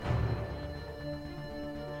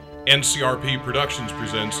NCRP Productions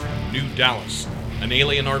presents New Dallas, an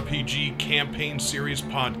Alien RPG campaign series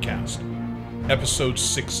podcast, episode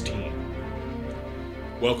 16.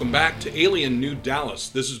 Welcome back to Alien New Dallas.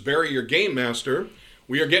 This is Barry, your game master.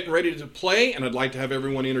 We are getting ready to play, and I'd like to have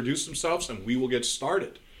everyone introduce themselves, and we will get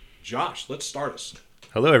started. Josh, let's start us.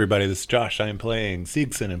 Hello, everybody. This is Josh. I am playing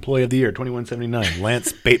Siegson, Employee of the Year 2179,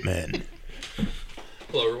 Lance Bateman.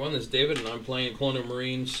 Hello, everyone. This is David, and I'm playing Colonial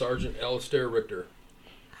Marine Sergeant Alistair Richter.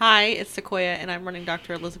 Hi, it's Sequoia, and I'm running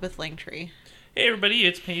Dr. Elizabeth Langtree. Hey everybody,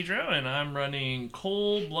 it's Pedro, and I'm running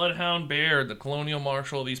Cole Bloodhound Baird, the Colonial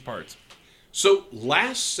Marshal of these parts. So,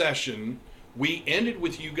 last session, we ended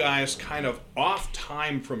with you guys kind of off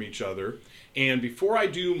time from each other, and before I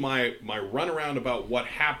do my runaround about what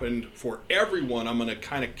happened for everyone, I'm going to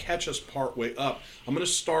kind of catch us partway up. I'm going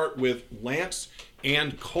to start with Lance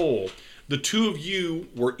and Cole. The two of you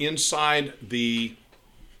were inside the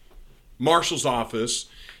marshal's office,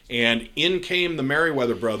 and in came the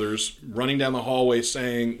Merriweather brothers running down the hallway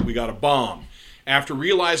saying, "We got a bomb." After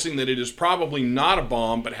realizing that it is probably not a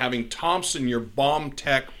bomb, but having Thompson, your bomb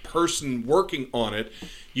tech person working on it,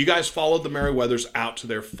 you guys followed the Merriweathers out to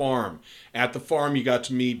their farm. At the farm, you got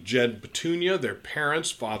to meet Jed and Petunia, their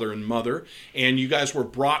parents, father and mother, and you guys were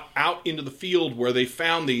brought out into the field where they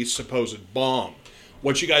found the supposed bomb.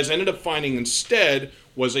 What you guys ended up finding instead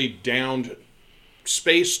was a downed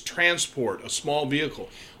space transport, a small vehicle.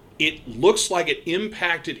 It looks like it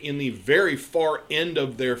impacted in the very far end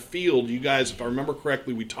of their field. You guys, if I remember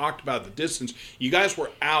correctly, we talked about the distance. You guys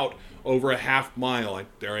were out over a half mile.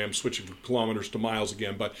 There I am switching from kilometers to miles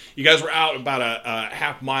again. But you guys were out about a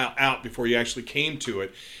half mile out before you actually came to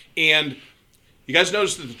it. And you guys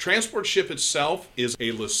noticed that the transport ship itself is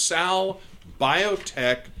a LaSalle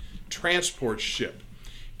Biotech transport ship.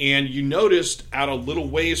 And you noticed out a little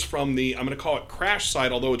ways from the, I'm going to call it crash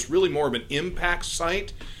site, although it's really more of an impact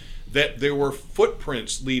site, that there were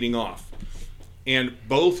footprints leading off. And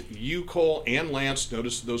both you, Cole, and Lance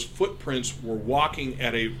noticed those footprints were walking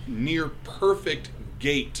at a near perfect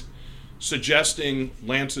gait, suggesting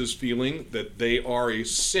Lance's feeling that they are a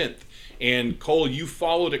synth. And Cole, you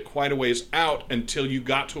followed it quite a ways out until you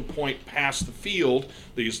got to a point past the field,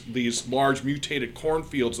 these large mutated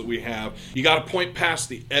cornfields that we have. You got a point past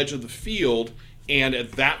the edge of the field, and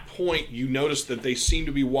at that point you noticed that they seem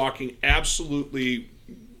to be walking absolutely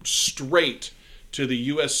straight to the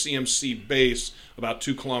USCMC base about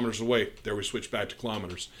 2 kilometers away. There we switch back to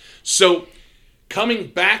kilometers. So coming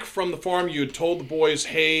back from the farm, you had told the boys,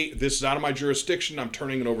 hey, this is out of my jurisdiction. I'm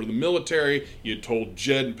turning it over to the military. You had told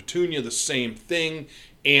Jed and Petunia the same thing.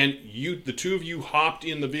 And the two of you hopped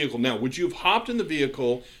in the vehicle. Now, would you have hopped in the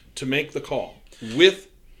vehicle to make the call with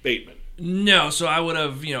Bateman? No, so I would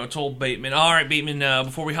have, told Bateman, all right, Bateman,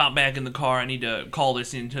 before we hop back in the car, I need to call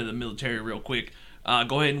this into the military real quick.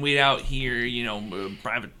 Go ahead and wait out here,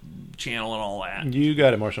 private channel and all that. You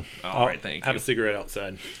got it, Marshall. All right, thank you. Have a cigarette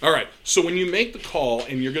outside. All right, so when you make the call,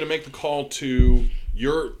 and you're going to make the call to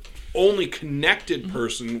your only connected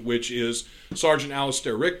person, which is Sergeant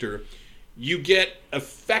Alistair Richter, you get his,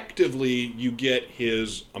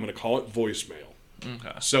 I'm going to call it voicemail.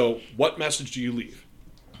 Okay. So what message do you leave?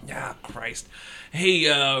 Ah, Christ. Hey,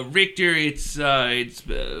 Richter, it's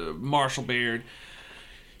Marshal Baird.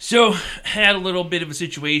 So, had a little bit of a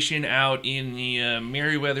situation out in the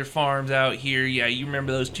Merriweather farms out here. Yeah, you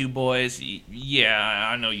remember those two boys? Yeah,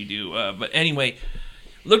 I know you do. But anyway,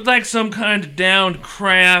 looked like some kind of downed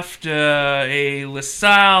craft, a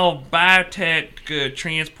LaSalle Biotech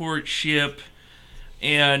transport ship.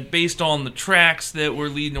 And based on the tracks that were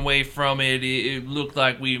leading away from it, it looked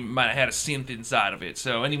like we might have had a synth inside of it.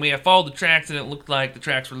 So anyway, I followed the tracks, and it looked like the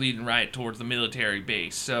tracks were leading right towards the military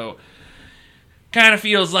base. So kind of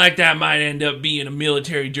feels like that might end up being a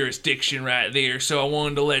military jurisdiction right there. So I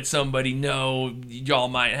wanted to let somebody know y'all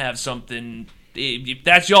might have something. If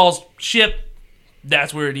that's y'all's ship,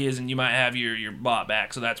 that's where it is, and you might have your bot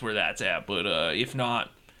back. So that's where that's at. But if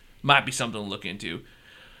not, might be something to look into.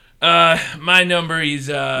 My number is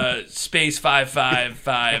space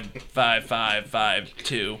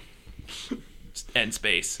 5555552. End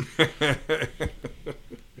space.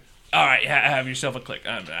 All right, have yourself a click.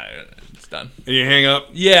 It's done. And you hang up?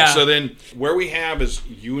 Yeah. So then where we have is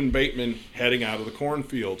you and Bateman heading out of the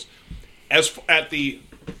cornfields. At the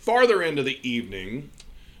farther end of the evening,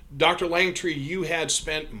 Dr. Langtree, you had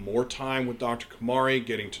spent more time with Dr. Kamari,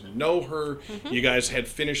 getting to know her. You guys had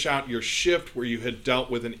finished out your shift where you had dealt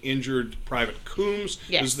with an injured Private Coombs.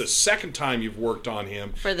 Yes. This is the second time you've worked on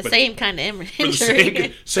him. For the same kind of injury. For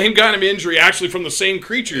the same kind of injury, actually from the same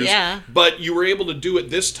creatures. Yeah. But you were able to do it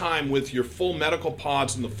this time with your full medical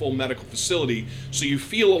pods and the full medical facility, so you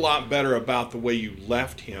feel a lot better about the way you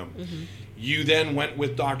left him. You then went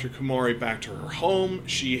with Dr. Kamari back to her home.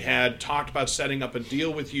 She had talked about setting up a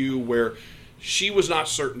deal with you where she was not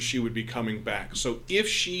certain she would be coming back. So if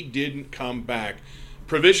she didn't come back,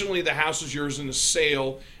 provisionally the house is yours in a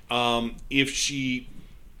sale. If she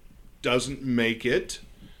doesn't make it,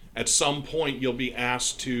 at some point you'll be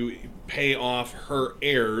asked to pay off her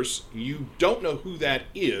heirs. You don't know who that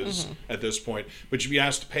is at this point, but you'll be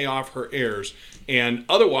asked to pay off her heirs. And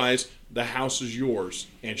otherwise, the house is yours.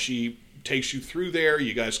 And she takes you through there.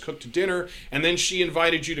 You guys cooked dinner, and then she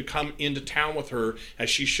invited you to come into town with her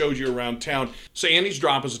as she showed you around town. Sandy's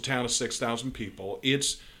Drop is a town of 6,000 people.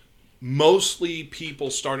 It's mostly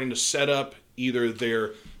people starting to set up either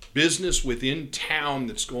their business within town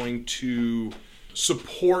that's going to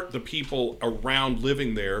support the people around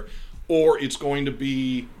living there, or it's going to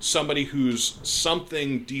be somebody who's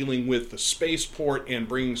something dealing with the spaceport and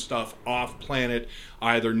bringing stuff off planet,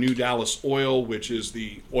 either New Dallas Oil, which is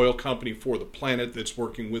the oil company for the planet that's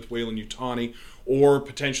working with Weyland-Yutani, or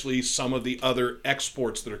potentially some of the other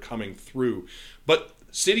exports that are coming through. But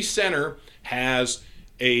City Center has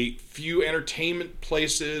a few entertainment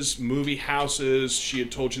places, movie houses. She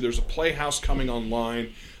had told you there's a playhouse coming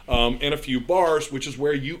online, and a few bars, which is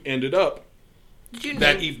where you ended up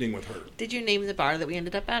that evening with her. Did you name the bar that we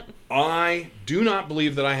ended up at? I do not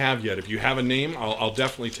believe that I have yet. If you have a name, I'll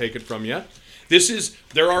definitely take it from you.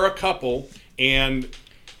 There are a couple, and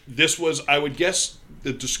this was, I would guess,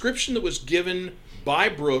 the description that was given by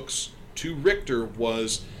Brooks to Richter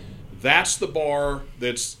was, that's the bar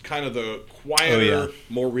that's kind of the quieter,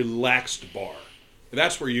 more relaxed bar.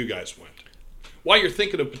 That's where you guys went. While you're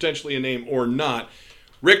thinking of potentially a name or not,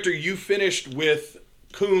 Richter, you finished with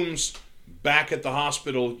Coombs back at the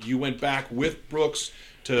hospital. You went back with Brooks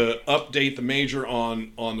to update the major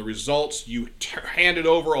on the results. You handed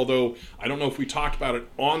over, although I don't know if we talked about it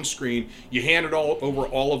on screen, you handed over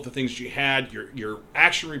all of the things you had. Your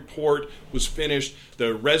action report was finished.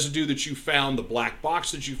 The residue that you found, the black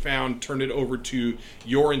box that you found, turned it over to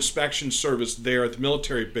your inspection service there at the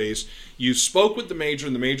military base. You spoke with the major,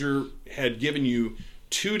 and the major had given you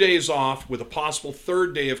 2 days off with a possible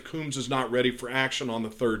third day if Coombs is not ready for action on the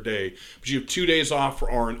third day. But you have 2 days off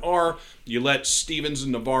for R&R. You let Stevens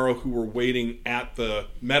and Navarro, who were waiting at the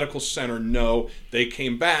medical center, know. They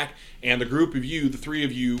came back, and the group of you, the three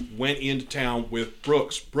of you, went into town with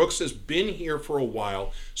Brooks. Brooks has been here for a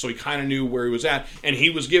while, so he kind of knew where he was at, and he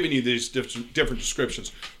was giving you these different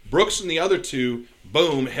descriptions. Brooks and the other two,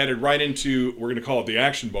 boom, headed right into, we're going to call it the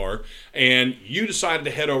action bar, and you decided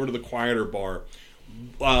to head over to the quieter bar.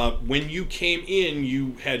 When you came in,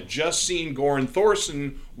 you had just seen Goran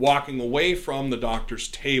Thorson walking away from the doctor's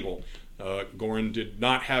table. Goran did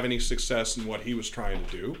not have any success in what he was trying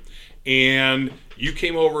to do. And you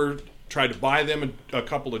came over, tried to buy them a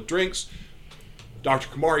couple of drinks. Dr.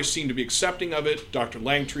 Kamari seemed to be accepting of it. Dr.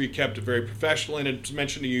 Langtree kept it very professional and had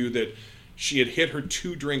mentioned to you that she had hit her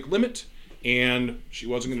 2-drink limit and she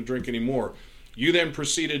wasn't going to drink anymore. You then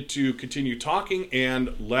proceeded to continue talking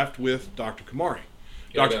and left with Dr. Kamari.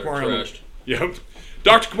 Dr. Kamari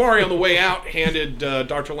on the way out handed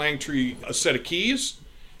Dr. Langtree a set of keys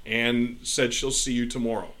and said she'll see you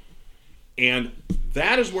tomorrow. And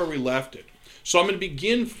that is where we left it. So I'm going to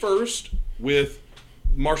begin first with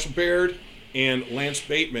Marshall Baird and Lance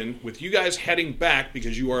Bateman, with you guys heading back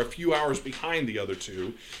because you are a few hours behind the other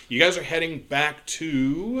two. You guys are heading back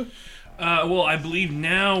to... Well, I believe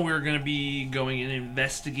now we're going to be going and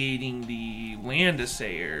investigating the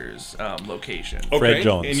Landassayers location. Okay. Fred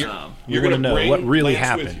Jones. And you're going to know what really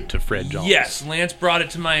Lance with happened you. to Fred Jones. Yes, Lance brought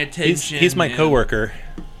it to my attention. He's my and- coworker,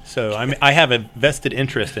 so I have a vested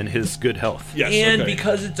interest in his good health. Yes, And okay.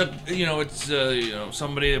 because it's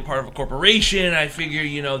somebody a part of a corporation, I figure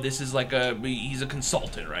this is he's a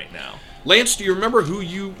consultant right now. Lance, do you remember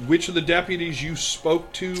which of the deputies you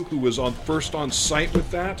spoke to who was first on site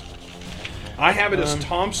with that? I have it as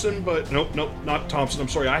Thompson, but nope, not Thompson. I'm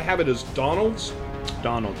sorry. I have it as Donalds.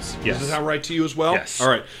 Donald's, yes. Does that sound right to you as well? Yes. All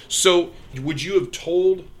right. So, would you have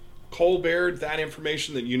told Cole Baird that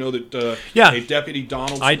information, that you know that a Deputy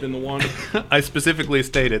Donalds had been the one? I specifically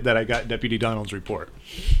stated that I got Deputy Donald's report,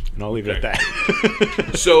 and I'll leave it at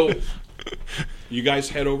that. So, you guys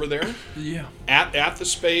head over there. Yeah. At the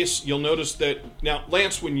space, you'll notice that now,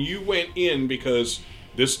 Lance, when you went in, because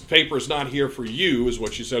this paper is not here for you, is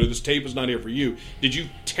what you said, or this tape is not here for you. Did you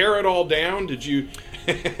tear it all down? Did you?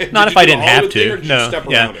 Not if I didn't have to. Or did you No. step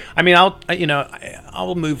Yeah. around it? I mean,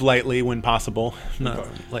 I'll move lightly when possible, not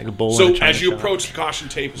like a bull. So in a china as you shop. approach, the caution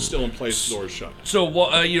tape is still in place. The door is shut. So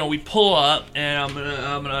we pull up, and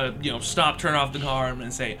I'm gonna stop, turn off the car, and I'm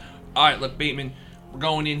gonna say, all right, look, Bateman, we're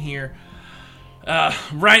going in here.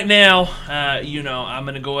 Right now, I'm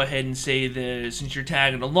gonna go ahead and say that since you're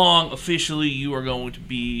tagging along, officially you are going to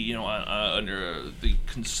be, under the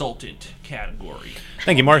consultant category.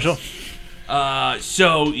 Thank you, Marshall.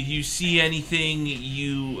 So if you see anything,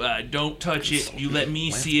 you don't touch it. You let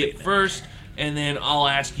me see it first, and then I'll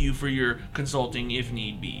ask you for your consulting if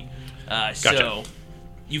need be. So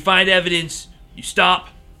you find evidence, you stop,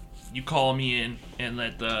 you call me in, and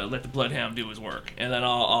let the bloodhound do his work, and then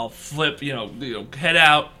I'll flip, head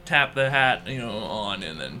out, tap the hat, on,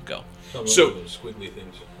 and then go. So- those squiggly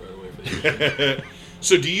things right away for you.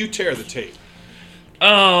 So do you tear the tape?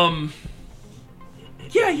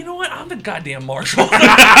 Yeah, you know what? I'm the goddamn marshal. So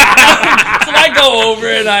I go over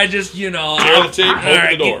and I just, Tear the tape, open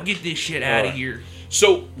the door. Get this shit out of here.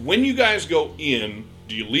 So when you guys go in,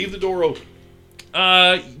 do you leave the door open?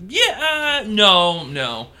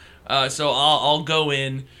 No. So I'll go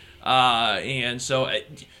in, and so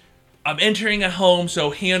I'm entering a home. So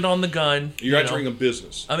hand on the gun. You're entering a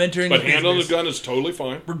business. I'm entering But a hand on the business. gun is totally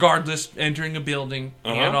fine. Regardless, entering a building,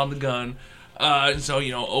 hand on the gun. So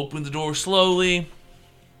open the door slowly.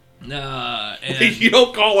 And You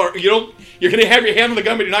don't call her. You're going to have your hand on the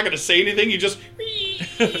gun, but you're not going to say anything. You just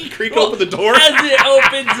creak open the door. as it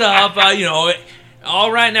opens up,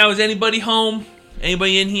 all right, now is anybody home?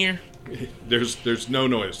 Anybody in here? There's no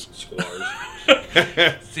noise. Squars.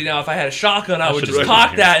 See, now if I had a shotgun, I would should've just been cock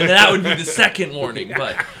here. that, and then that would be the second warning.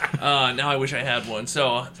 But now I wish I had one. So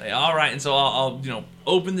I'll say, all right, and so I'll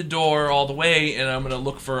open the door all the way, and I'm gonna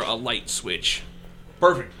look for a light switch.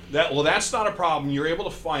 Perfect. That's not a problem. You're able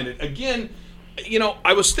to find it. Again,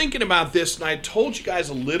 I was thinking about this, and I told you guys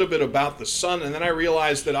a little bit about the sun, and then I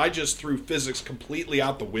realized that I just threw physics completely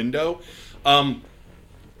out the window.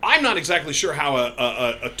 I'm not exactly sure how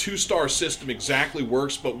a two-star system exactly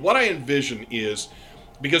works, but what I envision is,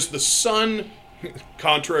 because the sun,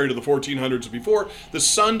 contrary to the 1400s before, the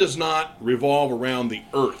sun does not revolve around the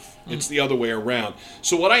Earth. It's the other way around.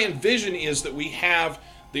 So what I envision is that we have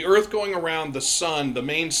the Earth going around the sun, the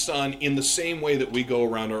main sun, in the same way that we go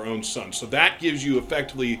around our own sun. So that gives you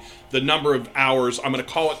effectively the number of hours. I'm going to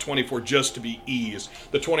call it 24 just to be ease,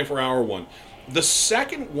 the 24-hour one. The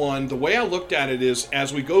second one, the way I looked at it is,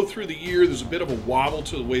 as we go through the year, there's a bit of a wobble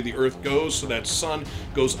to the way the Earth goes, so that sun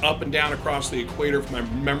goes up and down across the equator. If my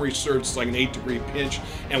memory serves, it's like an 8-degree pinch.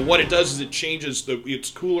 And what it does is it changes,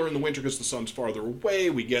 it's cooler in the winter because the sun's farther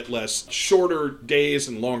away. We get less shorter days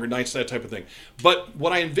and longer nights, that type of thing. But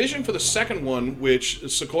what I envisioned for the second one, which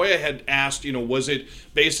Sequoia had asked, was it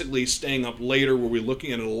basically staying up later? Were we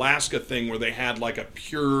looking at an Alaska thing where they had like a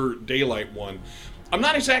pure daylight one? I'm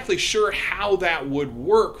not exactly sure how that would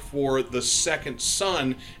work for the second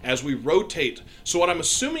sun as we rotate. So what I'm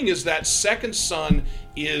assuming is that second sun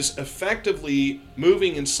is effectively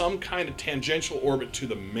moving in some kind of tangential orbit to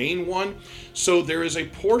the main one. So there is a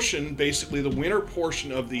portion, basically the winter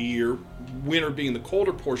portion of the year, winter being the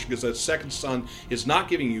colder portion because that second sun is not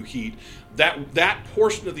giving you heat, that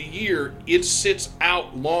portion of the year, it sits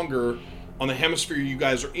out longer on the hemisphere you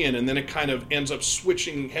guys are in, and then it kind of ends up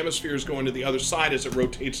switching hemispheres going to the other side as it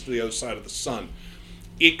rotates to the other side of the sun.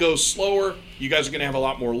 It goes slower, you guys are going to have a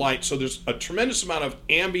lot more light, so there's a tremendous amount of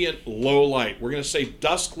ambient low light. We're going to say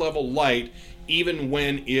dusk level light even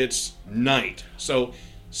when it's night. So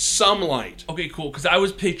some light. Okay, cool. Because I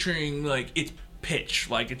was picturing like it's pitch,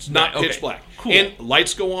 like it's Not pitch okay. black. Cool. And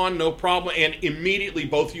lights go on, no problem, and immediately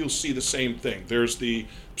both of you will see the same thing. There's the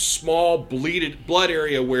small bleeded blood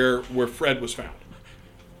area where Fred was found.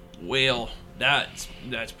 Well, that's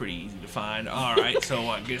pretty easy to find. All right, so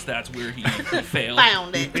I guess that's where he failed.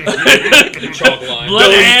 Found it. The chalk line.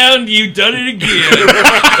 Bloodhound, you done it again.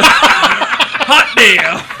 Hot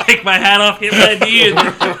damn. Take my hat off, hit my knee, and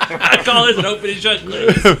I call this an open and shut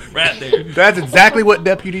case. Right there. That's exactly what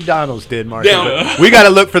Deputy Donalds did, Marshall. Now- We got to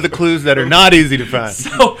look for the clues that are not easy to find.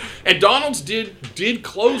 So, And Donalds did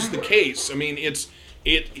close the case. I mean,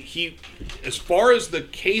 he as far as the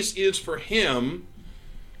case is for him,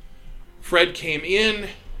 Fred came in.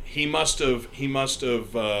 He must have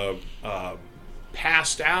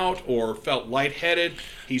passed out or felt lightheaded.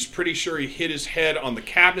 He's pretty sure he hit his head on the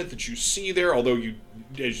cabinet that you see there, although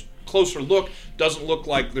as closer look, doesn't look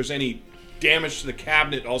like there's any damage to the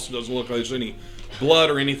cabinet. Also doesn't look like there's any blood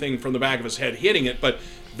or anything from the back of his head hitting it, but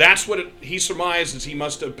that's what he surmised, is he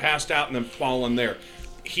must have passed out and then fallen there.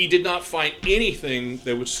 he did not find anything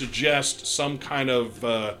that would suggest some kind of,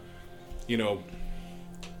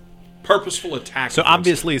 purposeful attack. So against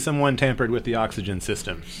obviously someone tampered with the oxygen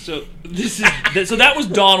system. So that was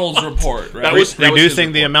Donald's report, right? That was Reducing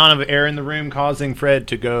his the report. amount of air in the room, causing Fred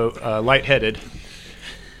to go lightheaded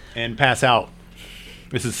and pass out.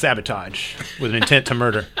 This is sabotage with an intent to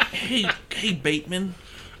murder. Hey, Bateman.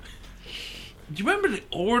 Do you remember the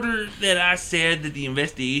order that I said that the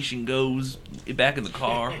investigation goes back in the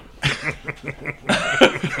car?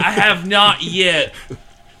 I have not yet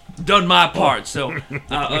done my part, so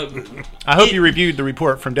I hope you reviewed the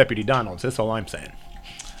report from Deputy Donalds. That's all I'm saying.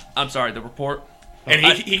 I'm sorry, the report. And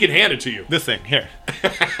he can hand it to you. This thing, here.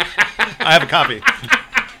 I have a copy.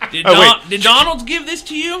 Did Donald's give this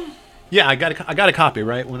to you? Yeah, I got a copy,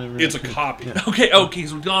 right? Whenever It's a copy. Okay,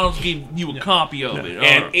 so Donald's gave you a copy of it. All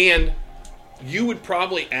right. And you would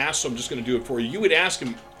probably ask, so I'm just going to do it for you. You would ask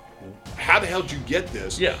him, how the hell did you get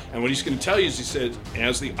this? Yeah. And what he's going to tell you is, he said,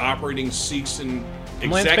 as the operating Seegson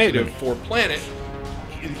Lance executive Bateman. for Planet,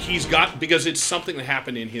 he's got, because it's something that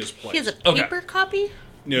happened in his place. He has a Okay. paper copy.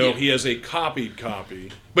 No, Yeah. he has a copied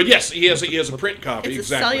copy. But yes, he has a print copy. It's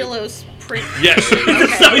exactly. a cellulose print. Yes.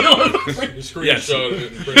 Screenshot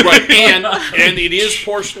it and print it. Right, and it is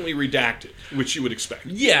portionally redacted, which you would expect.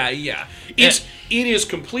 Yeah. It is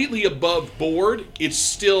completely above board. It's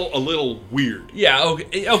still a little weird. Yeah,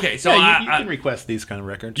 okay. So Yeah, you I can request these kind of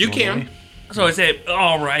records. You normally. can. So I say,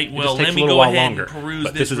 all right, well, just takes let a me little go while ahead longer, and peruse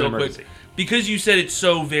but this this is an real quick. emergency. Because you said it's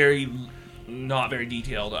so not very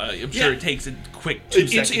detailed, I'm sure Yeah. it takes a quick 2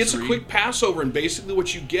 seconds It's to a read. quick passover, and basically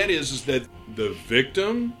what you get is that the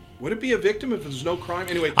victim. Would it be a victim if there's no crime?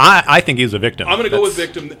 Anyway, I think he's a victim. I'm going to go with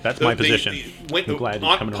victim. That's my position. I'm glad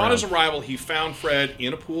he's coming upon his around. arrival, he found Fred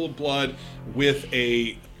in a pool of blood with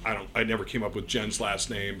a. I never came up with Jen's last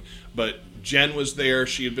name, but Jen was there.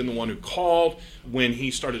 She had been the one who called. When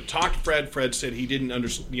he started to talk to Fred, Fred said he didn't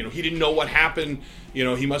understand. He didn't know what happened. He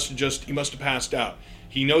must have passed out.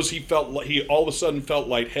 He knows he all of a sudden felt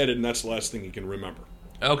lightheaded, and that's the last thing he can remember.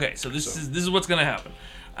 Okay, so this is what's going to happen.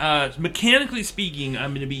 Mechanically speaking, I'm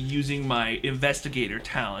going to be using my investigator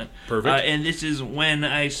talent. Perfect. And this is when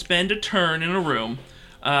I spend a turn in a room,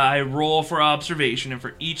 I roll for observation, and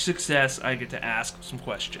for each success, I get to ask some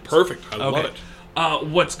questions. Perfect. I love it.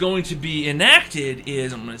 What's going to be enacted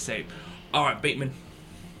is I'm going to say, all right, Bateman,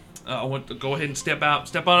 I want to go ahead and step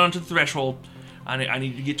out onto the threshold. I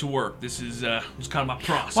need to get to work. This is just kind of my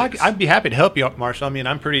process. Well, I'd be happy to help you, Marshall. I mean,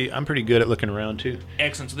 I'm pretty good at looking around too.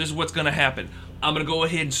 Excellent. So this is what's going to happen. I'm going to go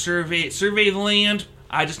ahead and survey the land.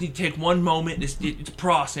 I just need to take one moment. It's a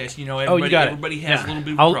process, Everybody, You got it. everybody has a little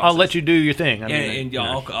bit of a I'll process. let you do your thing. I mean,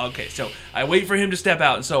 Okay. So I wait for him to step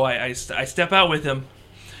out, and so I step out with him.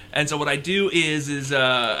 And so what I do is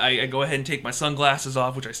I go ahead and take my sunglasses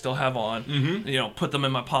off, which I still have on. Mm-hmm. Put them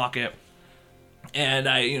in my pocket, and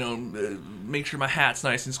I make sure my hat's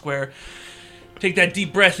nice and square. Take that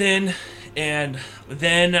deep breath in. And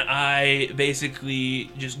then I basically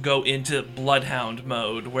just go into Bloodhound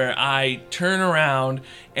mode, where I turn around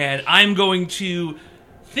and I'm going to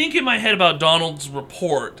think in my head about Donald's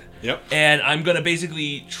report. Yep. And I'm going to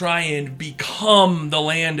basically try and become the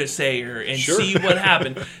land assayer and Sure. see what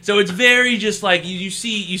happened. So it's very just like you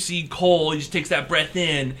see Cole, he just takes that breath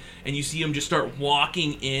in, and you see him just start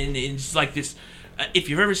walking in, and it's like this. If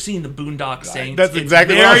you've ever seen the Boondock Saints, That's it's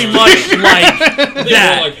exactly what very I was much like They're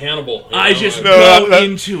that. more like Hannibal. I just No, go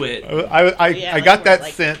into it. I Yeah, got like that more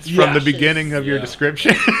like sense Yeah. from the beginning of your Yeah.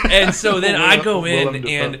 description. And so then I go Willem in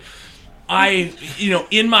Dafoe. and I,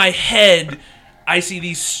 in my head, I see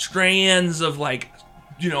these strands of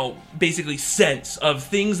basically sense of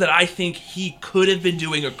things that I think he could have been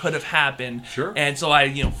doing or could have happened. Sure. And so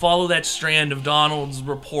I, follow that strand of Donald's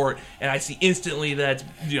report, and I see instantly that's,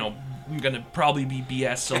 going to probably be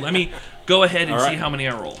BS. So let me go ahead and All right. see how many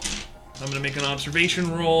I roll. I'm going to make an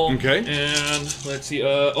observation roll. Okay. And let's see.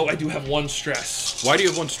 I do have one stress. Why do you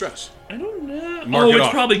have one stress? I don't know. Mark it it's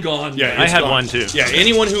off. probably gone. Yeah, I it's had gone. one, too. Yeah,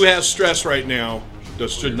 anyone who has stress right now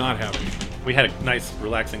should not have it. We had a nice,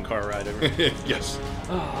 relaxing car ride over. Yes.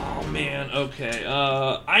 Oh man, okay.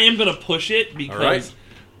 I am gonna push it because, All right.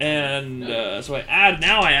 and so I add.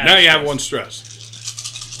 Now I add. Now you have stress. one stress.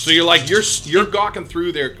 So you're gawking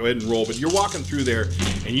through there. Go ahead and roll, but you're walking through there,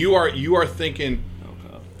 and you are thinking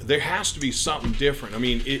there has to be something different. I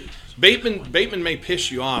mean, Bateman may piss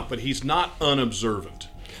you off, but he's not unobservant.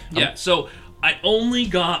 Yeah. So I only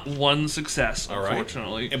got one success, All right.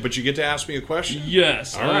 unfortunately. But you get to ask me a question.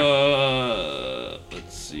 Yes. All right.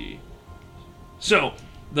 Let's see. So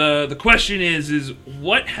the question is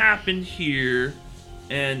what happened here,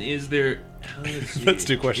 and is there? Let's see. That's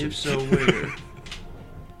two questions. If so, where?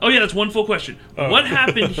 Oh yeah, that's one full question. What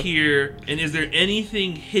happened here, and is there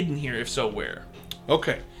anything hidden here? If so, where?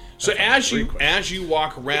 Okay. So as you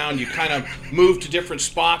walk around, you kind of move to different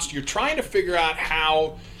spots. You're trying to figure out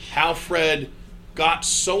how Fred got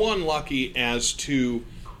so unlucky as to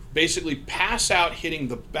basically pass out, hitting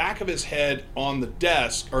the back of his head on the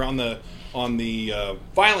desk or on the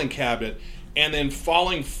filing cabinet, and then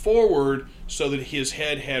falling forward so that his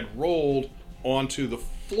head had rolled onto the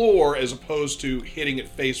floor as opposed to hitting it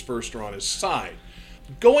face first or on his side.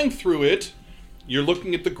 Going through it, you're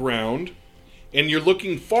looking at the ground, and you're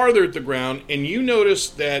looking farther at the ground, and you notice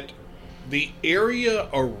that the area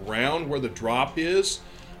around where the drop is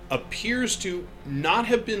appears to not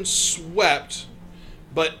have been swept,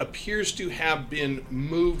 but appears to have been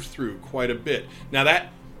moved through quite a bit. Now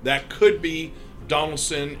that could be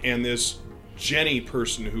Donaldson and this Jenny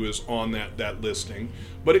person who is on that listing,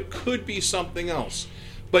 but it could be something else.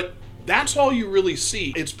 But that's all you really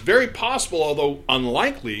see. It's very possible, although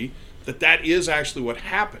unlikely, that is actually what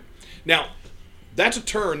happened. Now, that's a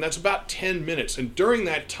turn. That's about 10 minutes. And during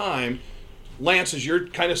that time, Lance, as you're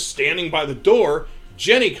kind of standing by the door,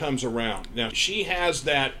 Jenny comes around. Now, she has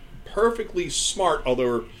that perfectly smart,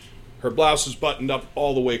 although her blouse is buttoned up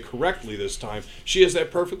all the way correctly this time, she has that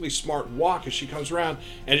perfectly smart walk as she comes around.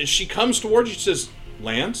 And as she comes towards you, she says,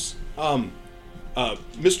 Lance,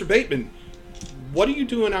 Mr. Bateman, what are you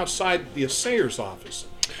doing outside the assayer's office?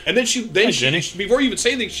 And then she before you even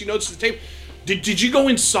say anything, she notices the tape. Did you go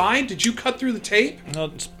inside? Did you cut through the tape? I'll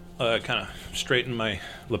just kind of straighten my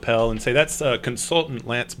lapel and say, that's Consultant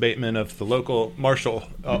Lance Bateman of the local marshal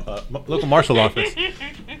office.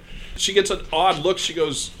 She gets an odd look. She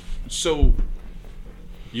goes, so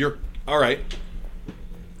you're all right.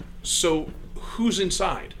 So who's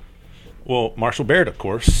inside? Well, Marshal Baird, of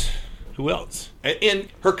course. Who else? And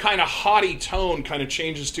her kind of haughty tone kind of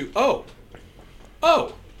changes to, oh.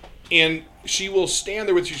 And she will stand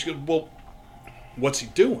there with you. She goes, well, what's he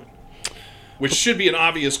doing? Which should be an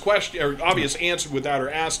obvious question or obvious answer without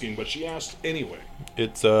her asking, but she asked anyway.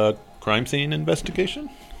 It's a crime scene investigation.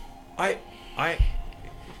 I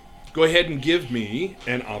go ahead and give me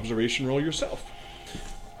an observation roll yourself.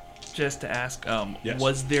 Just to ask, Yes.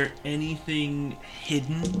 Was there anything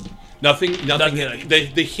hidden? Nothing. Nothing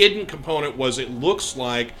hidden. The hidden component was it looks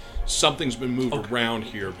like something's been moved around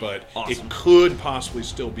here, but Awesome. it could possibly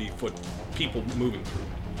still be people moving through.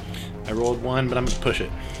 I rolled 1, but I'm going to push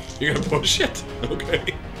it. You're gonna push it,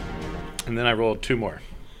 okay? And then I rolled 2 more.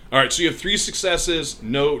 All right, so you have 3 successes.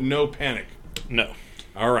 No panic. No.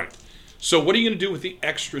 All right. So what are you gonna do with the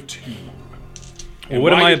extra 2? Well,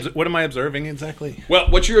 what am I observing exactly? Well,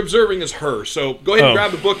 what you're observing is her. So go ahead and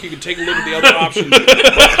grab the book. You can take a look at the other options.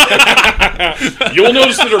 You'll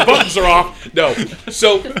notice that her buttons are off. No.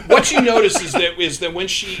 So what you notice is that when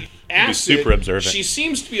she asks super observant. she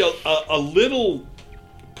seems to be a little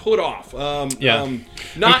put off.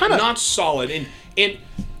 Not solid. And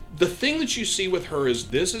the thing that you see with her is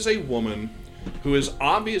this is a woman who has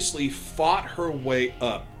obviously fought her way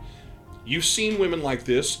up. You've seen women like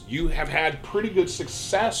this. You have had pretty good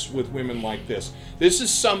success with women like this. This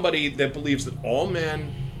is somebody that believes that all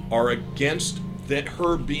men are against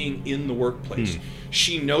her being in the workplace.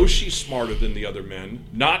 She knows she's smarter than the other men.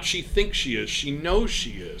 Not she thinks she is. She knows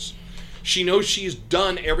she is. She knows she's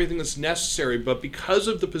done everything that's necessary, but because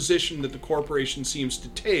of the position that the corporation seems to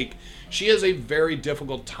take, she has a very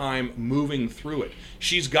difficult time moving through it.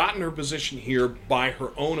 She's gotten her position here by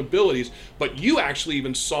her own abilities, but you actually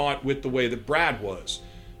even saw it with the way that Brad was.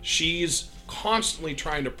 She's constantly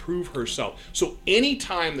trying to prove herself. So any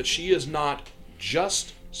time that she is not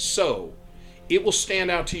just so, it will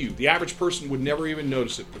stand out to you. The average person would never even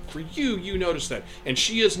notice it, but for you, you notice that. And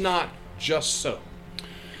she is not just so.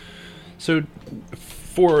 So,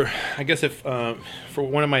 for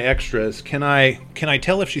one of my extras, can I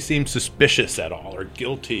tell if she seems suspicious at all, or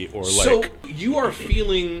guilty, or like? So you are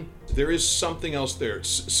feeling there is something else there.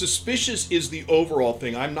 Suspicious is the overall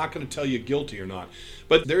thing. I'm not going to tell you guilty or not,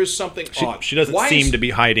 but there is something odd. She doesn't seem to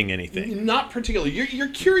be hiding anything. Not particularly. You're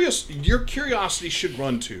curious. Your curiosity should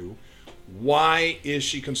run to why is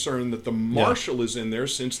she concerned that the marshal is in there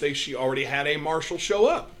since she already had a marshal show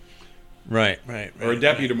up. Right. Or a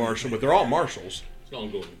deputy marshal, but they're all marshals. It's an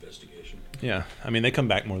ongoing investigation. Yeah, I mean they come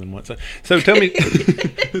back more than once. So tell me,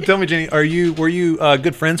 Jenny, were you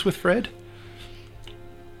good friends with Fred?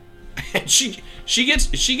 And she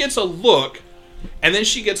gets a look, and then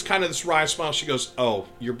she gets kind of this wry smile. She goes, "Oh,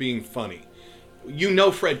 you're being funny. You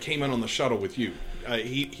know, Fred came in on the shuttle with you.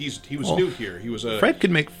 He was new here. He was a Fred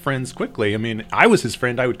could make friends quickly. I mean, I was his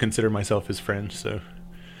friend. I would consider myself his friend. So."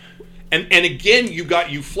 And again,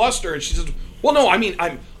 you fluster, and she says, "Well, no, I mean,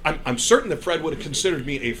 I'm certain that Fred would have considered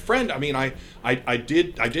me a friend. I mean, I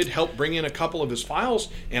did help bring in a couple of his files,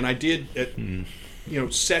 and I did,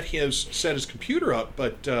 set his computer up.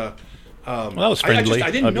 But well, that was friendly.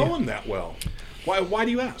 I didn't of know you. him that well. Why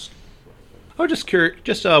do you ask? I was just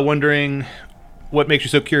curious, wondering what makes you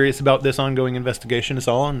so curious about this ongoing investigation is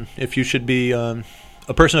all, and if you should be a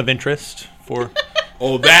person of interest for.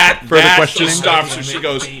 Oh, that Further that questioning? just stops her. She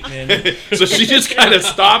goes. Bateman. So she just kind of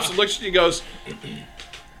stops and looks at you and goes,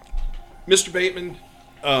 Mr. Bateman,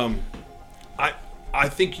 I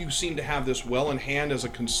think you seem to have this well in hand as a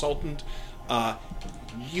consultant.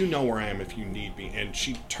 You know where I am if you need me. And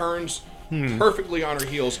she turns perfectly on her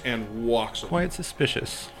heels and walks away. Quite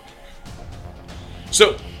suspicious.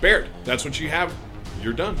 So, Baird, that's what you have.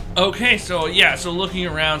 You're done. Okay, so looking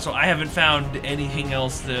around, so I haven't found anything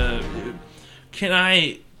else can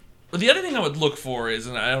I... The other thing I would look for is,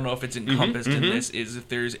 and I don't know if it's encompassed in this, is if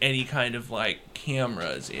there's any kind of, like,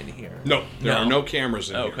 cameras in here. No, there are no cameras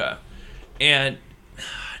in here. Okay. And...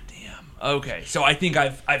 damn. Okay, so I think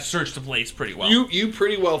I've searched the place pretty well. You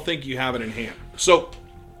pretty well think you have it in hand. So,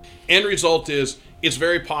 end result is, it's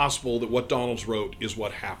very possible that what Donald's wrote is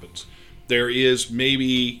what happens. There is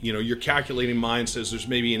maybe, your calculating mind says there's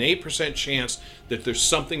maybe an 8% chance that there's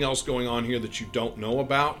something else going on here that you don't know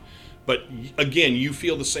about. But again, you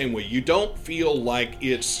feel the same way. You don't feel like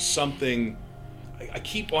it's something. I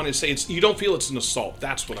keep wanting to say you don't feel it's an assault.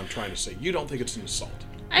 That's what I'm trying to say. You don't think it's an assault.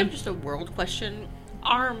 I have just a world question.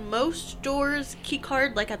 Are most doors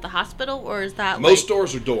keycard like at the hospital, or is that Most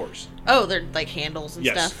doors are doors. Oh, they're like handles and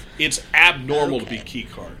Yes, stuff. it's abnormal to be Okay. key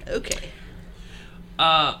card. Okay.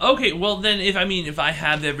 Okay, well then, if I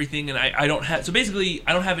have everything and I don't have, so basically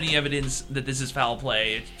I don't have any evidence that this is foul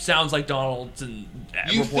play. It sounds like Donaldson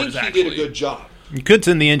You report think is he actually did a good job? You could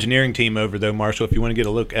send the engineering team over, though, Marshall, if you want to get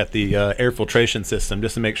a look at the air filtration system,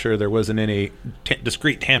 just to make sure there wasn't any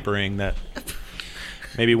discreet tampering that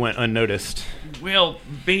maybe went unnoticed. Well,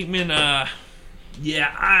 Bateman, I'm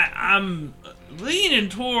leaning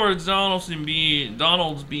towards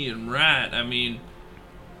Donald's being right. I mean,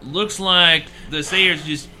 looks like the Sayer's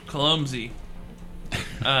just clumsy.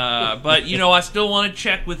 But I still want to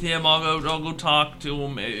check with him. I'll go talk to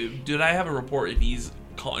him. Did I have a report if he's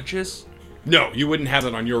conscious? No, you wouldn't have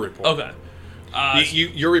it on your report. Okay.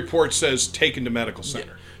 Your report says taken to medical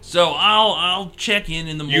center. So I'll check in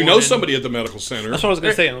the morning. You know somebody at the medical center. That's what I was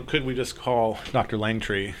going to say. Could we just call Dr.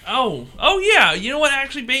 Langtree? Oh yeah. You know what?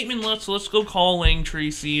 Actually, Bateman, let's go call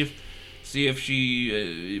Langtree. See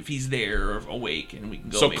if he's there or awake, and we can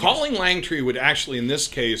go. So maybe calling Langtree would actually, in this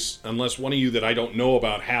case, unless one of you that I don't know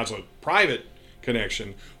about has a private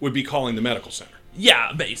connection, would be calling the medical center.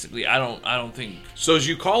 Yeah, basically. I don't think. So as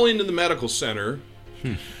you call into the medical center,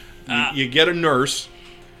 you get a nurse.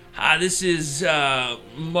 Hi, this is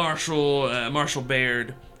Marshall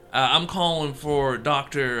Baird. I'm calling for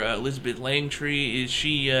Dr. Elizabeth Langtree. Is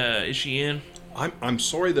she in? I'm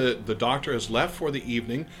sorry the doctor has left for the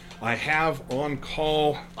evening. I have on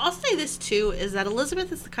call. I'll say this too, is that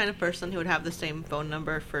Elizabeth is the kind of person who would have the same phone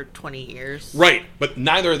number for 20 years. Right, but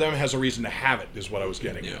neither of them has a reason to have it, is what I was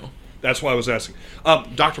getting at. That's why I was asking.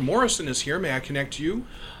 Dr. Morrison is here. May I connect you?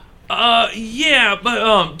 Yeah,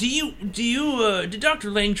 but did Dr.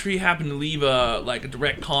 Langtree happen to leave a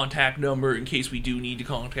direct contact number in case we do need to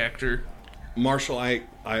contact her? Marshall, I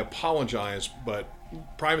apologize, but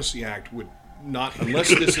Privacy Act would not, unless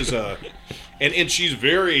this is a, and she's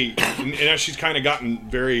very, and she's kind of gotten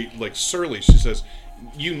very surly. She says,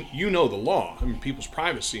 you know the law, I mean people's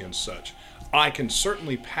privacy and such. I can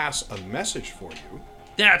certainly pass a message for you.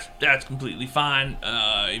 That's completely fine.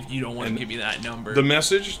 If you don't want to give me that number. The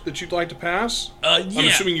message that you'd like to pass? Yeah. I'm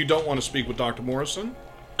assuming you don't want to speak with Dr. Morrison?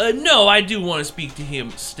 No, I do want to speak to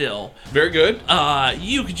him still. Very good.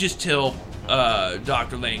 You could just tell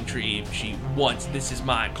Dr. Langtree if she wants. This is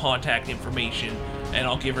my contact information, and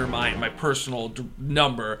I'll give her my personal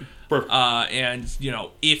number. Perfect. And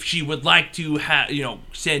if she would like to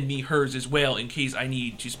send me hers as well in case I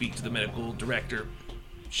need to speak to the medical director,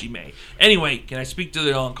 she may. Anyway, can I speak to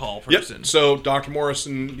the on-call person? Yep. So Dr.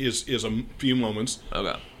 Morrison is a few moments.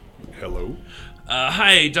 Okay. Hello.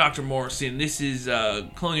 Hi, Dr. Morrison. This is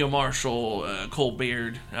Colonial Marshal Cole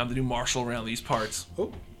Baird. I'm the new marshal around these parts.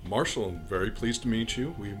 Oh, Marshall, I'm very pleased to meet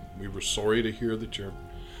you. We were sorry to hear that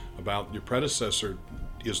about your predecessor.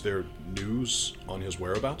 Is there news on his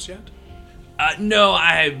whereabouts yet? No,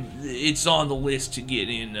 it's on the list to get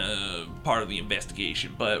in part of the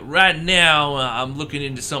investigation. But right now, I'm looking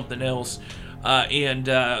into something else. And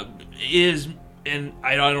I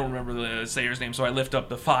don't remember the Sayer's name, so I lift up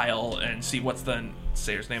the file and see what's the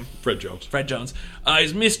Sayer's name. Fred Jones. Fred Jones.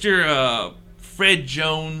 Is Mr. Fred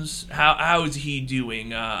Jones, how is he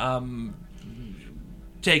doing? I'm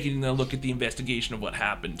taking a look at the investigation of what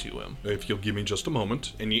happened to him. If you'll give me just a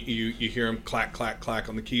moment, and you hear him clack, clack, clack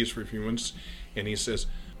on the keys for a few minutes, and he says,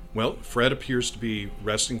 well, Fred appears to be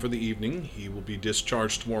resting for the evening. He will be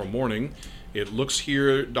discharged tomorrow morning. It looks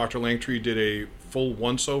here Dr. Langtree did a full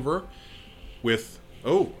once-over with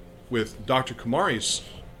Dr. Kumari's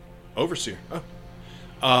overseer.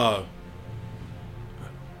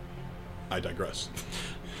 I digress.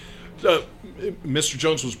 Mr.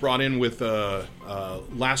 Jones was brought in with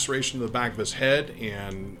laceration to the back of his head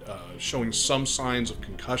and showing some signs of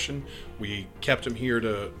concussion. We kept him here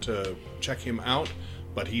to check him out,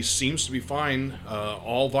 but he seems to be fine.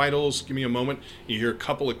 All vitals, give me a moment. You hear a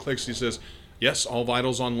couple of clicks. He says, yes, all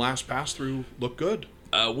vitals on last pass-through look good.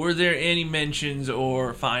 Were there any mentions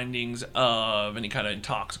or findings of any kind of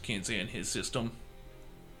intoxicants in his system?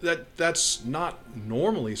 That's not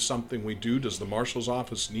normally something we do. Does the marshal's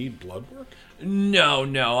office need blood work?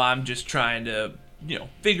 No, I'm just trying to,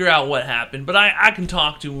 figure out what happened. But I can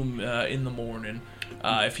talk to him in the morning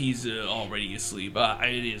if he's already asleep.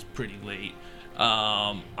 It is pretty late.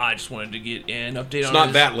 I just wanted to get an update on It's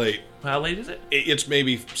not that late. How late is it? It's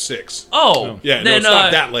maybe 6. Oh, yeah, no, it's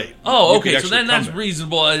not that late. Oh, You okay, can so then actually that's come there.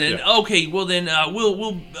 reasonable. And then, Yeah. okay, well then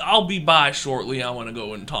I'll be by shortly. I want to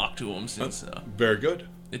go and talk to him since Very good.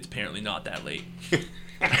 it's apparently not that late.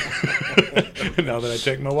 Now that I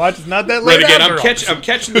check my watch, it's not that late. Right again, after all. I'm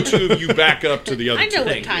catching the two of you back up to the other I know two.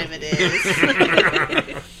 what time it is.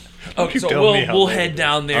 Okay, you so tell me how we'll late head it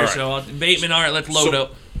down there. All right. So Bateman, all right, let's load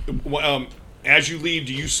up. As you leave,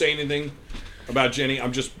 do you say anything about Jenny?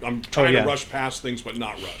 I'm trying yeah. to rush past things, but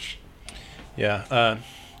not rush. Yeah.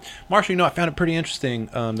 Marshall, I found it pretty interesting.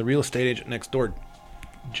 The real estate agent next door,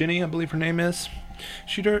 Jenny, I believe her name is.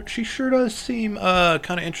 She sure does seem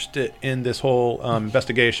kind of interested in this whole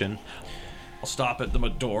investigation. I'll stop at the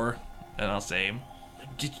door and I'll say,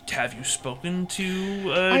 have you spoken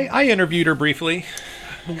to... I interviewed her briefly.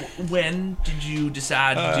 When did you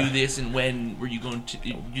decide to do this, and when were you going to...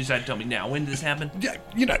 You decided to tell me now. When did this happen?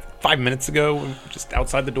 Yeah, 5 minutes ago, just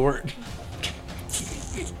outside the door.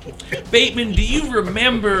 Bateman, do you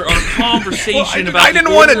remember our conversation about... I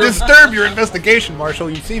didn't want to disturb your investigation,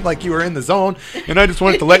 Marshall. You seemed like you were in the zone, and I just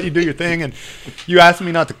wanted to let you do your thing. And you asked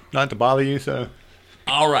me not to bother you, so.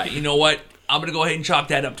 All right, you know what? I'm going to go ahead and chalk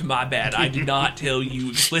that up to my bad. I did not tell you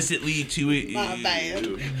explicitly to My bad.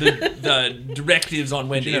 the directives on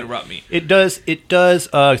when to interrupt me. It does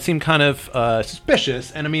seem kind of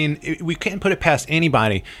suspicious, and I mean, we can't put it past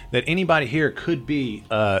anybody that anybody here could be,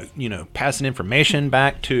 passing information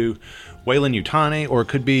back to Wayland Yutani, or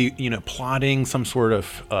could be, plotting some sort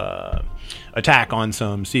of attack on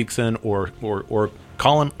some Seegson or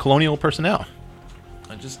colonial personnel.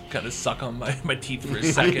 I just kind of suck on my teeth for a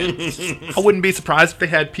second. I wouldn't be surprised if they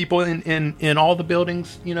had people in all the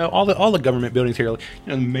buildings, all the government buildings here,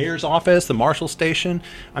 the mayor's office, the marshal station.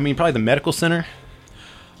 I mean, probably the medical center.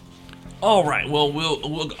 All right. Well,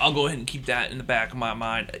 I'll go ahead and keep that in the back of my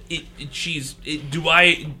mind.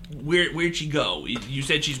 Where'd she go? You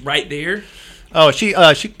said she's right there. Oh, she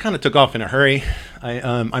kind of took off in a hurry.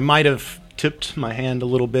 I might have tipped my hand a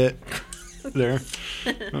little bit there.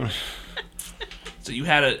 So you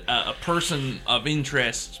had a person of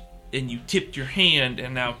interest, and you tipped your hand,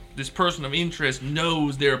 and now this person of interest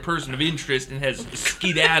knows they're a person of interest and has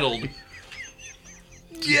skedaddled.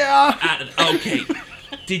 Yeah. Okay.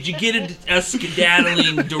 Did you get a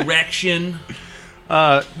skedaddling direction?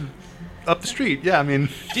 Up the street. Yeah, I mean.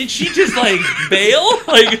 Did she just, bail?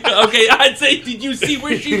 Okay, I'd say, did you see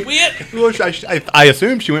where she went? Well, I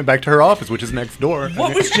assume she went back to her office, which is next door.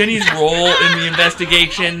 What was Jenny's role in the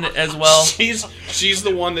investigation as well? She's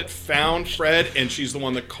the one that found Fred, and she's the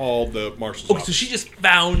one that called the marshal's Okay, office. so she just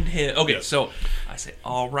found him. Okay, Yes. so I say,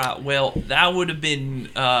 all right, well, that would have been,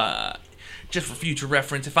 just for future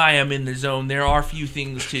reference, if I am in the zone, there are a few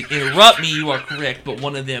things to interrupt me, you are correct, but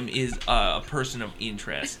one of them is a person of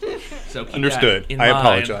interest. So keep Understood. that in I mind,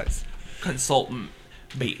 apologize. Consultant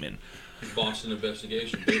Bateman. Boston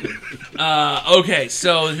investigation. Bateman. Okay,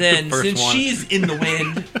 so then, First since one. she's in the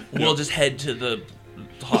wind, we'll just head to the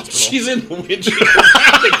hospital. She's in the wind.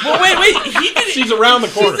 Well, wait, he did She's around the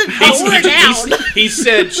corner. She's in power down. He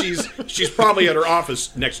said she's probably at her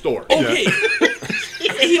office next door. Okay.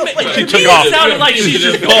 He took it off. sounded like she's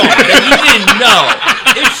just gone. And he didn't know.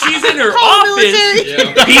 If she's in her Call office, military.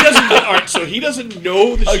 Yeah. He doesn't. All right, so he doesn't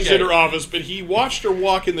know that she's Okay. in her office, but he watched her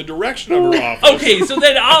walk in the direction of her office. okay, so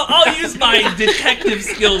then I'll use my detective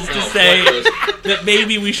skills to say that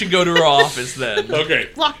maybe we should go to her office then. Okay.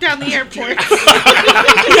 Lock down the airport.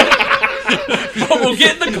 We'll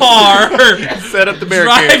get in the car. Set up the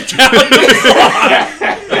barricade. Drive down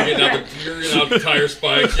the You're getting out the tire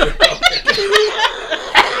spikes. We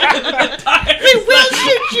will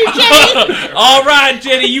shoot you, Jenny. All right,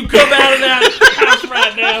 Jenny, you come out of that house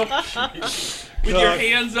right now with your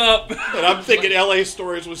hands up. And I'm thinking L.A.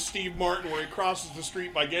 Stories with Steve Martin, where he crosses the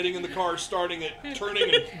street by getting in the car, starting it,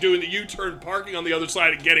 turning, and doing the U-turn, parking on the other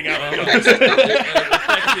side, and getting out.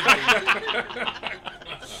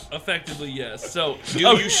 Effectively, yes. So, Do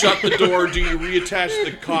you shut the door? Do you reattach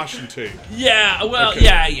the caution tape? yeah, well, Okay.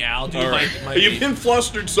 yeah. I'll do All right. my You've been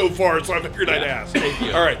flustered so far, so I figured I'd ask. Thank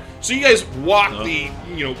you. All right. So you guys walk the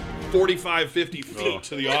 45, 50 feet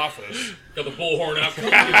to the office. Got the bullhorn out.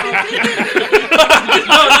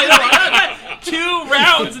 No, 2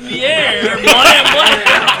 rounds in the air. Blam, blam.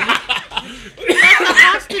 Let the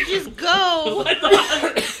hostages go.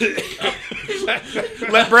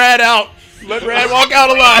 Let Brad out. Let Brad walk out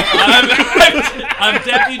alive. I'm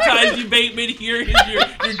deputized you, Bateman. Here is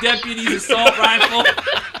your deputy's assault rifle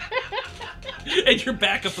and your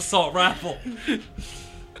backup assault rifle.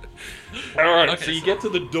 All right. Okay, So you get to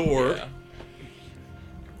the door. Yeah.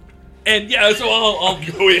 And yeah, so I'll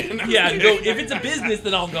Go in. yeah go. If it's a business,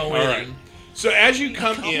 then I'll go in. All right. So as you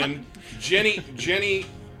come in, Jenny,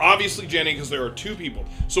 obviously Jenny, because there are 2 people.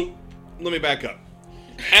 So let me back up.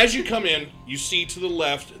 As you come in, you see to the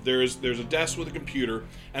left there's a desk with a computer,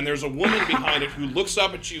 and there's a woman behind it who looks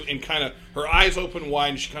up at you and kind of her eyes open wide,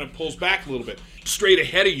 and she kind of pulls back a little bit. Straight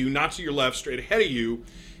ahead of you, not to your left, straight ahead of you,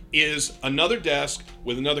 is another desk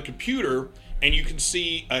with another computer, and you can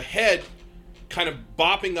see a head kind of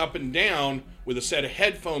bopping up and down with a set of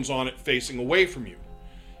headphones on it facing away from you.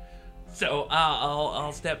 So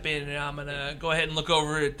I'll step in and I'm gonna go ahead and look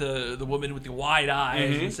over at the woman with the wide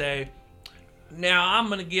eyes and say, "Now I'm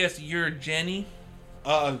gonna guess you're Jenny."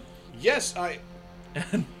 Yes, I.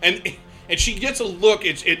 and she gets a look.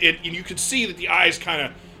 And you can see that the eyes kind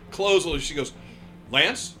of close a little. She goes,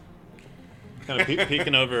 "Lance." Kind of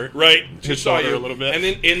peeking over. Right. She His saw shoulder you a little bit.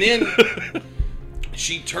 And then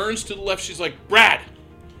she turns to the left. She's like, "Brad,"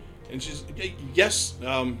 and she's, "Yes.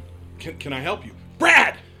 Can I help you,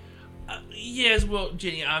 Brad?" Yes, well,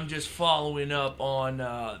 Jenny, I'm just following up on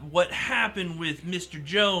what happened with Mr.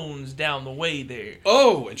 Jones down the way there.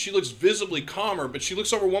 Oh, and she looks visibly calmer, but she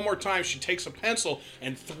looks over one more time. She takes a pencil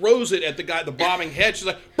and throws it at the guy, the bobbing head. She's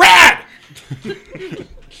like, "Brad!"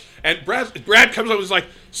 And Brad comes up and is like,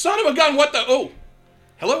 "Son of a gun, what the? Oh,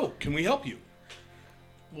 hello, can we help you?"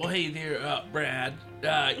 Well, hey there, Brad.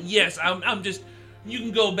 Yes, I'm just. You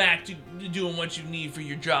can go back to doing what you need for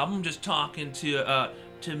your job. I'm just talking to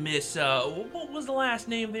Miss. What was the last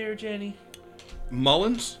name there, Jenny?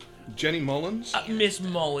 Mullins? Jenny Mullins? Miss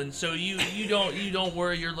Mullins. So you don't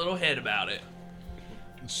worry your little head about it.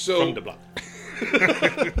 So From the block.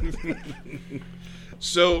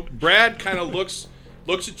 So Brad kind of looks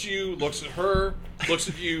at you, looks at her, looks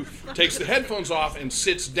at you, takes the headphones off and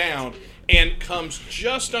sits down and comes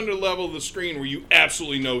just under the level of the screen where you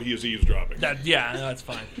absolutely know he is eavesdropping. Yeah, that's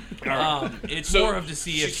fine. right. It's So more of to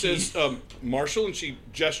see she if says, Marshall, and she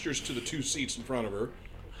gestures to the 2 seats in front of her.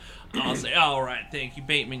 I'll say, all right, thank you,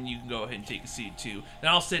 Bateman. You can go ahead and take a seat too. And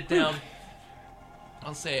I'll sit down.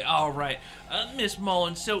 I'll say, all right, Miss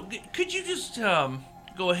Mullins. So could you just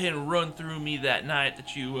go ahead and run through me that night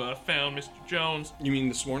that you found Mr. Jones? You mean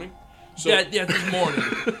this morning? So Yeah, this morning.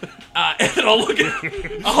 And I'll look at.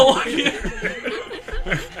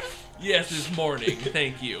 Yes, this morning.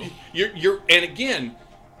 Thank you. you're and again,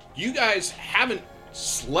 you guys haven't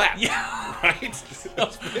slept. Yeah. Right?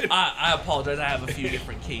 I apologize. I have a few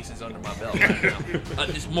different cases under my belt right now.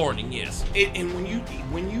 This morning, yes. And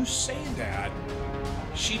when you say that,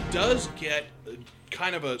 she does get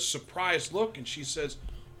kind of a surprised look, and she says,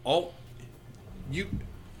 "Oh,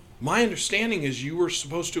 my understanding is you were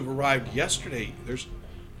supposed to have arrived yesterday.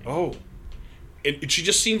 And she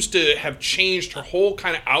just seems to have changed her whole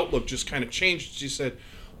kind of outlook. Just kind of changed. She said,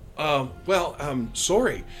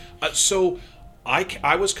 sorry. So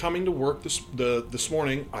I was coming to work this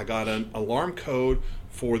morning. I got an alarm code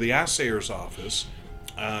for the assayer's office.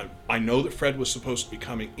 I know that Fred was supposed to be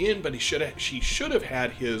coming in, but she should have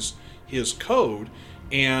had his code.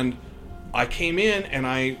 And I came in and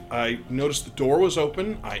I noticed the door was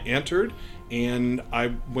open. I entered and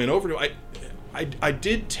I went over to I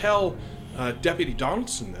did tell Deputy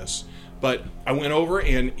Donaldson this, but I went over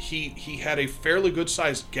and he had a fairly good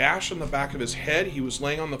sized gash on the back of his head. He was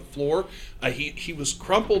laying on the floor. He was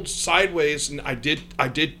crumpled sideways, and I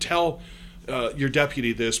did tell your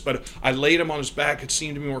deputy this, but I laid him on his back. It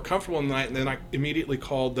seemed to be more comfortable in the night, and then I immediately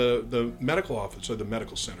called the medical office or the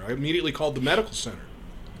medical center. I immediately called the medical center.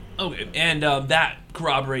 Okay, and that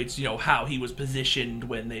corroborates, how he was positioned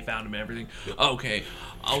when they found him and everything. Okay,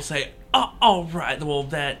 I'll say, all right. Well,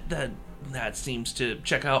 that seems to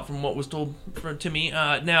check out from what was told to me.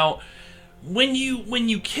 Now, when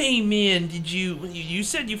you came in, did you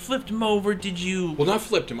said you flipped him over? Did you? Well, not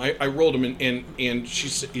flipped him. I rolled him, and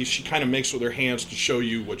she kind of makes with her hands to show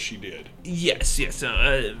you what she did. Yes.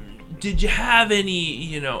 Did you have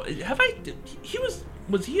any?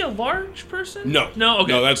 Was he a large person? No.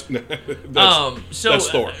 Okay. No, that's that's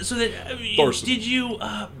Thor. So that Thorson. Did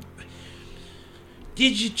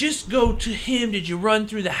you just go to him? Did you run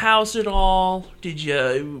through the house at all? Did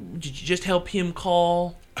you just help him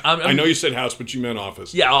call? I know you said house, but you meant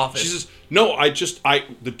office. Yeah, office. She says, no,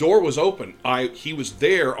 the door was open. He was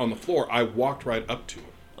there on the floor. I walked right up to him.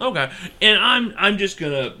 Okay, and I'm just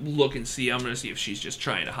gonna look and see. I'm gonna see if she's just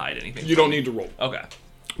trying to hide anything. You don't need to roll. Okay.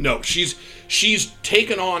 No, she's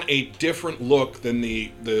taken on a different look than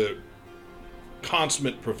the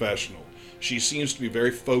consummate professional. She seems to be very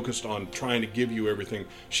focused on trying to give you everything.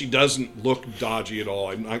 She doesn't look dodgy at all.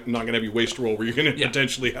 I'm not going to have you waste a roll where you're going to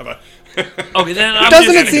potentially have a... Okay, then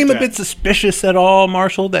Doesn't it seem a bit suspicious at all,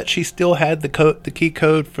 Marshall, that she still had the key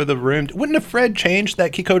code for the room? Wouldn't have Fred changed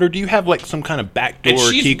that key code, or do you have like some kind of backdoor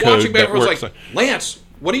key code? And she's watching backwards like, Lance,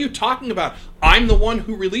 what are you talking about? I'm the one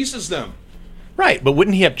who releases them. Right, but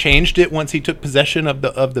wouldn't he have changed it once he took possession of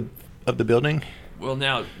the building? Well,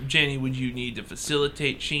 now, Jenny, would you need to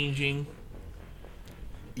facilitate changing?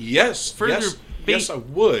 Yes, yes, I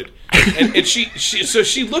would. And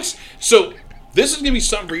she looks. So this is going to be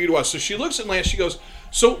something for you to watch. So she looks at Lance. She goes,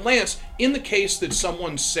 "So Lance, in the case that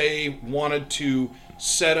someone say wanted to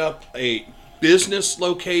set up a business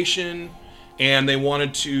location and they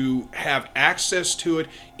wanted to have access to it,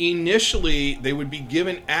 initially they would be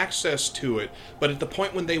given access to it, but at the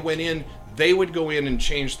point when they went in, they would go in and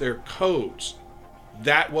change their codes.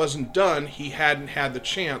 That wasn't done. He hadn't had the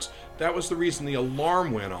chance. That was the reason the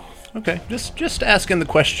alarm went off." Okay, just asking the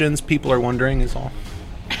questions people are wondering is all.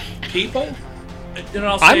 People? Then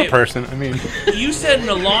I'll I'm say, a person. I mean, you said an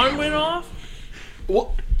alarm went off?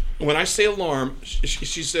 Well, when I say alarm,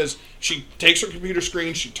 she says, she takes her computer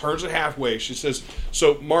screen, she turns it halfway. She says,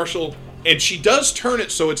 "So Marshall," and she does turn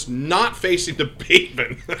it so it's not facing the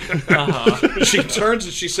pavement. She turns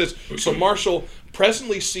it. She says, "So Marshall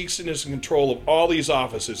presently seeks and is in control of all these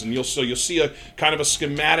offices," and you'll see a kind of a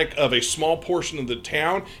schematic of a small portion of the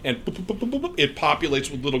town, and it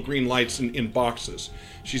populates with little green lights in boxes.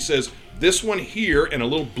 She says, "This one here," and a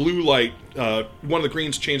little blue light, one of the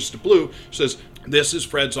greens changes to blue, says, "This is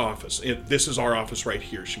Fred's office. This is our office right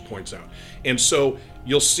here," she points out. And so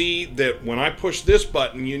you'll see that when I push this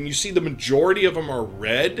button, and you see the majority of them are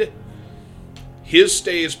red. His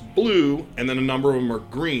stays blue, and then a number of them are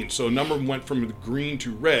green. So a number of them went from green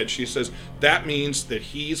to red. She says that means that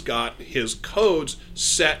he's got his codes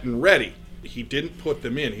set and ready. He didn't put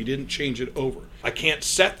them in. He didn't change it over. I can't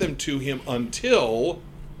set them to him until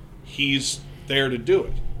he's there to do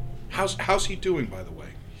it. How's he doing, by the way?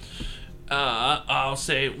 I'll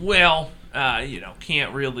say, well,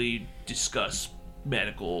 can't really discuss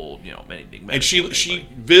medical, anything medical. And she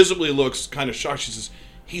visibly looks kind of shocked. She says,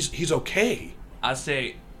 he's okay. I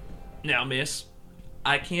say, "Now, miss,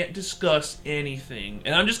 I can't discuss anything."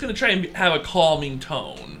 And I'm just going to try and have a calming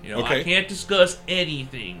tone. Okay. I can't discuss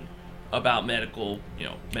anything about medical,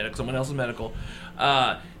 someone else's medical.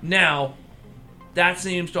 Now, that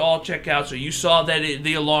seems to all check out. So you saw that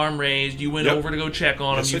the alarm raised. You went over to go check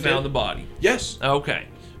on him. Yes, You I found did. the body. Yes. Okay.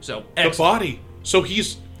 So, The excellent. body. So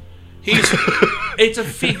he's It's a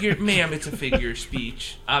figure, ma'am. It's a figure of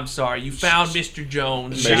speech. I'm sorry. You found Mr.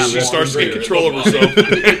 Jones. She starts to get control of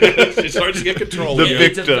herself. She starts to get control of The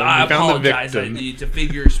it. victim. I We found the apologize. victim. It's a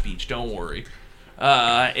figure of speech. Don't worry.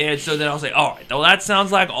 And so then I'll say, all right, well, that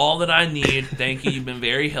sounds like all that I need. Thank you. You've been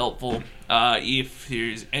very helpful. If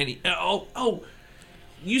there's any...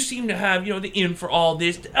 you seem to have, the in for all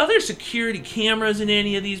this. Are there security cameras in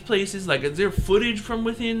any of these places? Like, is there footage from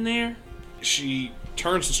within there? She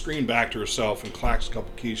turns the screen back to herself and clacks a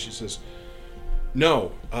couple keys. She says,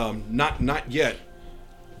 "No, not yet.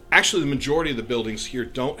 Actually, the majority of the buildings here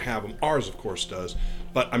don't have them. Ours, of course, does.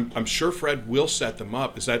 But I'm sure Fred will set them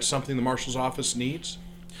up. Is that something the marshal's office needs?"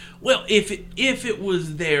 Well, if it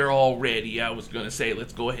was there already, I was going to say,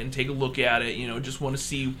 let's go ahead and take a look at it. Just want to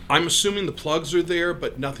see. I'm assuming the plugs are there,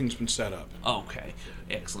 but nothing's been set up. Okay,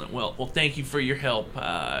 excellent. Well, thank you for your help.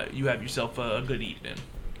 You have yourself a good evening.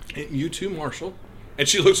 And you too, Marshall. And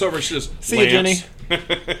she looks over and she says, see you, Jenny. "Lance."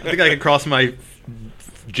 I think I could cross my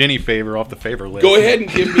Jenny favor off the favor list. Go ahead and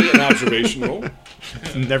give me an observation roll.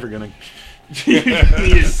 I'm never gonna. You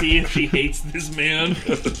need to see if she hates this man.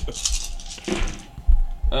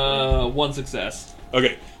 One success.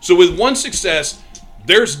 Okay, so with one success,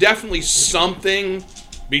 there's definitely something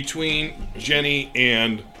between Jenny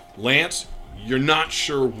and Lance. You're not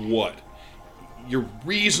sure what. You're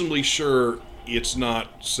reasonably sure it's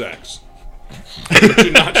not sex. But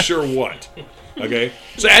you're not sure what. Okay?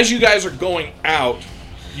 So as you guys are going out,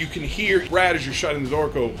 you can hear Brad as you're shutting the door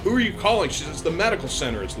go, "Who are you calling?" She says, "The medical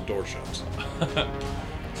center," as the door shuts.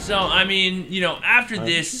 So, I mean, after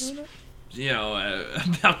this,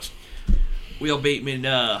 about Will Bateman,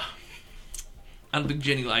 I don't think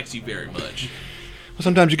Jenny likes you very much. Well,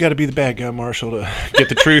 sometimes you got to be the bad guy, Marshall, to get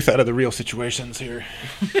the truth out of the real situations here.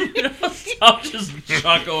 I'll just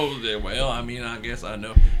chuckle over there. Well, I mean, I guess I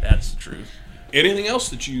know that's the truth. Anything else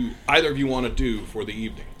that either of you want to do for the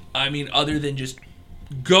evening? I mean, other than just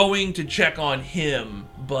going to check on him,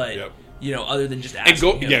 but, Yep. Other than just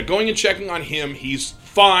asking him. Yeah, going and checking on him. He's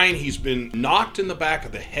fine. He's been knocked in the back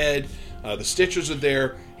of the head. The stitches are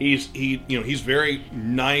there. He's very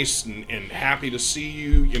nice and happy to see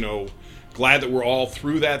you. Glad that we're all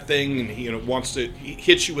through that thing, and he wants to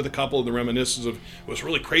hit you with a couple of the reminiscences of it was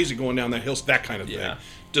really crazy going down that hill, that kind of thing.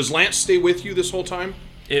 Does Lance stay with you this whole time?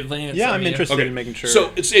 If Lance, I'm interested in making sure.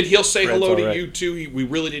 So and he'll say Brad's hello to all right. you too. We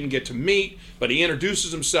really didn't get to meet, but he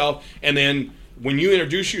introduces himself, and then when you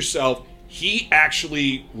introduce yourself, he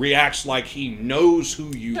actually reacts like he knows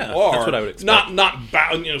who you are. That's what I would expect.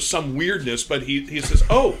 Not some weirdness, but he says,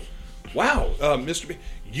 "Oh, wow, Mr. B,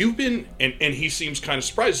 you've been," and he seems kind of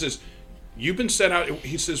surprised. He says, "You've been sent out."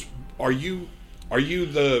 He says, Are you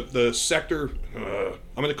the sector? I'm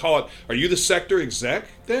going to call it. Are you the sector exec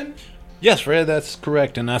then?" Yes, Fred, that's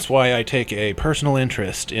correct, and that's why I take a personal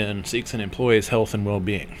interest in Seeks and employees' health and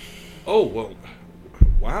well-being. Oh well,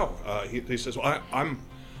 wow. He says, "Well, I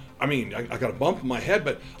got a bump in my head,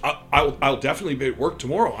 but I'll definitely be at work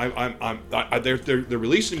tomorrow. They're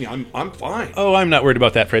releasing me. I'm fine." Oh, I'm not worried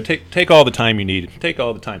about that, Fred. Take all the time you need. Take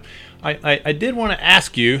all the time. I did want to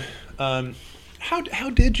ask you, how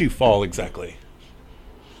did you fall exactly?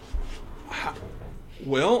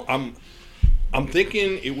 Well, I'm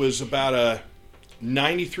thinking it was about a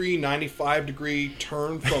 93, 95 degree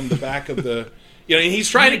turn from the back of the. And he's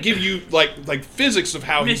trying to give you like physics of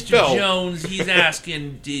how he Mr. fell. Jones, he's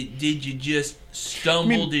asking, did you just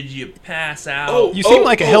stumble? Did you pass out? Oh, You seem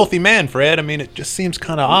like a healthy man, Fred. I mean, it just seems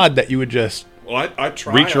kind of odd that you would just... Well, I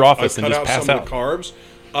try. Reach your office I and cut just out pass some out. of the carbs.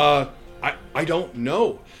 I don't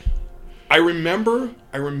know. I remember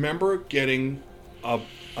getting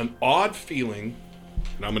an odd feeling,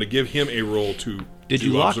 and I'm going to give him a roll to Did do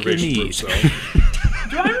you lock your observation for knees? himself.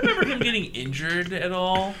 Do I remember him getting injured at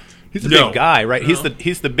all? He's a No. big guy, right? No.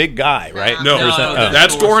 He's the big guy, right? No, Or is that-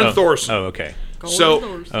 that's Goran oh. Thorson. Oh, okay.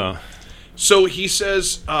 So, so he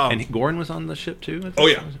says, And Goran was on the ship too? I think? Oh,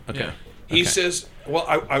 yeah. Okay. Yeah. he Okay. says, "Well,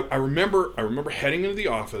 I remember heading into the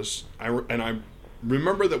office, and I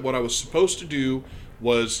remember that what I was supposed to do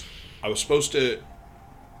was I was supposed to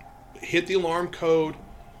hit the alarm code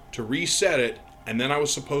to reset it, and then I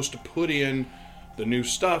was supposed to put in the new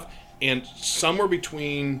stuff, and somewhere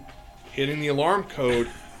between hitting the alarm code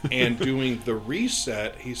and doing the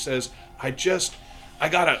reset," he says, I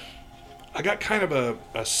got kind of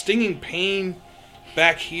a stinging pain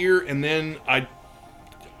back here, and then I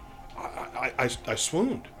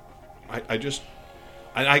swooned. I guess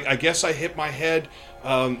I hit my head.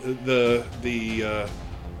 The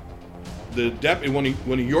deputy, one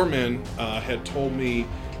of your men, had told me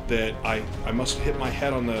that I must have hit my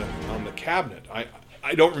head on the cabinet.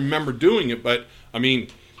 I don't remember doing it, but I mean,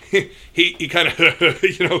 he kind of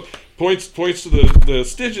points to the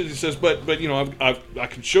stitches. He says, but I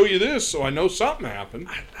can show you this, so I know something happened.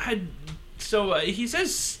 So he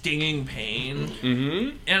says stinging pain,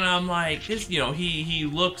 and I'm like, he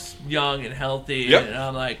looks young and healthy, Yep. and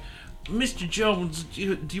I'm like, Mr. Jones,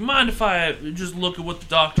 do you mind if I just look at what the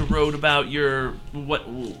doctor wrote about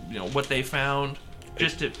what they found,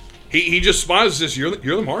 just to. He just smiles and says, "You're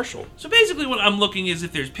the marshal." So basically, what I'm looking is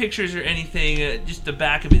if there's pictures or anything, just the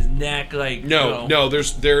back of his neck, like No.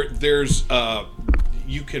 There's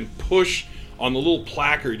you can push on the little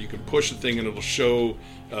placard. You can push the thing and it'll show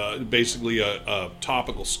basically a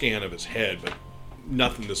topical scan of his head, but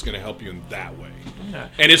nothing that's going to help you in that way. Okay.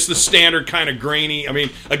 And it's the standard kind of grainy. I mean,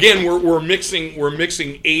 again, we're mixing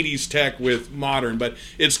 80s tech with modern, but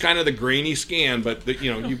it's kind of the grainy scan. But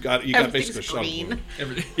you've got basically a shuttle. Green.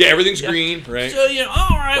 Yeah, everything's green, right? So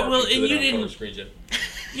all right, well, Barbie, and so you they don't didn't. screens in.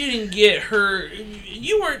 You didn't get hurt.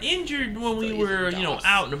 You weren't injured when we were,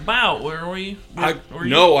 out and about, were we?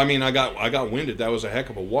 No, I mean, I got winded. That was a heck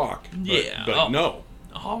of a walk. But, Yeah. but no.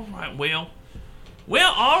 All right.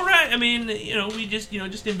 Well, all right. I mean, we just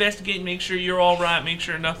investigate and make sure you're all right. Make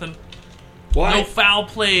sure nothing Well, No foul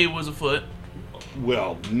play was afoot.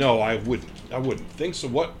 Well, no, I wouldn't think so.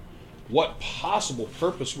 What possible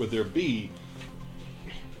purpose would there be?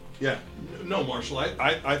 Yeah, no, Marshall.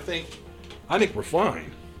 I think we're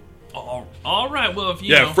fine. All right. Well, if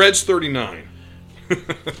you Yeah, know, Fred's 39.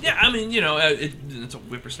 yeah, I mean, it's a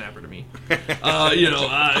whippersnapper to me.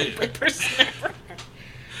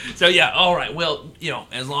 So yeah, all right. Well,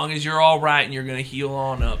 as long as you're all right and you're gonna heal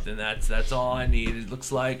on up, then that's all I need. It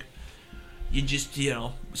looks like you just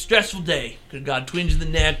stressful day. Could have got a twinge in the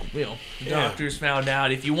neck. The doctors found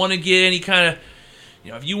out. If you want to get any kind of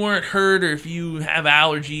if you weren't hurt or if you have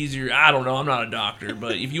allergies or I don't know, I'm not a doctor,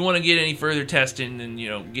 but if you want to get any further testing, then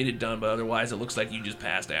get it done. But otherwise, it looks like you just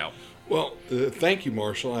passed out. Well, thank you,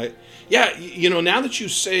 Marshall. Now that you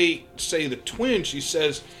say the twinge, he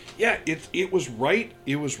says, yeah, it was right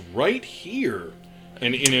here,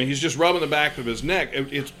 and he's just rubbing the back of his neck. I'm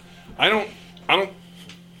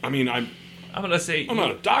gonna say I'm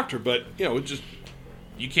not a doctor, but it just.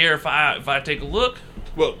 You care if I take a look?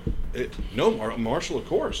 Well, no, Marshall, of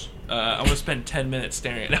course. I'm gonna spend 10 minutes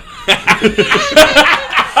staring at it.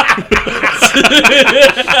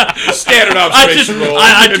 Standard observation roll.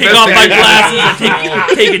 I take off my glasses. I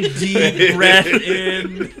take a deep breath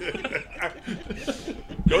in.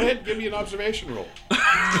 Go ahead, give me an observation roll.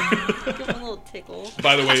 Give him a little tickle.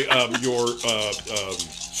 By the way, your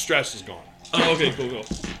stress is gone. Oh, okay, cool.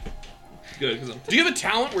 Good. Do you have a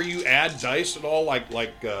talent where you add dice at all, like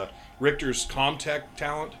Richter's Comtech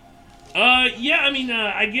talent? Yeah. I mean,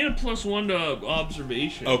 I get a +1 to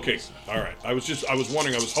observation. Okay, all right. I was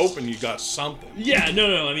wondering. I was hoping you got something. Yeah.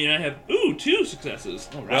 No. I mean, I have 2 successes.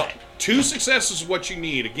 All right. Well, 2 successes is what you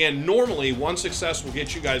need. Again, normally 1 success will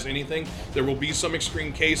get you guys anything. There will be some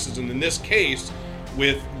extreme cases, and in this case,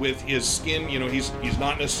 with his skin, he's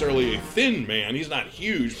not necessarily a thin man. He's not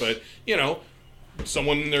huge, but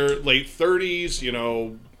someone in their late 30s,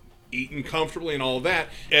 eating comfortably and all of that.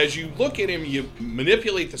 As you look at him, you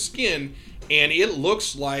manipulate the skin, and it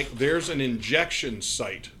looks like there's an injection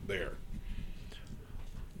site there.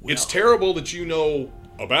 Well, it's terrible that you know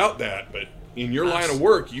about that, but in your line of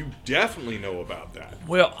work, you definitely know about that.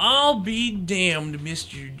 Well, I'll be damned,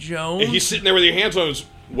 Mr. Jones. And he's sitting there with your hands on his.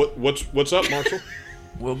 What's up, Marshall?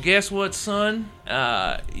 Well, guess what, son?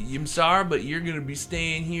 I'm sorry, but you're going to be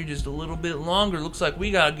staying here just a little bit longer. Looks like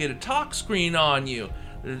we got to get a talk screen on you.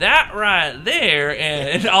 That right there,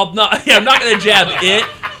 and I'm not going to jab it,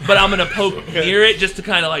 but I'm going to poke near it just to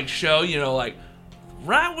kind of show,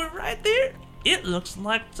 right there, it looks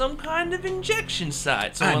like some kind of injection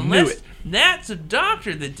site. So unless that's a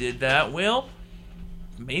doctor that did that, well,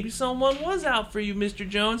 maybe someone was out for you, Mr.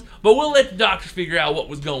 Jones. But we'll let the doctors figure out what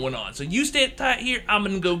was going on. So you stay tight here. I'm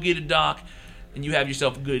going to go get a doc, and you have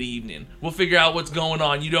yourself a good evening. We'll figure out what's going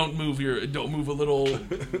on. You don't move your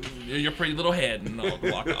pretty little head, and I'll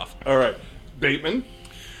walk off. All right. Bateman?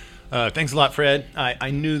 Thanks a lot, Fred.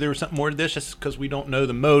 I knew there was something more to this. Just because we don't know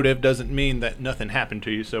the motive doesn't mean that nothing happened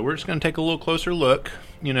to you. So we're just going to take a little closer look.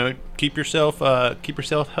 Keep yourself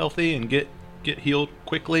healthy and get healed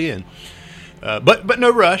quickly and... But no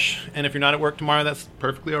rush, and if you're not at work tomorrow, that's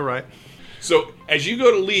perfectly all right. So as you go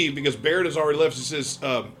to leave, because Barrett has already left, he says,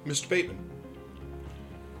 Mr. Bateman,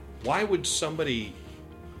 why would somebody...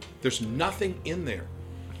 There's nothing in there.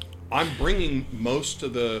 I'm bringing most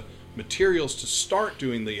of the materials to start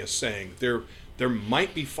doing the assaying. There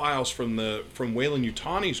might be files from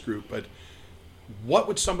Weyland-Yutani's group, but what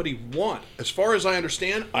would somebody want? As far as I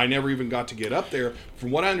understand, I never even got to get up there.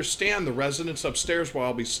 From what I understand, the residents upstairs where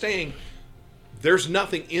I'll be staying... There's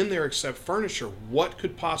nothing in there except furniture. What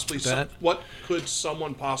could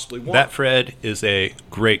someone possibly want? That, Fred, is a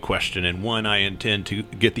great question, and one I intend to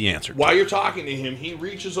get the answer to. While you're talking to him, he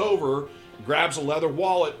reaches over, grabs a leather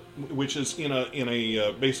wallet, which is in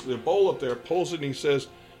a basically a bowl up there, pulls it, and he says,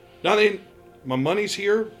 "Nothing. My money's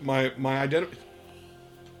here. My identity.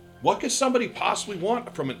 What could somebody possibly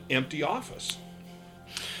want from an empty office?"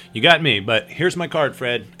 You got me, but here's my card,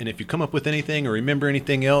 Fred, and if you come up with anything or remember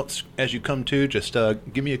anything else as you come to, just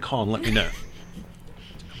give me a call and let me know.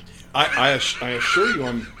 I assure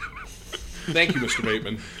you Thank you, Mr.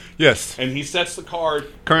 Bateman. Yes. And he sets the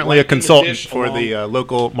card... Currently a consultant for the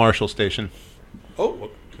local Marshall station. Oh,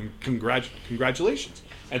 well, congratulations.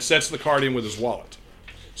 And sets the card in with his wallet.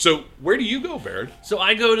 So, where do you go, Baird? So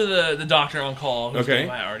I go to the doctor on call. Whose Okay.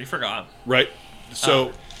 name I already forgot. Right.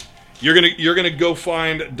 So... You're gonna go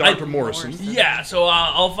find Dr. Morrison. Yeah, so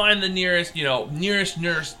I'll find the nearest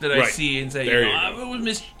nurse that I see and say, There you where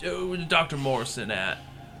was Dr. Morrison at?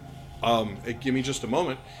 Give me just a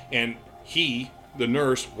moment. And the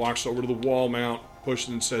nurse, walks over to the wall mount, pushes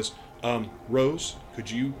it and says, Rose, could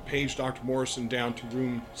you page Dr. Morrison down to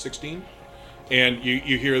room 16? and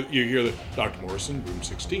you hear the Dr. Morrison, room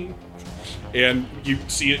 16, and you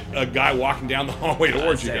see a guy walking down the hallway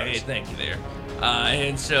towards you Say, guys. hey, thank you there.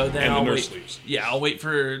 And so then And the I'll nurse wait. leaves. Yeah, I'll wait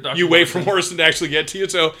for Dr. You wait for Morrison. Morrison to actually get to you,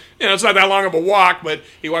 so it's not that long of a walk. But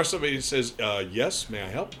he walks up and he says, "Yes, may I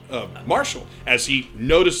help?" Marshall, as he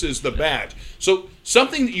notices the badge. So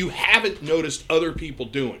something that you haven't noticed other people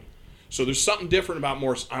doing. So there's something different about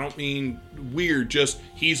Morrison. I don't mean weird, just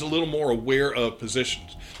he's a little more aware of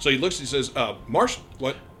positions. So he looks and he says, "Marshall,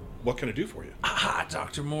 what can I do for you?" Ah,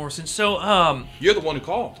 Dr. Morrison. So, You're the one who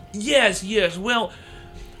called. yes. Well,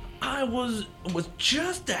 I was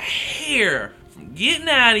just a hair from getting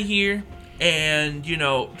out of here and,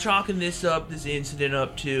 chalking this incident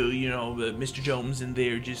up to, Mr. Jones in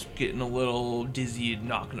there just getting a little dizzy and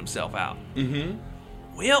knocking himself out. Mm-hmm.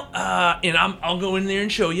 Well, and I'll go in there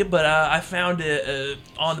and show you, but I found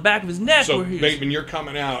on the back of his neck So where he was... Bateman, you're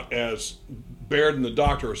coming out as Baird and the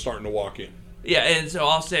doctor are starting to walk in. Yeah, and so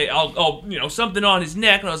I'll say, I'll something on his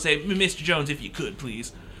neck, and I'll say, Mr. Jones, if you could,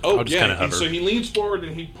 please. Oh, I'll just yeah. kinda hover. So he leans forward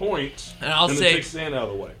and he points, And I'll then say- takes his hand out of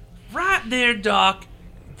the way. Right there, Doc.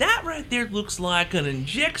 That right there looks like an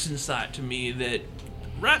injection site to me that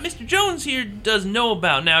Mr. Jones here doesn't know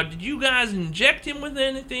about. Now, did you guys inject him with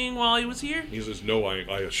anything while he was here? He says, "No, I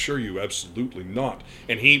assure you, absolutely not."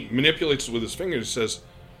 And he manipulates it with his fingers and says,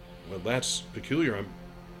 "Well, that's peculiar."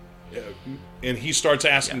 And he starts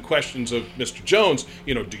asking questions of Mr. Jones.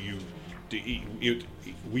 You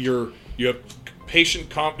have patient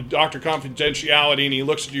doctor confidentiality, and he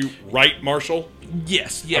looks at you, right, Marshall?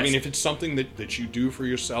 Yes. I mean, if it's something that you do for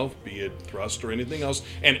yourself, be it thrust or anything else,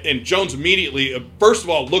 and Jones immediately, first of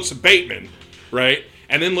all, looks at Bateman, right,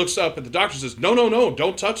 and then looks up at the doctor and says, "No,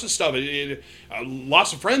 don't touch this stuff.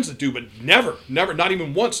 Lots of friends that do, but never, not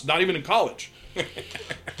even once, not even in college."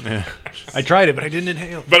 I tried it, but I didn't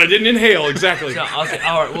inhale. But I didn't inhale, exactly. So I'll say,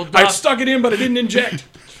 all right, well, I Doc... stuck it in, but I didn't inject.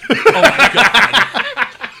 Oh, my God.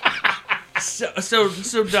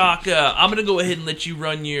 So Doc, I'm going to go ahead and let you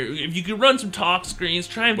run if you could run some talk screens,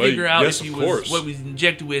 try and Well, figure out yes, if he of was course. what was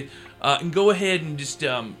injected with, and go ahead and just, see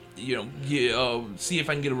if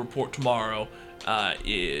I can get a report tomorrow.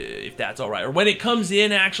 If that's all right, or when it comes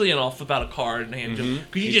in, actually, and I'll flip out a card and hand it to him.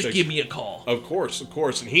 Could you He just takes- give me a call? Of course.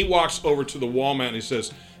 And he walks over to the wall mat and he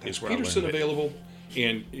says, "Is where I Peterson learned it. available?"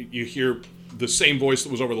 And you hear the same voice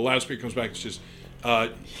that was over the loudspeaker comes back and says,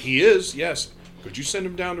 "He is, yes. Could you send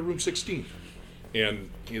him down to room 16? And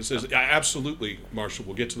he says, "Absolutely, Marshall.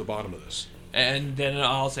 We'll get to the bottom of this." And then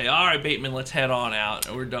I'll say, all right, Bateman, let's head on out.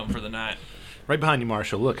 We're done for the night. Right behind you,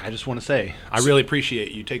 Marshall. Look, I just want to say, I really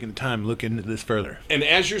appreciate you taking the time to look into this further. And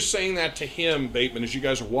as you're saying that to him, Bateman, as you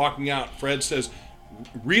guys are walking out, Fred says,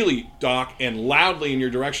 "Really, Doc," and loudly in your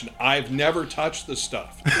direction, "I've never touched this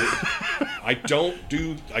stuff. I don't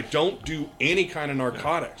do any kind of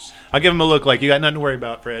narcotics." I'll give him a look like you got nothing to worry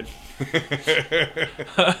about, Fred.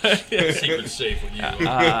 Secret's safe with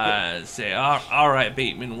you. Say, all right,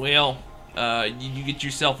 Bateman. Well, you get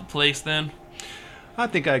yourself a place then? I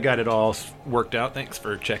think I got it all worked out. Thanks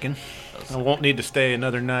for checking. I won't need to stay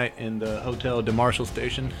another night in the Hotel de Marshall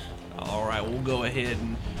Station. All right, we'll go ahead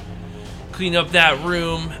and clean up that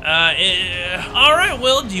room. All right,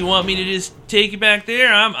 well, do you want me to just take you back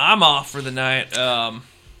there? I'm off for the night.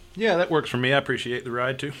 Yeah, that works for me. I appreciate the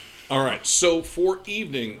ride, too. All right, so for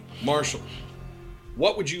evening, Marshall,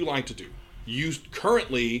 what would you like to do? You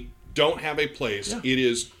currently don't have a place. Yeah. It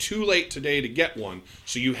is too late today to get one,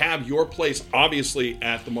 so you have your place, obviously,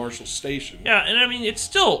 at the Marshall Station. Yeah, and I mean, it's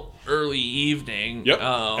still early evening. Yep,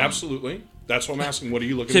 absolutely. That's what I'm asking. What are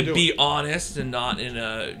you looking To to do? be honest, and not in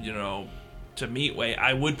a, to meet way,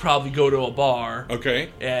 I would probably go to a bar. Okay.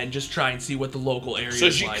 And just try and see what the local area So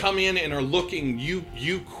is as you like. come in and are looking,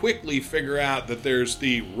 you quickly figure out that there's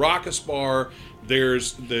the Raucous Bar,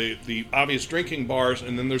 there's the obvious drinking bars,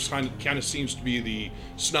 and then there's kind of seems to be the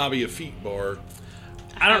Snobby Effete Bar.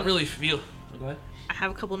 I don't really feel... Go ahead. I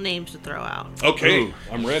have a couple names to throw out. Okay, Ooh.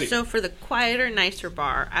 I'm ready. So for the quieter, nicer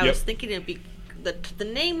bar, I Yep. was thinking it'd be the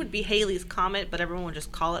name would be Haley's Comet, but everyone would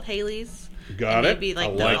just call it Haley's. Got and it. it'd be like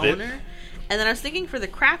I the like it. owner. And then I was thinking for the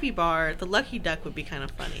crappy bar, the Lucky Duck would be kind of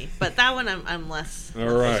funny. But that one I'm less. All I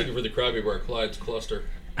was right. thinking for the Krabby Bar, Clyde's Cluster.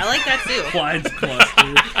 I like that too. Clyde's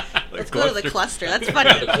Cluster. Let's go to the cluster. That's funny.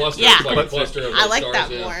 Yeah, the cluster Yeah. is like a cluster of I like stars,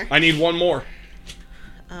 that yeah. more. I need one more.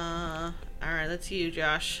 All right, that's you,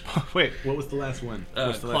 Josh. Wait, what was the last one?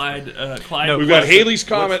 What's the last one? Clyde. No, We've got what's the- Haley's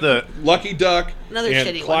Comet, what's Lucky Duck, Another and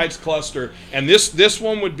shitty Clyde's Cluster. And this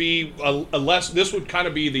one would be a less. This would kind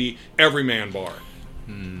of be the Everyman Bar.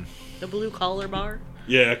 The blue collar bar.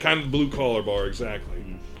 Yeah, kind of the blue collar bar, exactly.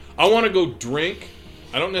 I want to go drink.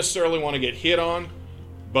 I don't necessarily want to get hit on,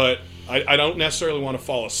 but I don't necessarily want to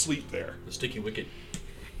fall asleep there. The sticky wicket.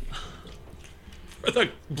 Or the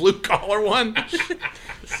blue collar one.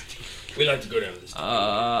 We like to go down to this.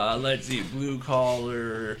 Let's see, blue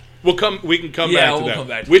collar. We can come Yeah, back to we'll that. come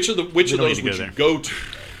back to Which of don't those need to would go you there. go to?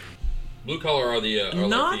 Blue collar are the are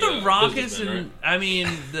Not like the Rockets businessmen, and right? I mean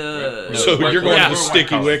the. No, So white you're going collar. to the White sticky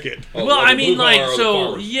collar. wicket. Oh, Well, I the mean, blue collar like, are the so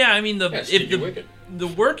farmers. yeah, I mean Yeah, if sticky wicket. the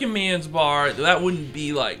working man's bar, that wouldn't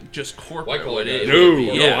be like just corporate. White collar would it? guys. It would No, be-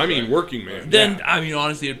 no, yeah. I mean working man. Then Yeah. I mean,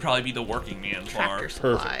 honestly, it'd probably be the working man's bar. Tractor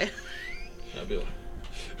Supply. That'd be like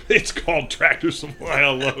It's called Tractor Supply. I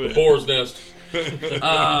love it. boar's nest.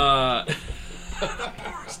 Uh, How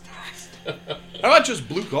about just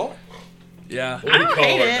blue collar? yeah, I don't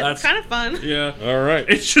hate it. That's- It's kind of fun. yeah. All right.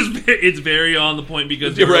 It's just it's very on the point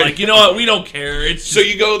because You're they're right. like, you know what, we don't care. It's So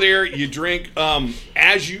you go there, you drink.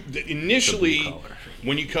 As you initially, The blue collar.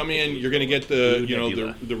 when you come in, you're going to get the Blue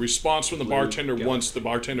nebula. the response from the bartender once the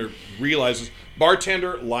bartender realizes.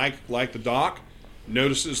 Bartender, like the doc,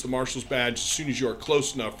 notices the marshal's badge as soon as you are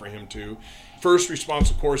close enough for him to. First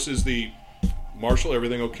response, of course, is the marshal.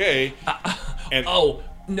 Everything okay? And oh.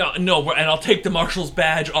 No, and I'll take the marshal's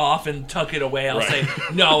badge off and tuck it away. I'll Right. say,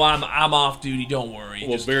 no, I'm off duty. Don't worry.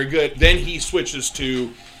 well, Just- very good. Then he switches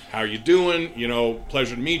to, "How you doing? You know,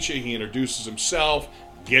 pleasure to meet you." He introduces himself,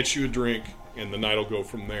 gets you a drink, and the night will go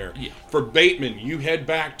from there. Yeah. For Bateman, you head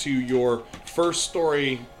back to your first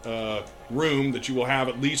story room that you will have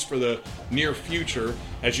at least for the near future.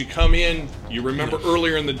 As you come in, you remember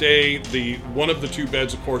earlier in the day, the one of the two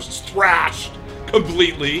beds, of course, is thrashed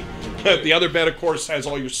completely. The other bed, of course, has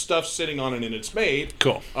all your stuff sitting on it and it's made.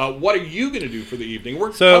 Cool. What are you going to do for the evening?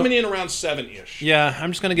 We're So- coming in around 7-ish. Yeah,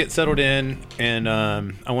 I'm just gonna get settled in, and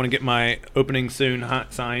I want to get my opening soon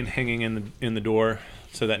hot sign hanging in the door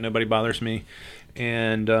so that nobody bothers me,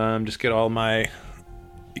 and just get all my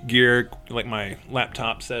gear, like my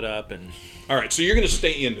laptop, set up, and All right, so you're going to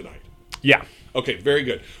stay in tonight. yeah. Okay, very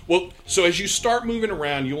good. Well, so as you start moving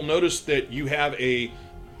around, you'll notice that you have a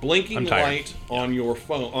blinking I'm tired. light on your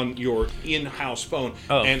phone, on your in-house phone,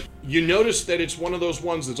 Oh. and you notice that it's one of those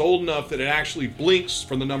ones that's old enough that it actually blinks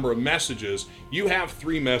for the number of messages. You have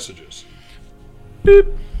 3 messages. Boop.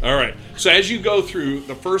 All right. So as you go through,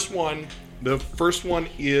 the first one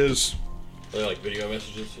is Are they like video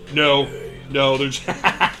messages? You know? no, there's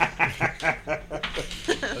That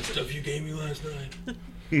stuff you gave me last night.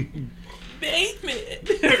 Bateman,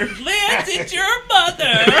 Lance, it's your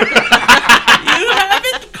mother. You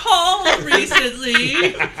haven't called recently.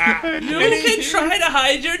 You can try to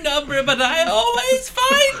hide your number, but I always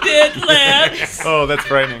find it, Lance. Oh, that's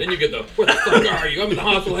frightening. Then you get the, where the fuck are you? I'm in the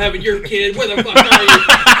hospital having your kid. Where the fuck are you?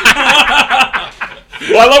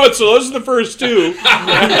 Well, I love it. So those are the first 2. The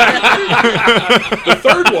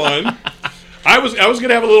third one, I was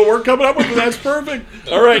gonna have a little work coming up with, but that's perfect.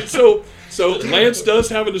 All right, so Lance does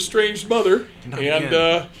have an estranged mother, and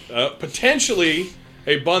again. potentially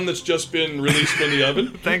a bun that's just been released from the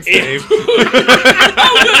oven. Thanks, Dave.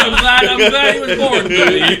 I'm glad he was born,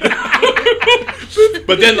 Billy.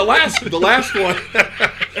 But then the last one.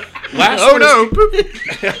 Oh no!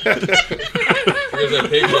 Here's that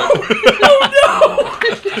pig.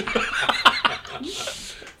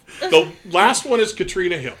 The last one is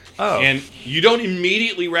Katrina Hill. Oh. And you don't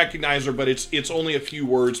immediately recognize her, but it's only a few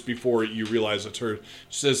words before you realize it's her.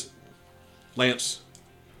 She says, "Lance,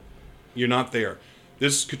 you're not there.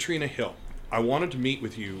 This is Katrina Hill. I wanted to meet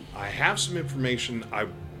with you. I have some information I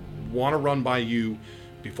want to run by you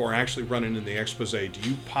before actually running in the expose. Do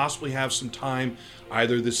you possibly have some time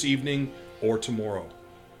either this evening or tomorrow?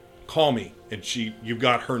 Call me." And you've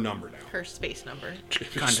got her number now. Her space number.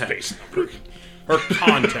 Space number. Her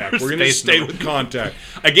contact. We're going to Space stay number. with contact.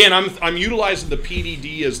 Again, I'm utilizing the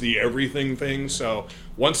PDD as the everything thing. So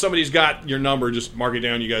once somebody's got your number, just mark it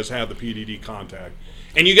down. You guys have the PDD contact,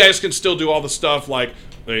 and you guys can still do all the stuff like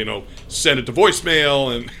send it to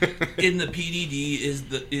voicemail and In the PDD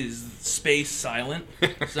is space silent,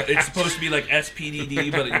 so it's supposed to be like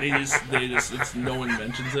SPDD, but they just it's, no one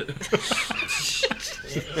mentions it.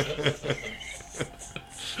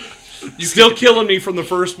 still killing me from the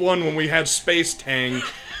first one when we had Space Tang.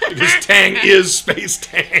 Because Tang is Space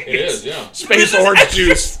Tang. It is, yeah. Space orange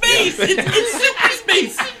juice. Space. It's super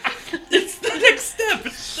space. It's the next step.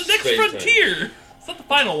 It's the next Space frontier. It's not the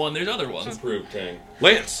final one. There's other ones. Approved Tang.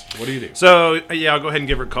 Lance, what do you do? So yeah, I'll go ahead and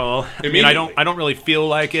give her a call. I mean, I Immediately. don't really feel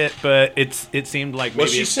like it, but it seemed like Well,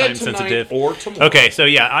 maybe she it's said time tonight sensitive. or tomorrow. Okay, so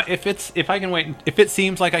yeah, if it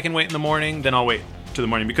seems like I can wait in the morning, then I'll wait to the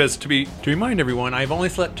morning, because to remind everyone, I've only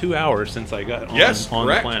slept 2 hours since I got on Yes, the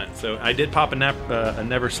correct. planet. So I did pop a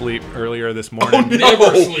never sleep earlier this morning.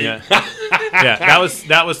 Never sleep. Yeah. Yeah,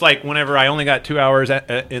 that was like whenever I only got 2 hours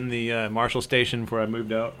in the Marshall station before I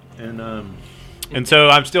moved out, and so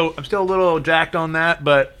I'm still a little jacked on that,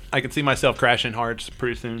 but I can see myself crashing hard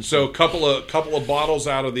pretty soon. So couple of bottles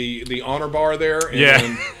out of the honor bar there. And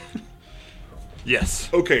yeah. Yes.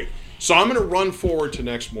 Okay, so I'm going to run forward to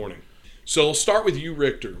next morning. So I'll start with you,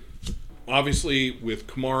 Richter. Obviously, with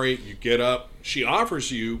Kamari, you get up. She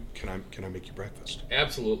offers you, can I make you breakfast?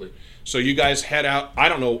 Absolutely. So you guys head out. I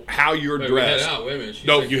don't know how you're Wait, dressed. we head out. Wait a minute.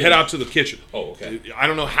 No, you head out to the kitchen. Oh, okay. I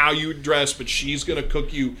don't know how you dress, but she's going to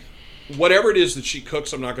cook you whatever it is that she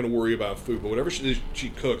cooks. I'm not going to worry about food, but whatever she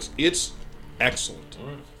cooks, it's excellent. All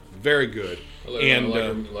right. Very good. I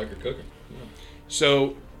like her cooking. Yeah.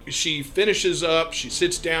 So she finishes up. She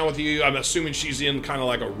sits down with you. I'm assuming she's in kind of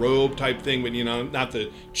like a robe type thing, but not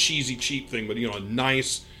the cheesy cheap thing, but a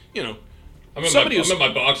nice, I'm in somebody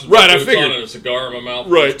my boxes. Right, I boots figured. on and a cigar in my mouth.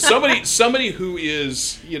 Right. Somebody who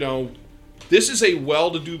is, this is a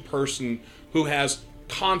well-to-do person who has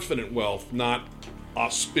confident wealth, not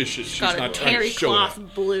auspicious. She's Got not a trying to terry show cloth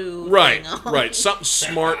off. blue. Right, thing on. right. Something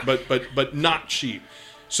smart, but not cheap.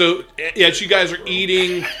 So as you guys are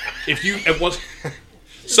eating, if you at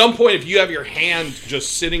some point, if you have your hand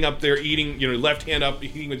just sitting up there eating, left hand up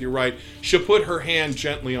eating with your right, she'll put her hand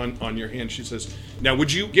gently on your hand. She says, "Now,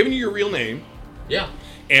 given you your real name, Yeah.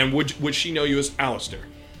 and would she know you as Alistair?"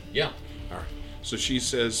 Yeah. All right. So she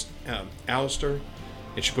says, "Alistair,"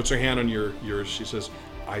 and she puts her hand on yours. She says,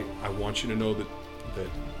 "I want you to know that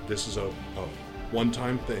this is a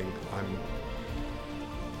one-time thing.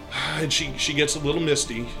 And she gets a little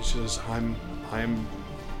misty. She says, I'm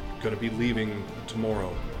going to be leaving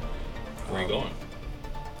tomorrow." Where are you going?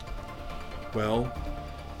 Well,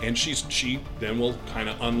 and she then will kind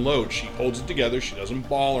of unload. She holds it together. She doesn't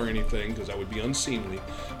bawl or anything because that would be unseemly.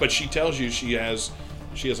 But she tells you she has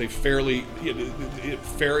a fairly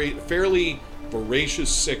voracious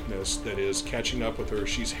sickness that is catching up with her.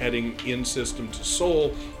 She's heading in system to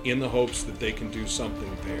Seoul in the hopes that they can do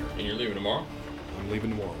something there. And you're leaving tomorrow? I'm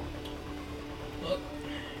leaving tomorrow.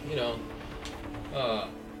 Well,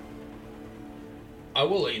 I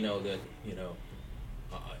will let you know that,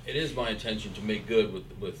 it is my intention to make good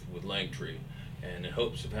with Langtree, and in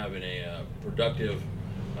hopes of having a productive,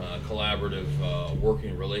 collaborative,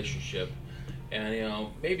 working relationship. And,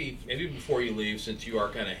 maybe before you leave, since you are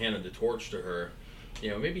kind of handing the torch to her,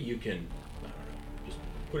 maybe you can, I don't know, just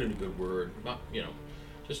put in a good word, not,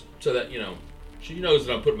 just so that, she knows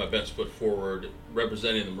that I'm putting my best foot forward,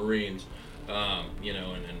 representing the Marines,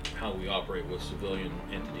 and how we operate with civilian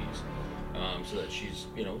entities, so that she's,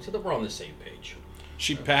 so that we're on the same page.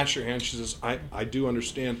 She pats your hand. She says, I do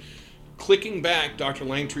understand. Clicking back, Dr.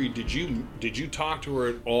 Langtree, did you talk to her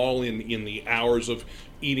at all in the hours of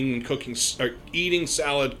eating and cooking, or eating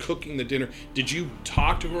salad, cooking the dinner? Did you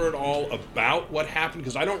talk to her at all about what happened?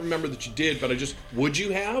 Because I don't remember that you did, but would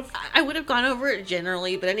you have? I would have gone over it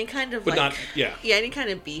generally, but any kind of any kind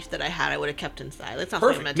of beef that I had, I would have kept inside. That's not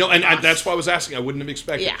Perfect. No, and that's why I was asking. I wouldn't have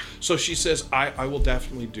expected. Yeah. So she says, I will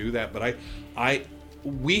definitely do that, but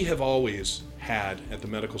we have always had at the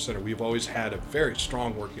medical center, we've always had a very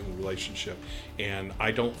strong working relationship, and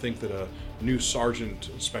I don't think that a new sergeant,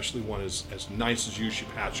 especially one as nice as you, she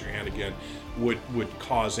pats your hand again, would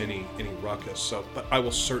cause any ruckus. So, but I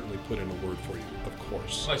will certainly put in a word for you, of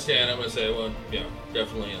course. I stand. I'm gonna say, well, yeah,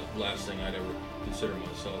 definitely the last thing I'd ever consider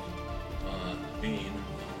myself being.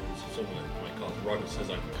 Someone that might cause ruckus says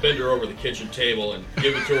I bend her over the kitchen table and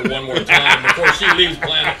give it to her one more time before she leaves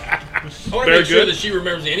planet. I want to make sure that she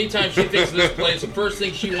remembers anytime she thinks of this place, the first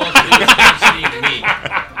thing she wants to do is come see me.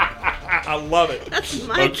 I love it. That's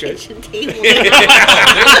my kitchen table.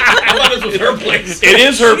 I thought this was her place. It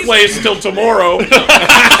is her place till tomorrow.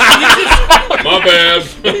 My bad.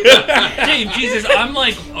 Hey, Jesus, I'm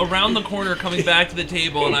like around the corner coming back to the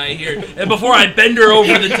table, and I hear, and before I bend her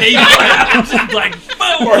over the table, I'm just like,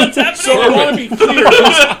 boom, what's happening? So I want to be clear.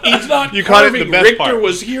 He's not You caught it in the carving. best Richter part.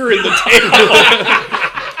 was here in the table.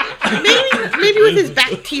 Maybe with his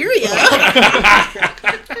bacteria.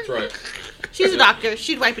 That's right. She's a doctor.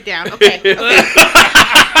 She'd wipe it down. Okay. She's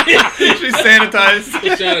sanitized.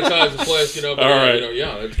 Just sanitize the place, but All right.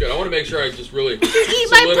 yeah, that's good. I want to make sure I just really Eat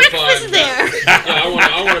my breakfast there. Yeah,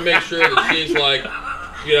 I want to make sure that she's like,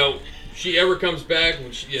 she ever comes back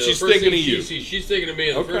when She's the first thinking thing of you. She's thinking of me,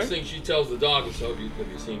 and the Okay. first thing she tells the dog is, "Oh, have you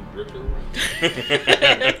seen Richter?"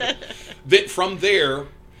 From there,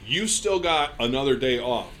 you still got another day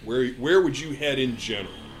off. Where would you head in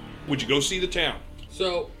general? Would you go see the town?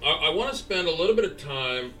 So I want to spend a little bit of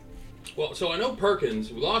time. Well, so I know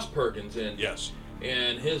Perkins. We lost Perkins, and Yes.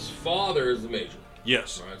 and his father is the major.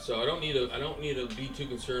 Yes. Right. So I don't need to be too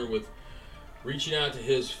concerned with reaching out to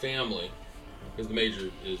his family, because the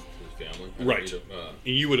major is his family. I don't Right. need to,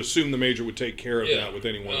 And you would assume the major would take care of Yeah. that with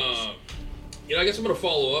anyone else. I guess I'm going to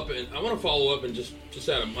follow up, and I want to follow up and just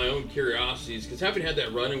out of my own curiosities, because having had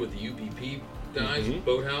that run-in with the UPP guys at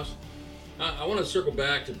Boathouse, I want to circle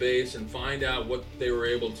back to base and find out what they were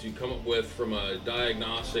able to come up with from a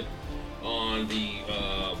diagnostic on the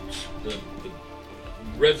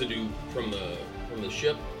residue from the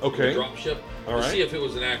ship, Okay. the drop ship, All to right. see if it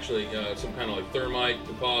was actually some kind of like thermite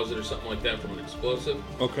deposit or something like that from an explosive.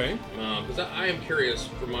 Okay. Because I am curious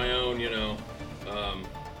for my own,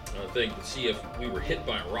 thing to see if we were hit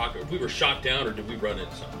by a rocket, if we were shot down, or did we run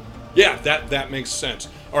into something. Yeah, that makes sense.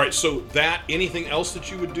 All right, so anything else that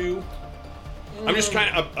you would do? I'm just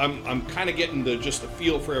I'm kind of getting the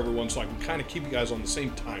feel for everyone, so I can kind of keep you guys on the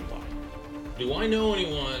same timeline. Do I know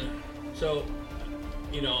anyone? So,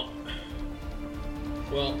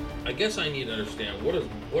 well, I guess I need to understand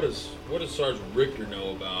what does Sergeant Richter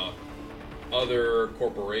know about other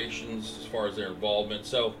corporations as far as their involvement.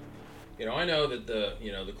 So, I know that the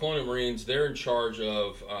Colonial Marines, they're in charge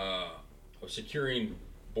of securing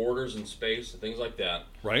borders and space and things like that.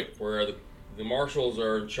 Right. Where the marshals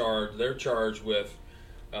are in charge. They're charged with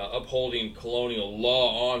upholding colonial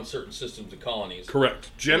law on certain systems of colonies.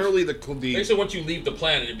 Correct. Generally, Basically, once you leave the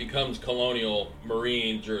planet, it becomes colonial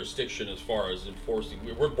marine jurisdiction as far as enforcing.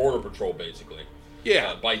 We're border patrol, basically.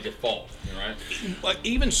 Yeah. By default, right? But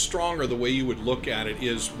even stronger, the way you would look at it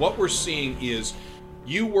is what we're seeing is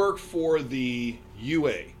you work for the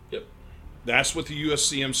UA. Yep. That's what the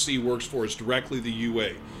USCMC works for, is directly the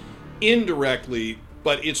UA. Indirectly,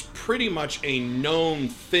 but it's pretty much a known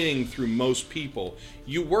thing through most people,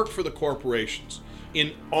 you work for the corporations.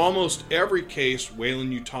 In almost every case,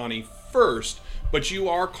 Weyland-Yutani first, but you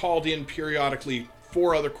are called in periodically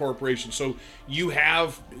for other corporations. So you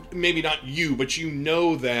have, maybe not you, but you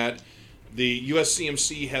know that the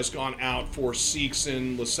USCMC has gone out for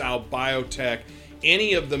Seegson, LaSalle Biotech,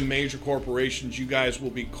 any of the major corporations, you guys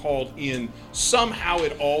will be called in. Somehow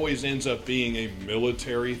it always ends up being a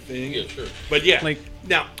military thing. Yeah, sure. But yeah, Like,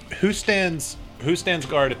 now, who stands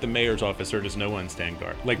guard at the mayor's office, or does no one stand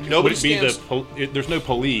guard? Like, Nobody would it be stands- there's no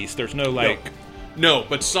police. There's no no,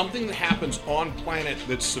 but something that happens on planet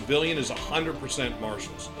that's civilian is 100%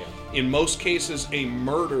 marshals. Yeah. In most cases, a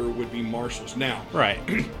murder would be marshals. Now, right.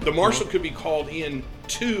 the marshal could be called in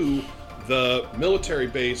to the military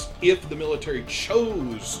base if the military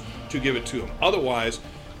chose to give it to him. Otherwise,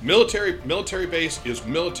 military base is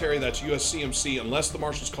military. That's USCMC. Unless the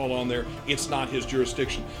marshal's called on there, it's not his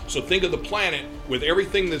jurisdiction. So think of the planet with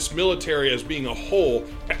everything that's military as being a whole.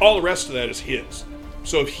 All the rest of that is his.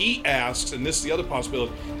 So if he asks, and this is the other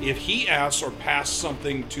possibility, if he asks or passes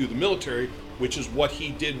something to the military, which is what he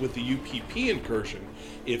did with the UPP incursion,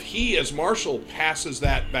 if he, as marshal, passes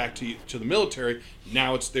that back to the military,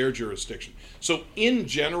 now it's their jurisdiction. So in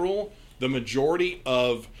general, the majority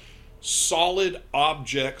of solid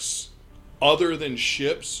objects other than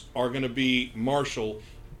ships are going to be marshal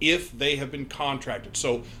if they have been contracted.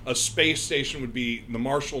 So a space station would be the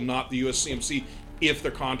marshal, not the USCMC, if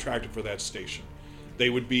they're contracted for that station. They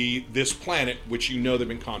would be this planet, which you know they've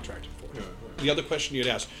been contracted for. Yeah. The other question you'd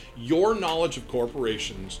ask, your knowledge of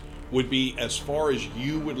corporations would be as far as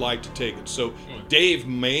you would like to take it. So Dave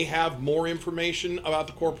may have more information about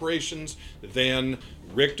the corporations than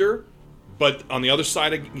Richter, but on the other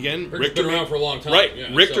side again, Richter's been around for a long time. Right, Yeah,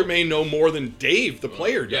 Richter so- may know more than Dave, the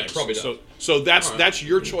player, does. Yeah, he probably does. So that's All right. that's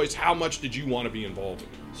your choice. How much did you want to be involved in?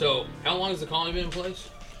 So, how long has the colony been in place?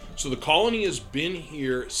 So the colony has been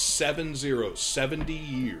here 70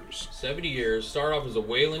 years. 70 years. Started off as a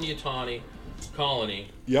Weyland-Yutani colony.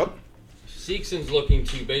 Yep. Seegson's looking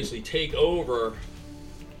to basically take over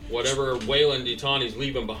whatever Weyland-Yutani's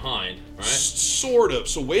leaving behind, right? Sort of.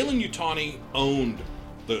 So Weyland-Yutani owned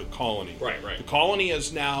the colony. Right, right. The colony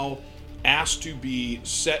is now asked to be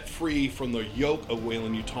set free from the yoke of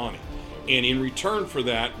Weyland-Yutani. And in return for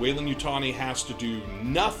that, Weyland-Yutani has to do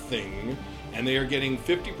nothing, and they are getting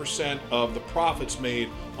 50% of the profits made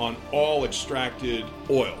on all extracted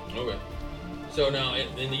oil. Okay. So now,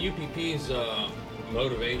 in the UPP's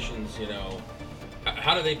motivations,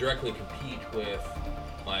 how do they directly compete with,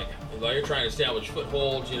 like you're trying to establish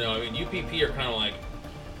footholds? UPP are kind of like,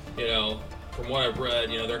 from what I've read,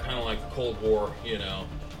 they're kind of like the Cold War,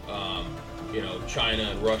 China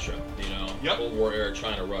and Russia, Yep. Cold War era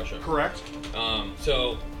China, Russia. Correct.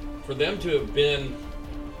 So for them to have been,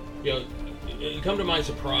 it come to my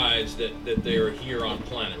surprise that they're here on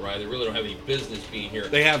planet, right? They really don't have any business being here.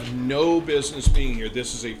 They have no business being here.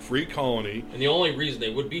 This is a free colony. And the only reason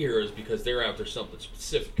they would be here is because they're after something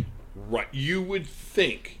specific. Right. You would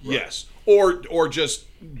think, yes. Or just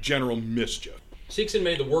general mischief. Seegson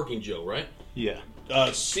made the Working Joe, right? Yeah.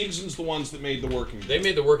 Seegson's the ones that made the Working Joe. They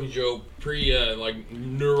made the Working Joe like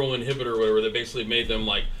neural inhibitor or whatever that basically made them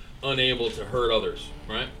like unable to hurt others,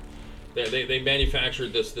 right? They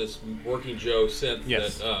manufactured this Working Joe synth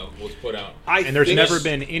that was put out. And there's never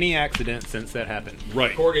been any accident since that happened.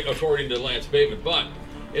 Right. According to Lance Bateman, but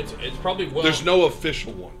it's probably There's no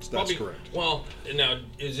official ones. That's correct. Well, now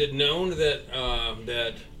is it known that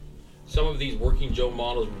that some of these Working Joe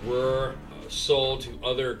models were sold to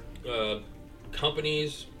other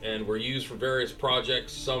companies and were used for various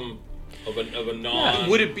projects? Some of a non.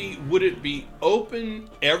 Would it be open?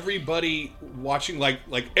 Everybody watching, like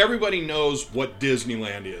everybody knows what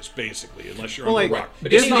Disneyland is, basically, unless you're on the rock.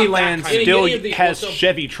 But it's not Disneyland that kind of- still any of the- has well, so-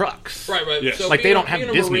 Chevy trucks. Right. Yes. So Like, they being don't a- have being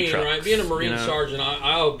a Disney Marine, trucks, right? Being a Marine you know? sergeant,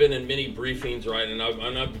 I've been in many briefings, right, and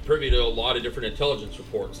I've privy to a lot of different intelligence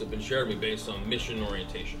reports that have been shared with me based on mission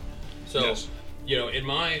orientation. So, Yes. you know, in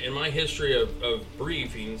my history of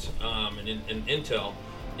briefings and intel,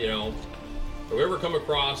 you know, have we ever come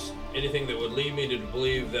across anything that would lead me to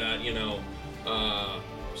believe that, you know,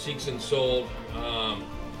 Seegson sold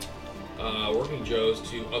Working Joes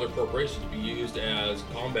to other corporations to be used as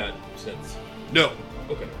combat synths? No.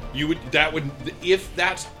 Okay. If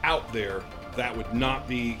that's out there, that would not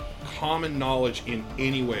be common knowledge in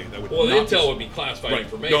any way. That would Well, the not intel be, would be classified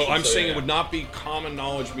information. No, I'm so, saying yeah. it would not be common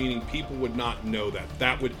knowledge, meaning people would not know that.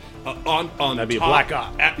 That would on That'd be top, black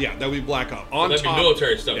op. Yeah, that would be black op. On That'd top, be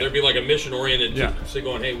military stuff. yeah. There'd be like a mission-oriented Yeah. so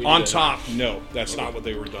going, hey, we On need that. top, no, that's not what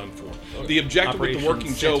they were done for. The objective with the Operation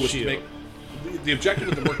Working Joe was to Shield. make. The objective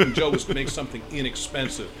with the Working Joe was to make something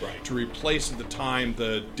inexpensive, Right. to replace at the time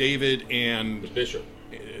the David and The Bishop.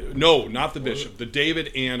 no, not the Bishop, the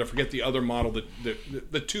David and I forget the other model,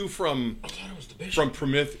 the two from I thought it was the Bishop.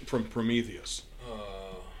 from Prometheus.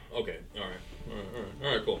 Okay. All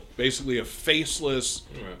right. Cool. Basically, a faceless,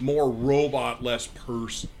 Right. more robot, less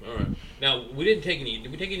person. All right. Now we didn't take any.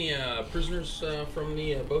 Did we take any prisoners from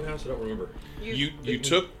the boathouse? I don't remember. You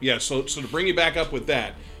took So to bring you back up with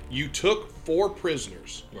that, you took 4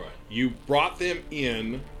 prisoners. Right. You brought them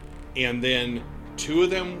in, and then two of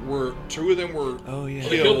them were Oh, yeah.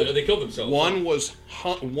 killed. They killed themselves. One was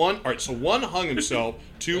one. All right, so one hung himself.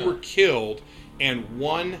 2 were killed, and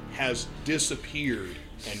one has disappeared,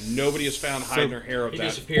 and nobody has found hide nor hair of He that.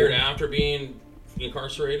 disappeared after being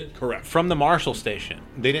incarcerated. Correct. From the Marshall Station.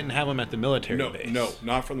 They didn't have them at the military base. No,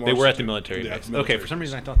 not from the. They Marshall were at the Station. military Yeah, base. the military Okay, for some base.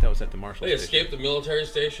 reason I thought that was at the Marshall They Station. escaped the military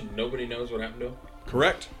station. Nobody knows what happened to them.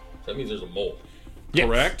 Correct. So that means there's a mole. Yes.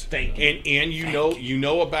 Correct. Thank you. And you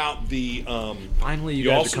know about the Finally, you you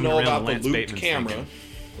guys are also coming know around about to the Lance looped Bateman's camera. thinking.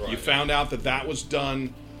 You Right. found out that was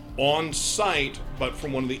done on site, but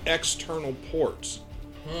from one of the external ports.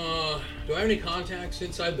 Do I have any contacts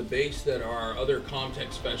inside the base that are other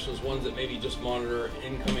Comtech specialists, ones that maybe just monitor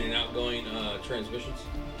incoming and outgoing transmissions,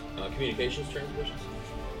 communications transmissions?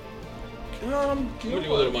 I'm gonna do a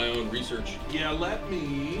little of my own research. Yeah, let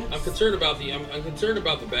me. I'm concerned about the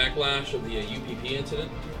backlash of the UPP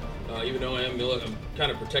incident. Even though I'm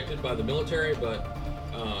kind of protected by the military, but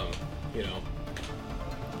you know,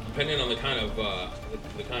 depending on the kind of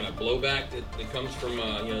blowback that comes from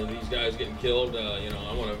these guys getting killed,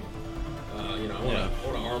 I want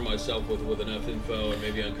to arm myself with enough info and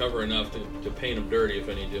maybe uncover enough to paint them dirty if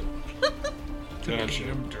I need to.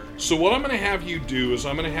 Gotcha. So what I'm going to have you do is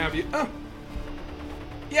I'm going to have you.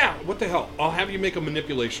 Yeah. What the hell? I'll have you make a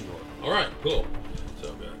manipulation roll. All right, cool. So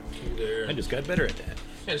I've got 2 there. I just got better at that.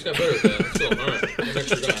 I just got better at that. That's cool. All right, one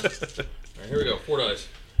extra die. All right, here we go. 4 dice.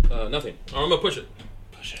 Nothing. I'm gonna push it.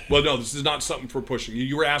 Well, no, this is not something for pushing.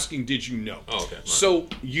 You were asking, did you know? Oh, okay. All right. So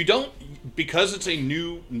you don't, because it's a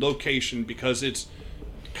new location, because it's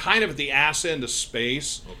kind of at the ass end of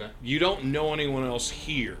space. Okay. You don't know anyone else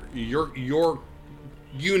here. Your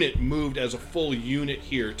unit moved as a full unit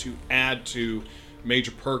here to add to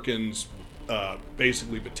Major Perkins'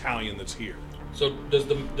 basically battalion that's here. So do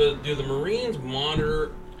the Marines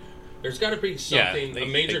monitor? There's got to be something, they- a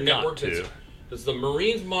major they got network. to. Does the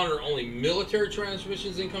Marines monitor only military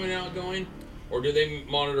transmissions incoming and outgoing, or do they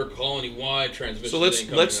monitor colony-wide transmissions? So let's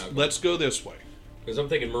incoming and outgoing? let's go this way. Because I'm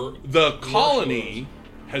thinking The colony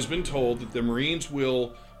has been told that the Marines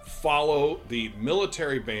will follow the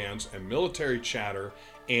military bands and military chatter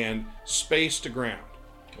and space to ground.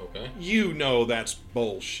 Okay. You know that's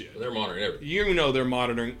bullshit. They're monitoring everything. You know they're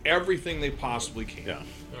monitoring everything they possibly can. Yeah.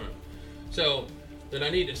 All right. So then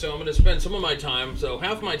I'm going to spend some of my time. So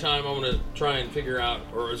half my time I'm going to try and figure out,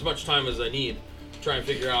 or as much time as I need, try and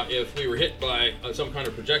figure out if we were hit by some kind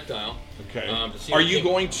of projectile. Okay. To see Are if you we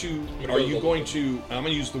going to? Are you going to? I'm going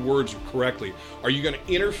to use the words correctly. Are you going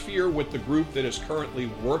to interfere with the group that is currently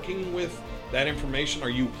working with that information? Are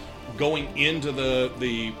you going into the?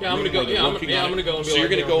 Yeah, I'm going to go. Yeah, I'm going to go and be so you're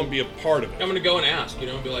like, going to go and be a part of it. I'm going to go and ask,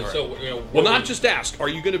 and be like, Right. so, Well, not just ask. Are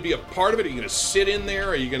you going to be a part of it? Are you going to sit in there?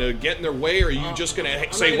 Are you going to get in their way? Or are you just going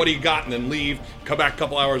to say, what do you got, and then leave, come back a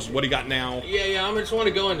couple hours, what do you got now? Yeah, I just want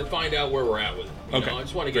to go in to find out where we're at with it. You Okay. know, I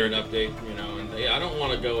just want to get an update, and I don't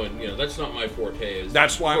want to go and, that's not my forte.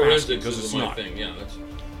 That's why I'm asking, forensics 'cause is it's my not. thing, yeah.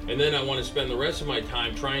 And then I want to spend the rest of my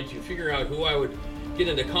time trying to figure out who I would get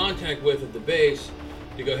into contact with at the base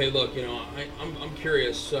to go, hey, look, I'm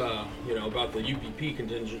curious, about the UPP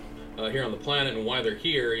contingent here on the planet and why they're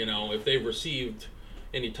here, if they've received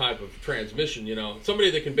any type of transmission, somebody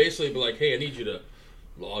that can basically be like, hey, I need you to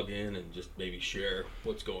log in and just maybe share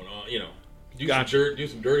what's going on, do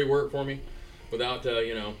some dirty work for me without,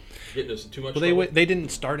 getting us in too much trouble. Well, they didn't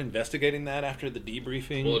start investigating that after the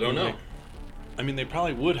debriefing. Well, I don't know. I mean, they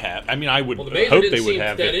probably would have. I mean, I would Well, the major hope didn't they would seem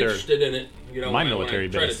have that if they're interested in it. my when military I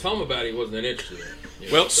tried base. to tell him about it, he wasn't that interested in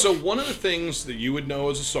it. Well, so one of the things that you would know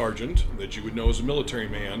as a sergeant, that you would know as a military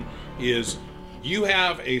man, is you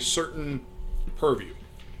have a certain purview.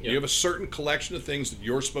 Yeah. You have a certain collection of things that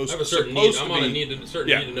you're supposed I have to. a certain need. supposed I'm to on a be- certain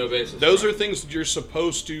Yeah. need to know basis. Those right. are things that you're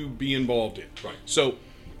supposed to be involved in. Right. So,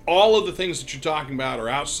 all of the things that you're talking about are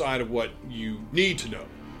outside of what you need to know.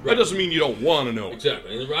 That Right. doesn't mean you don't want to know it.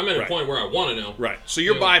 Exactly. And I'm at a Right. point where I want to know. Right. So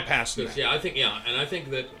you're bypassing 'Cause, that. Yeah, I think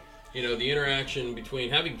that the interaction between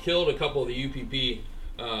having killed a couple of the UPP,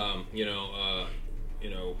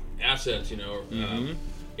 assets, Mm-hmm.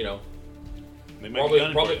 They might be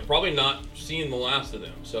gunning for you. probably not seeing the last of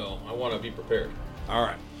them. So I want to be prepared. All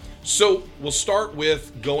right. So we'll start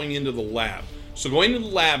with going into the lab. So going into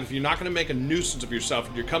the lab, if you're not going to make a nuisance of yourself,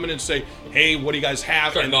 if you're coming in and say, "Hey, what do you guys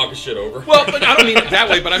have?" Start and knocking shit over. well, but I don't mean it that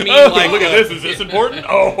way. But I mean like, Look at this. Is this important?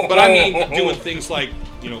 Oh, But I mean doing things like,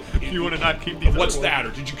 You want to not keep these? what's other that,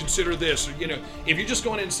 or did you consider this, or if you're just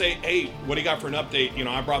going in and say, "Hey, what do you got for an update?"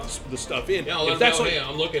 I brought the stuff in. Yeah, I'll let If them that's know, what- hey,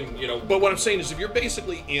 I'm looking. But what I'm saying is, if you're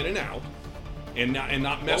basically in and out, and not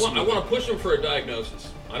messing, I with want to push them for a diagnosis.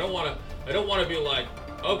 I don't want to be like,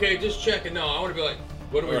 okay, just checking. No, I want to be like,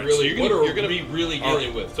 what are we All right, really? so you're gonna- we really all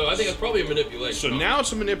dealing with? So I think it's probably a manipulation. So now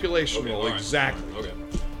it's a manipulation Okay, role, all right. exactly. Okay.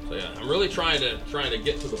 So yeah, I'm really trying to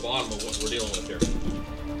get to the bottom of what we're dealing with here.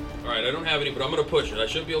 All right, I don't have any, but I'm going to push it. I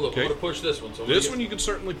should be able to. Okay. I'm going to push this one. So This one you can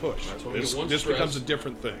certainly push. All right, so I'm gonna This get one this stress. becomes a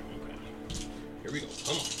different thing. Here we go.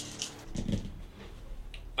 Come on.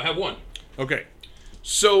 I have one. Okay,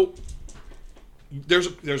 so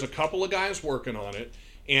there's a couple of guys working on it,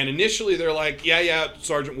 and initially they're like, yeah,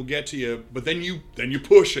 Sergeant, we'll get to you, but then you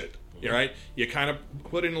push it, right? You kind of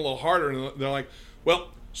put in a little harder, and they're like, well,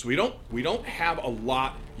 so we don't have a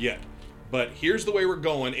lot yet, but here's the way we're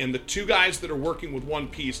going. And the two guys that are working with one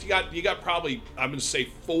piece, you got probably, I'm going to say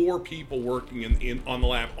 4 people working in on the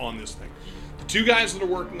lab on this thing. The 2 guys that are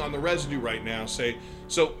working on the residue right now say,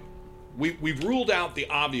 so we've ruled out the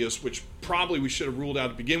obvious, which probably we should have ruled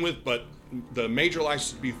out to begin with, but the major likes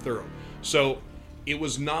to be thorough. So it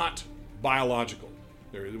was not biological.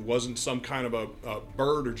 There wasn't some kind of a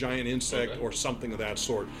bird or giant insect or something of that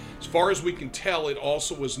sort. As far as we can tell, it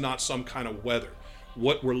also was not some kind of weather.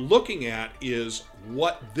 What we're looking at is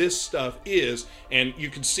what this stuff is, and you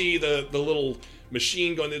can see the little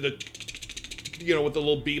machine going, with the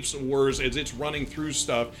little beeps and whirs as it's running through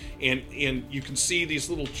stuff, and you can see these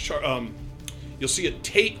little you'll see a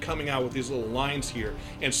tape coming out with these little lines here,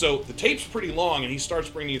 and so the tape's pretty long, and he starts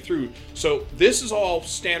bringing it through. So this is all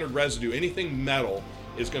standard residue. Anything metal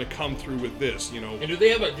is going to come through with this, And do they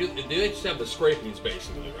have do they just have the scrapings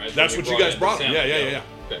basically, right? That's what you guys brought him. Yeah.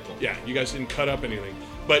 Okay, cool. Yeah, you guys didn't cut up anything.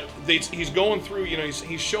 But he's going through,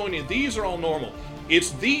 he's showing you these are all normal.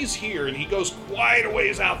 It's these here, and he goes quite a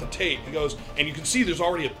ways out the tape. He goes, and you can see there's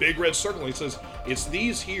already a big red circle. He says, it's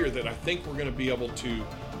these here that I think we're going to be able to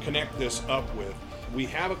connect this up with. We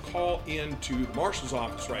have a call into the marshal's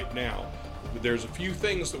office right now. There's a few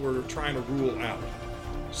things that we're trying to rule out.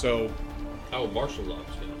 So, How would Marshall's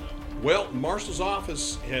office get on that? well, marshal's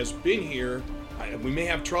office has been here. We may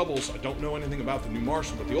have troubles. I don't know anything about the new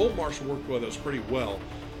marshal, but the old marshal worked with us pretty well.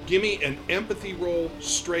 Give me an empathy roll,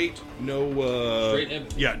 straight, no... Straight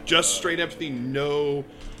empathy? Yeah, just straight empathy, no...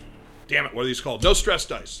 Damn it, what are these called? No stress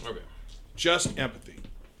dice. Okay. Just empathy.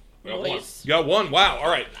 We got one. Noise. You got one? Wow, all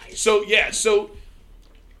right. So, yeah, so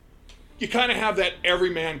you kind of have that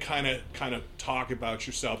everyman kind of talk about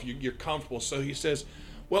yourself. You're comfortable. So he says,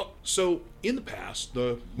 Well, so in the past,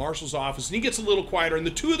 the marshal's office, and he gets a little quieter, and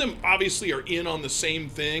the two of them obviously are in on the same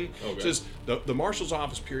thing. Okay. Says the marshal's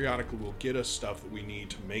office periodically will get us stuff that we need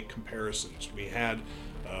to make comparisons. We had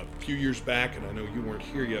a few years back, and I know you weren't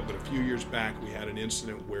here yet, but a few years back we had an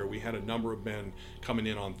incident where we had a number of men coming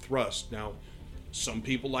in on thrust. Now, some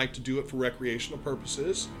people like to do it for recreational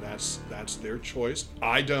purposes. That's their choice.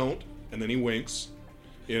 I don't. And then he winks.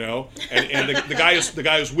 You know, and the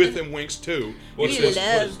guy who's with him winks too. What We is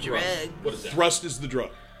love thrust? drugs. What is that? Thrust is the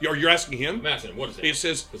drug. You're asking him? I'm asking him, what is that? He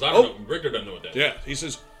says, because I don't know. Richter doesn't know what that is. Yeah, he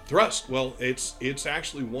says thrust. Well, it's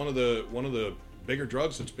actually one of the bigger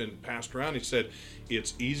drugs that's been passed around. He said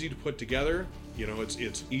it's easy to put together. You know,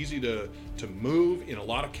 it's easy to move. In a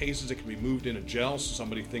lot of cases, it can be moved in a gel. So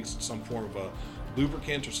somebody thinks it's some form of a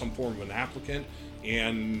lubricant or some form of an applicant,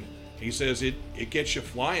 and he says it gets you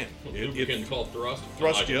flying. Lubricant called thrust.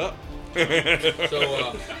 Thrust you up.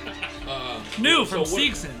 So, New from so what-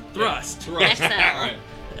 Seegson, Thrust. Thrust. XL. All right.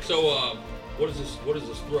 So, what does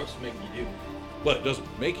this thrust make you do? Well, it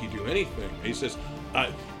doesn't make you do anything. He says,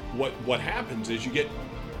 what happens is you get.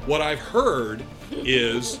 What I've heard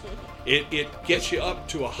is it gets you up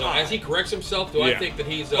to a So, high. as he corrects himself, do I Yeah. think that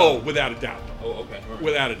he's? Without a doubt. Oh, okay. All right.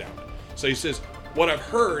 Without a doubt. So he says, what I've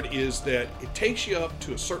heard is that it takes you up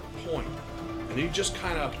to a certain point, and you just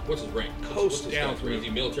kind of. What's his rank? Coast his down status? through. Is he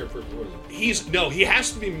military first? What is he? He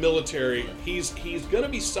has to be military. He's going to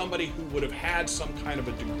be somebody who would have had some kind of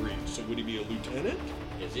a degree. So would he be a lieutenant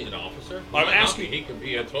Is he an officer? I'm He might not asking- be. He could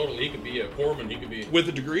be a total. He could be a corpsman. He could be. with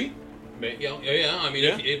a degree? Yeah. I mean,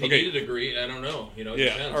 Yeah? if he Okay. needed a degree, I don't know. You know. It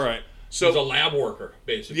Yeah. depends. All right. He's a So lab worker,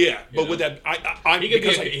 basically. yeah, but you with know? that, I He could,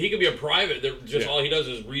 because he could be a private that just Yeah. all he does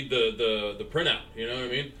is read the printout. You know what I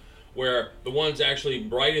mean? Where the ones actually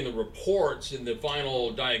writing the reports and the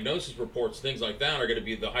final diagnosis reports, things like that, are going to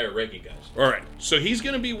be the higher ranking guys. All right, so he's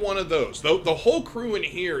going to be one of those. The whole crew in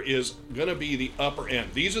here is going to be the upper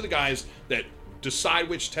end. These are the guys that decide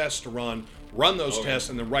which tests to run those Okay. tests,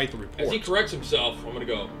 and then write the As reports. he corrects himself, I'm going to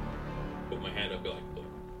go, put my hand up, and be like, look,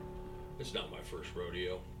 it's not my first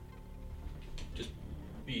rodeo. Just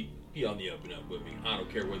be on the up and up with me. I don't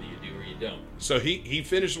care whether you do or you don't. So he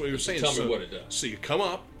finished what he was saying. Tell me So- what it does. So you come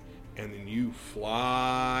up, and then you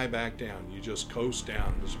fly back down. You just coast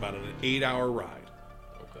down. It's about an 8-hour ride.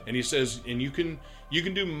 Okay. And he says, and you can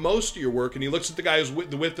do most of your work. And he looks at the guy who's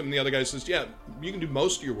with him. And the other guy says, yeah, you can do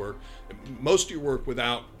most of your work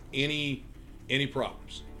without any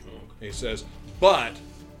problems. Okay. And he says, but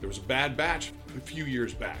there was a bad batch a few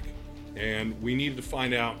years back, and we needed to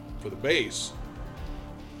find out for the base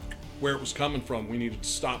where it was coming from. We needed to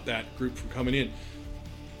stop that group from coming in,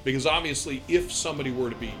 because obviously if somebody were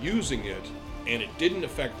to be using it and it didn't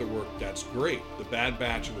affect their work, that's great. The bad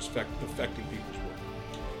batch was affecting people's work.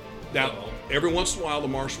 Now, Uh-oh. every once in a while the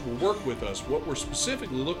marshal will work with us. What we're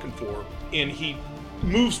specifically looking for, and he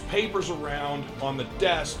moves papers around on the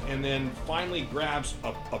desk and then finally grabs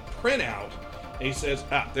a printout, and he says,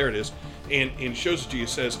 there it is, and shows it to you.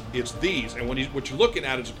 Says it's these, and what you're looking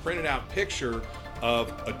at is a printed out picture of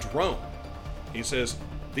a drone. He says,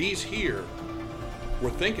 these here,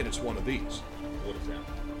 we're thinking it's one of these. What is that?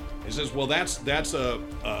 He says, well, that's a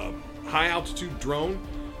high altitude drone.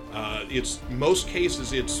 It's most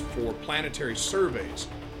cases it's for planetary surveys.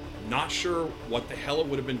 Not sure what the hell it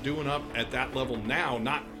would have been doing up at that level now.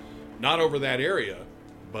 Not over that area,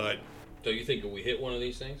 but So you think if we hit one of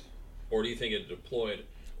these things, or do you think it deployed?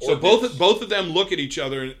 so orbits? both of them look at each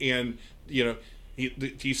other, and you know,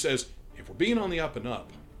 he says, if we're being on the up and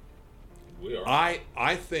up, We are. I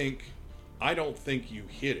don't think you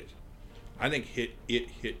hit it. I think it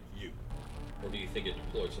hit you. Or do you think it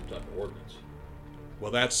deployed some type of ordnance?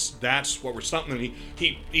 Well, that's what we're something. And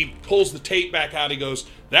he pulls the tape back out. He goes,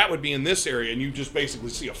 that would be in this area, and you just basically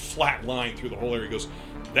see a flat line through the whole area. He goes,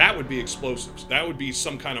 that would be explosives. That would be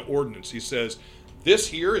some kind of ordnance. He says, this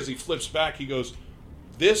here, as he flips back, he goes,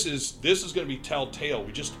 this is going to be telltale.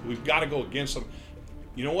 We've got to go against them.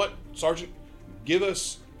 You know what, Sergeant? Give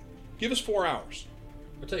us 4 hours.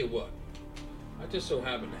 I'll tell you what. I just so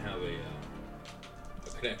happen to have a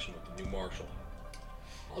connection with the new marshal.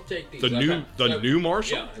 I'll take these. The new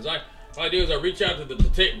marshal? Yeah. What I do is I reach out to the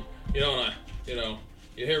tape, and I,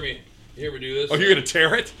 you hear me do this. Oh, you're going to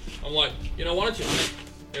tear it? I'm like, why don't you?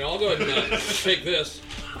 I'll go ahead and take this,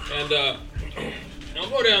 and I'll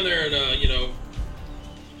go down there and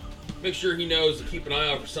make sure he knows to keep an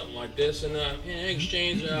eye out for something like this, and in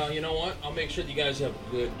exchange, you know what? I'll make sure that you guys have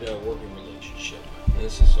a good working relationship. And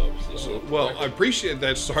this is obviously Well, I appreciate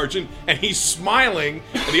that, Sergeant. And he's smiling.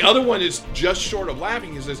 And the other one is just short of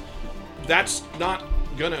laughing. He says, that's not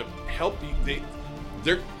going to help you.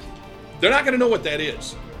 They're not going to know what that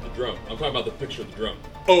is. the drone. I'm talking about the picture of the drone.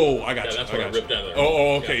 Oh, I got Yeah, you. that's I what I got you. ripped out of there.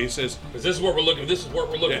 Oh, okay. Yeah. He says, Because this is what we're looking. This is what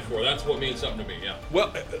we're looking Yeah. for. That's what means something to me. Yeah.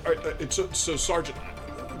 well, so Sergeant,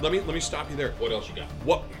 let me stop you there. What else you got?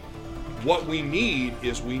 What we need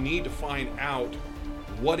is we need to find out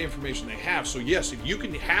what information they have. So yes, if you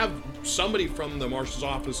can have somebody from the marshal's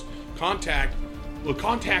office contact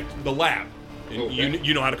the lab. And Okay.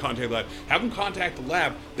 you know how to contact the lab. Have them contact the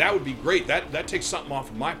lab. That would be great. That takes something off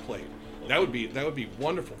of my plate. That would be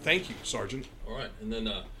wonderful. Thank you, Sergeant. All right, and then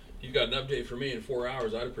you've got an update for me in 4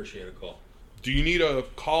 hours. I'd appreciate a call. Do you need a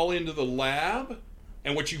call into the lab?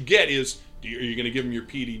 And what you get is, are you going to give him your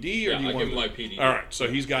PDD, or Yeah, do you I'll want give him my PDD. All right, so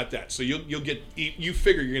he's got that. So you'll get. You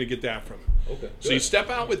figure you're going to get that from him. Okay. So you good. step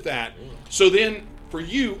out with that. So then, for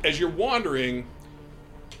you, as you're wandering,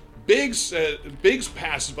 Biggs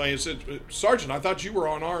passes by and says, "Sergeant, I thought you were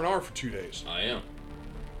on R&R for 2 days." I am.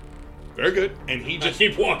 Very good. And he I just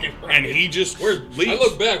keep walking. Right. and he just Where's? leaves. I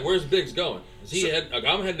look back. Where's Biggs going? Is he So-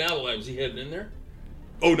 I'm heading out of the lab. Is he heading in there?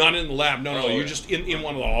 Oh, not in the lab. No, Oh, you're yeah. just in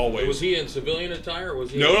one of the hallways. Was he in civilian attire? Or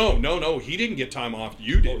was he? No. He didn't get time off.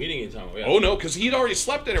 You did. Oh, he didn't get time off. Yeah. Oh no, because he'd already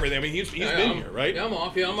slept and everything. I mean, he's Yeah, been I'm- here, right? Yeah, I'm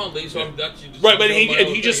off. Yeah, I'm on leave. So I'm, that's just Right, but doing my own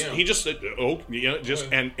he thing, just said,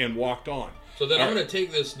 Okay. and walked on. So then All I'm right. going to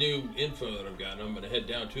take this new info that I've got, and I'm going to head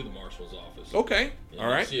down to the marshal's office. Okay, And all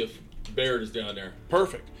right, See if Baird is down there.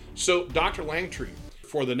 perfect. So, Dr. Langtree,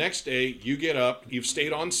 for the next day, you get up. You've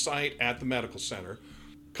stayed on site at the medical center.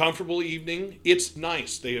 Comfortable evening. It's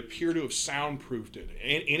nice. They appear to have soundproofed it.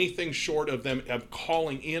 Anything short of them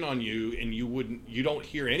calling in on you, and you don't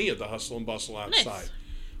hear any of the hustle and bustle outside.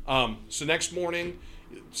 So next morning,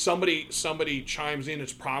 somebody chimes in.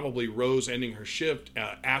 It's probably Rose ending her shift,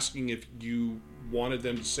 asking if you wanted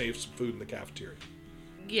them to save some food in the cafeteria.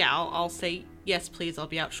 Yeah, I'll say yes, please. I'll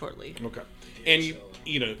be out shortly. Okay. And you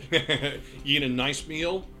eat a nice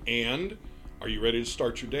meal, and are you ready to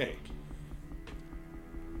start your day?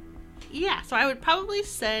 Yeah, so I would probably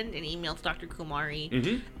send an email to Dr. Kumari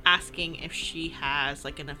Mm-hmm. asking if she has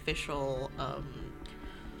like an official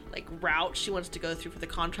route she wants to go through for the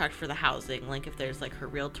contract for the housing, like if there's like her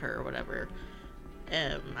realtor or whatever.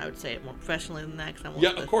 I would say it more professionally than that, because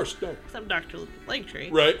Yeah, of course. No. I'm Dr.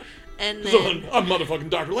 Langtree. Right. And So then I'm motherfucking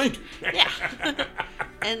Dr. Langtree. yeah,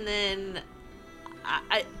 and then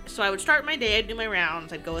so I would start my day. I'd do my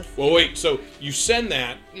rounds. I'd go with Well, wait. So you send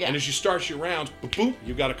that, Yeah. and as you start your rounds, boop,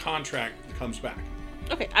 you've got a contract that comes back.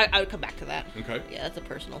 okay. I would come back to that. Okay. Yeah, that's a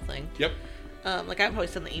personal thing. Yep. Like I would probably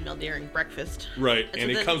send the email during breakfast. Right. And And so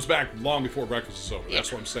it then- comes back long before breakfast is over. Yeah.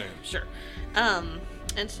 That's what I'm saying. Sure.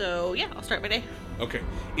 And so yeah, I'll start my day. Okay.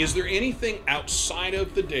 Is there anything outside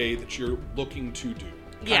of the day that you're looking to do?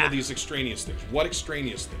 Kind Yeah. of these extraneous things. What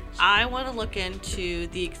extraneous things? I want to look into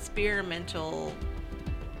the experimental,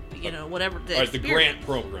 whatever the All right, the experiment- grant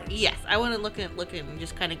program. Yes, I want to look and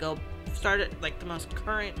just kind of go start at like the most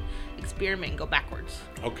current experiment and go backwards.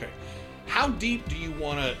 Okay. How deep do you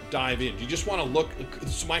want to dive in? Do you just want to look?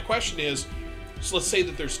 So my question is, so let's say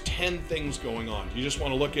that there's 10 things going on. Do you just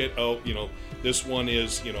want to look at, this one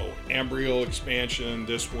is, embryo expansion.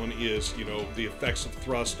 This one is, the effects of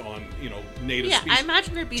thrust on, native Yeah, species. I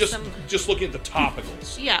imagine there'd be just, some. just looking at the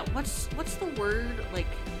topicals. Yeah, what's the word like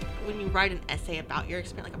when you write an essay about your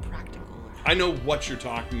experiment, like a practical? I know what you're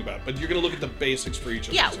talking about, but you're going to look at the basics for each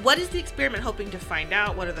of Yeah, these. what is the experiment hoping to find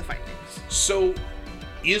out? What are the findings? So,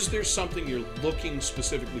 is there something you're looking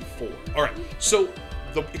specifically for? All right. So,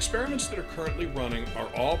 the experiments that are currently running are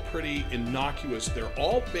all pretty innocuous. They're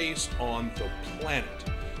all based on the planet.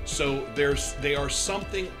 So, they are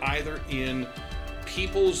something either in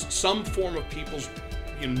some form of people's,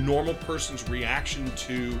 normal person's reaction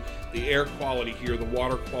to the air quality here, the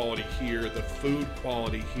water quality here, the food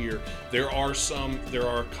quality here. There are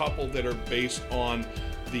a couple that are based on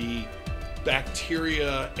the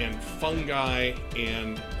bacteria and fungi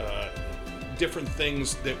and different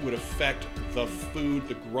things that would affect the food,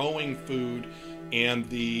 the growing food, and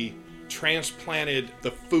the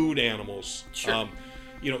the food animals. Sure.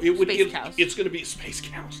 Space cows. It's going to be space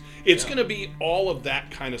cows. It's going to be all of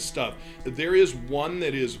that kind of stuff. There is one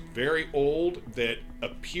that is very old that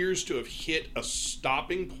appears to have hit a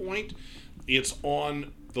stopping point. It's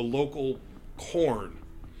on the local corn.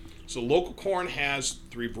 So local corn has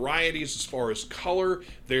 3 varieties as far as color.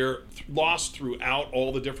 They're lost throughout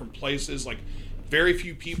all the different places. Like very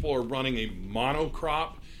few people are running a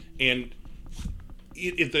monocrop, and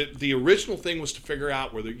the original thing was to figure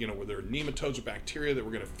out were there nematodes or bacteria that were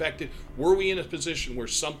going to affect it. Were we in a position where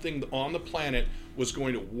something on the planet was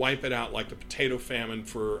going to wipe it out, like the potato famine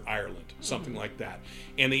for Ireland, something like that?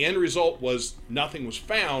 And the end result was nothing was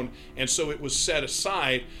found, and so it was set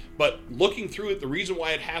aside. But looking through it, the reason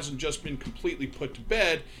why it hasn't just been completely put to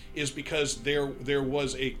bed is because there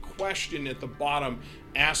was a question at the bottom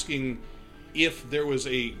asking if there was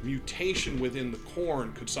a mutation within the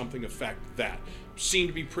corn, could something affect that? Seemed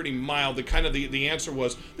to be pretty mild. The answer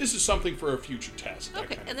was, this is something for a future test.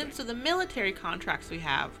 Okay, and then so the military contracts we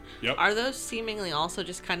have, Yep. are those seemingly also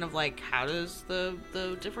just kind of like, how does the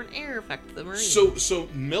different air affect the Marines? So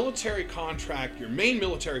military contract, your main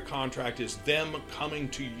military contract is them coming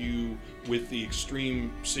to you with the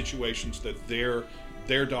extreme situations that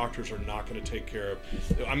their doctors are not going to take care of.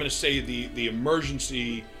 I'm going to say the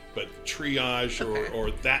emergency, but triage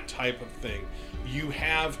or that type of thing. You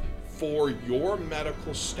have, for your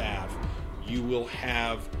medical staff, you will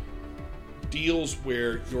have deals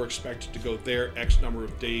where you're expected to go there X number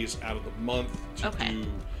of days out of the month to do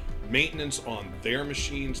maintenance on their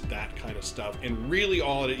machines, that kind of stuff. And really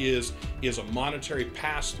all it is a monetary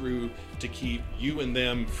pass-through to keep you and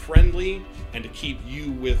them friendly and to keep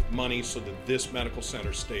you with money so that this medical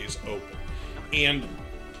center stays open. And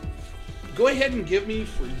go ahead and give me,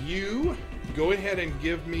 for you,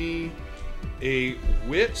 a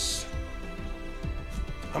wits.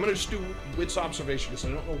 I'm going to just do wits observation because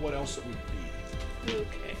I don't know what else it would be.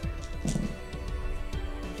 Okay.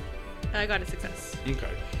 I got a success.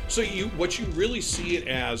 Okay. So what you really see it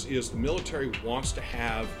as is the military wants to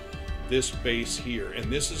have this base here,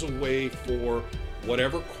 and this is a way for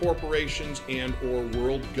whatever corporations and or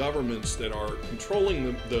world governments that are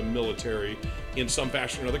controlling the military in some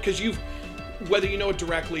fashion or another, because whether you know it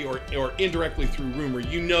directly or indirectly through rumor,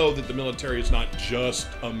 you know that the military is not just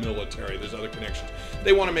a military. There's other connections.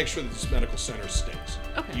 They want to make sure that this medical center stays.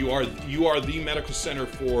 Okay. You are the medical center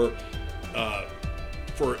for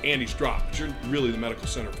Andy's Drop, but you're really the medical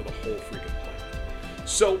center for the whole freaking planet.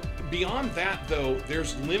 So beyond that, though,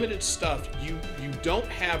 there's limited stuff. You don't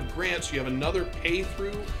have grants. You have another pay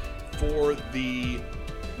through for the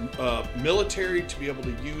military to be able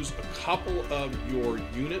to use a couple of your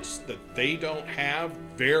units that they don't have,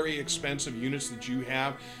 very expensive units that you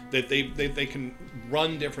have, that they can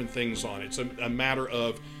run different things on. It's a matter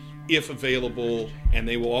of if available, and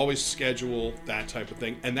they will always schedule that type of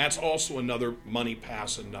thing. And that's also another money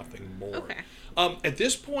pass and nothing more. Okay. At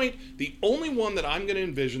this point, the only one that I'm going to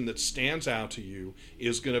envision that stands out to you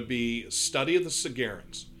is going to be study of the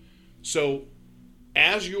Sigarans. So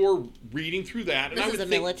as you're reading through that, and This I is would a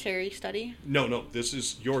think, military study? No, this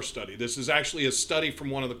is your study. This is actually a study from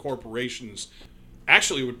one of the corporations.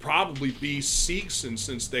 Actually, it would probably be Seegson,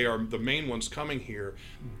 since they are the main ones coming here.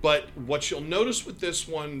 But what you'll notice with this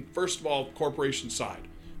one, first of all, corporation side,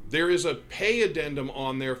 there is a pay addendum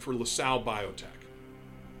on there for LaSalle Biotech.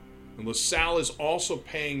 And LaSalle is also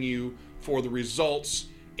paying you for the results,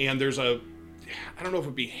 and there's I don't know if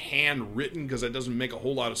it'd be handwritten, because that doesn't make a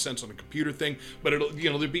whole lot of sense on a computer thing, but it'll,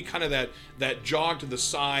 there'd be kind of that jog to the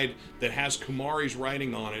side that has Kumari's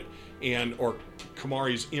writing on it, or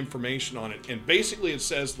Kumari's information on it. And basically it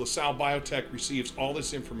says LaSalle Biotech receives all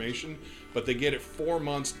this information, but they get it 4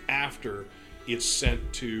 months after it's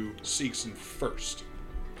sent to Seegson first.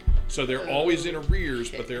 So they're always in arrears,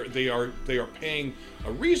 but they are paying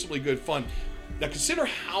a reasonably good fund. Now consider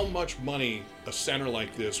how much money a center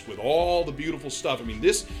like this, with all the beautiful stuff. I mean,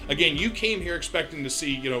 this, again, you came here expecting to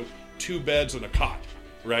see, 2 beds and a cot,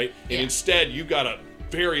 right? And instead you got a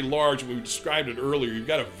very large, we described it earlier, you've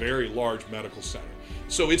got a very large medical center.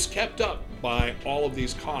 So it's kept up by all of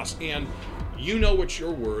these costs, and you know what you're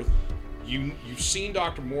worth. You've seen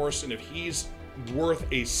Dr. Morrison. If he's worth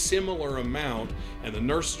a similar amount and the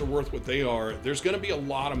nurses are worth what they are, there's going to be a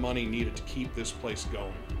lot of money needed to keep this place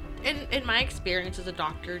going. In my experience as a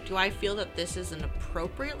doctor, do I feel that this is an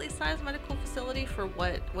appropriately sized medical facility for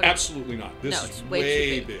what Absolutely not. This is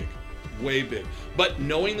way big. Way big. But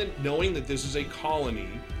knowing that this is a colony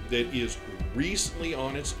that is recently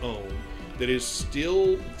on its own, that is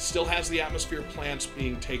still has the atmosphere plants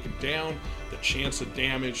being taken down, the chance of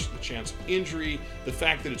damage, the chance of injury, the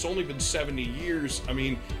fact that it's only been 70 years. I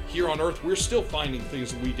mean, here on Earth, we're still finding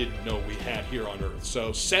things that we didn't know we had here on Earth.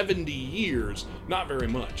 So 70 years, not very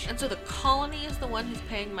much. And so the colony is the one who's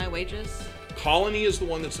paying my wages? Colony is the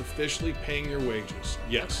one that's officially paying your wages,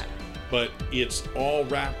 yes. Okay. But it's all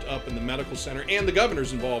wrapped up in the medical center, and the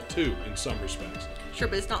governor's involved too, in some respects. Sure,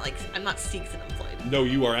 but it's not like I'm not Seegson employed. No,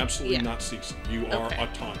 you are absolutely not Seegson. You are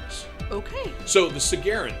autonomous. Okay. So the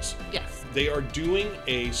Sigarans. Yes. They are doing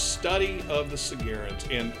a study of the Sigarans,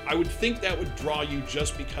 and I would think that would draw you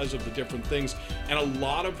just because of the different things. And a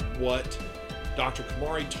lot of what Dr.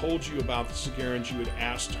 Kumari told you about the Sigarans, you had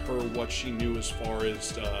asked her what she knew as far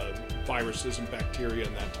as viruses and bacteria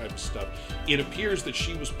and that type of stuff. It appears that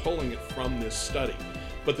she was pulling it from this study.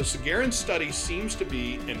 But the Sagarin study seems to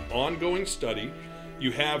be an ongoing study.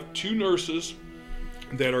 You have 2 nurses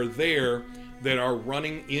that are there that are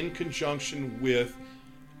running in conjunction with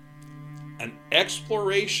an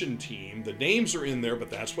exploration team. The names are in there, but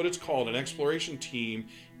that's what it's called, an exploration team,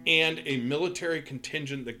 and a military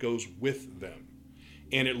contingent that goes with them.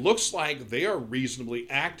 And it looks like they are reasonably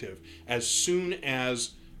active. As soon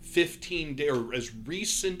as 15 days, or as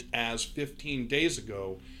recent as 15 days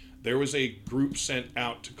ago, there was a group sent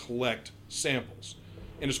out to collect samples.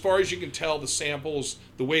 And as far as you can tell, the samples,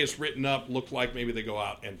 the way it's written up, look like maybe they go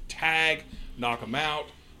out and tag, knock them out,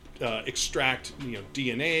 extract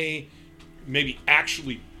DNA, maybe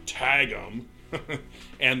actually tag them,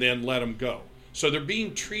 and then let them go. So they're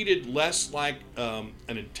being treated less like an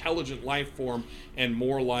intelligent life form and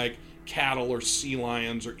more like cattle or sea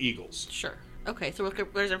lions or eagles. Sure. Okay, so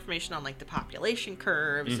there's information on like the population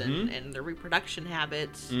curves and their reproduction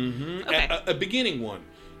habits. Mm-hmm. Okay. A beginning one.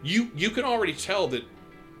 You can already tell that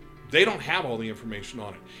they don't have all the information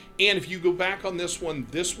on it. And if you go back on this one,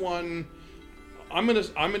 I'm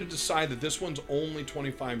gonna decide that this one's only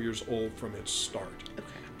 25 years old from its start.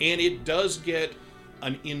 Okay. And it does get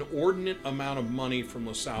an inordinate amount of money from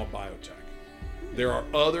LaSalle Biotech. There are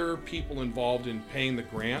other people involved in paying the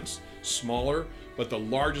grants, smaller, but the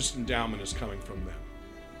largest endowment is coming from them.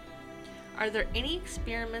 Are there any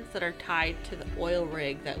experiments that are tied to the oil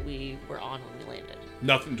rig that we were on when we landed?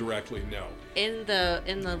 Nothing directly, no. In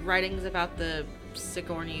the writings about the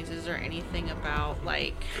Sigourneys, is there anything about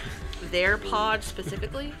like their pod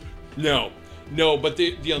specifically? No, but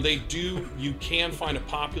they do. You can find a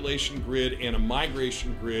population grid and a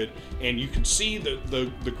migration grid, and you can see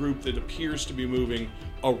the group that appears to be moving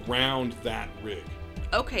around that rig.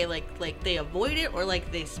 Okay, like they avoid it, or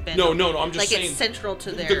like they spend. No. I'm just like saying it's central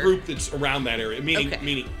to their the group that's around that area, meaning Okay.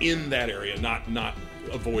 meaning in that area, not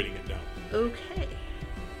avoiding it. No. Okay.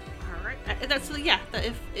 All right. That's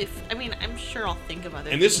if I mean I'm sure I'll think of other.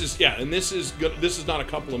 And this is this is not a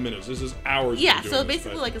couple of minutes. This is hours. Yeah. of doing So this,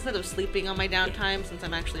 basically, but- like instead of sleeping on my downtime, since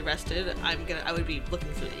I'm actually rested, I would be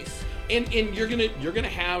looking through these. And you're gonna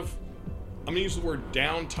have, I'm gonna use the word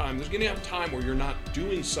downtime. There's gonna have time where you're not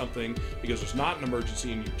doing something because there's not an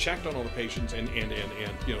emergency and you checked on all the patients and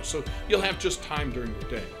so you'll have just time during your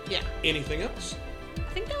day. Yeah. Anything else?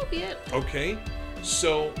 I think that would be it. Okay.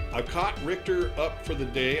 So I've caught Richter up for the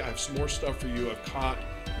day. I have some more stuff for you. I've caught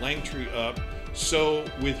Langtree up. So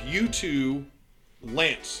with you two,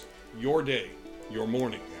 Lance, your day, your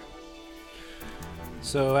morning now.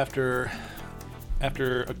 So after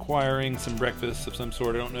acquiring some breakfast of some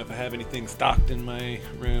sort, I don't know if I have anything stocked in my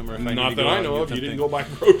room or if I need Not to that go out I and know get of. You didn't go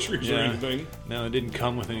something. buy groceries or Yeah. anything. No, it didn't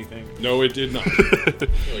come with anything. No, it did not. Like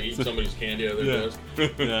eating somebody's candy out of their desk.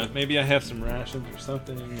 Yeah, maybe I have some rations or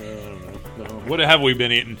something. I don't know. No. What have we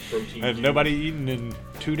been eating? Protein Have juice. nobody eaten in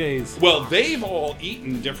 2 days. Well, they've all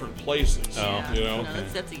eaten different places. Oh. You know. No,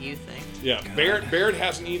 that's a you thing. Yeah, Barrett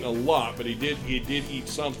hasn't eaten a lot, but he did eat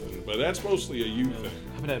something. But that's mostly a you thing.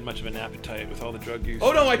 I haven't had much of an appetite with all the drug use.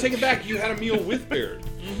 Oh no, I take it back. You had a meal with Barrett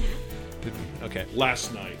Okay.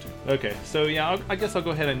 last night. Okay. So yeah, I guess I'll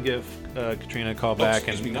go ahead and give Katrina a call Oh, back,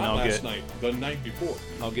 excuse me, and not I'll last get night. The night before.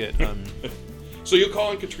 I'll get So you'll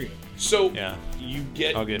call in Katrina. So Yeah.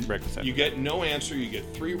 I'll get breakfast after You get no answer. You get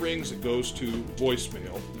 3 rings. It goes to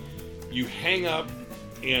voicemail. You hang up,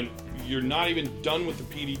 and you're not even done with the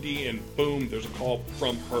PDD, and boom, there's a call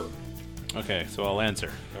from her. Okay, so I'll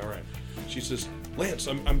answer. All right. She says, Lance,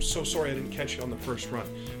 I'm so sorry I didn't catch you on the first run.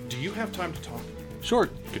 Do you have time to talk? Sure,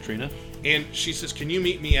 Katrina. And she says, can you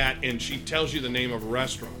meet me at, and she tells you the name of a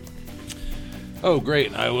restaurant. Oh,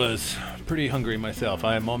 great. I was pretty hungry myself.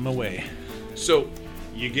 I am on my way. So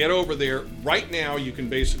you get over there. Right now, you can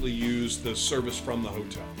basically use the service from the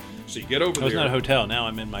hotel. So you get over Oh, it's there. not a hotel. Now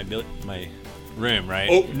I'm in my room, right?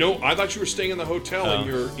 Oh, no, I thought you were staying in the hotel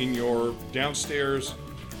Oh. in your downstairs,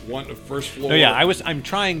 first floor. No, yeah, I'm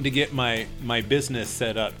trying to get my business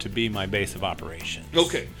set up to be my base of operations.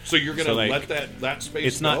 Okay, so you're going to So, like, let that space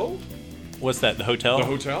it's not- go? What's that? The hotel? The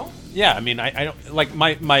hotel? Yeah, I mean, I don't like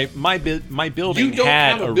my building You don't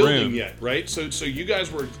had have a a building room. yet, right? So you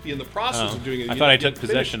guys were in the process Oh, of doing it. I You thought I didn't took get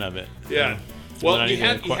possession finished. of it. Yeah. So Well, then I you need to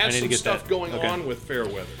had I need to some get stuff that. going Okay. on with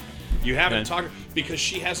Fairweather. You haven't Okay. talked because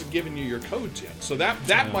she hasn't given you your codes yet. So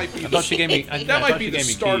that might be I thought she gave me. I that might thought be she the gave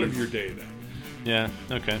me start of keys. your day then. Yeah.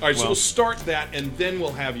 Okay. All right, so well, we'll start that, and then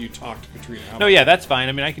we'll have you talk to Katrina. How no, about yeah, that's fine.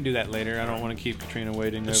 I mean, I can do that later. I don't want to keep Katrina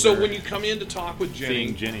waiting. that? Over So when you come in to talk with Jenny,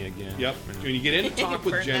 seeing Jenny again. yep, when you get in to talk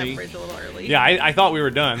with Burn Jenny, that bridge a little early. Yeah, I thought we were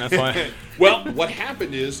done. That's why. well, what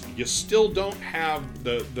happened is you still don't have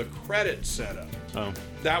the credit set up. Oh.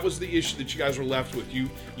 That was the issue that you guys were left with.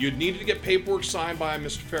 You'd needed to get paperwork signed by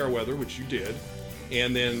Mr. Fairweather, which you did,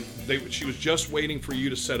 and then she was just waiting for you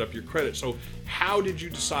to set up your credit. So how did you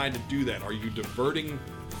decide to do that? Are you diverting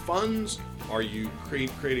funds? Are you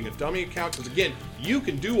creating a dummy account? Because again, you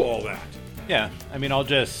can do all that. Yeah, I mean, I'll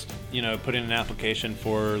just, put in an application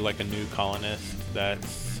for like a new colonist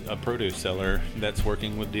that's a produce seller that's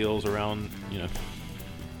working with deals around,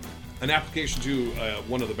 An application to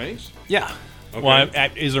one of the banks? Yeah. Okay. Well,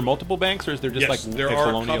 is there multiple banks, or is there just Yes, like there a are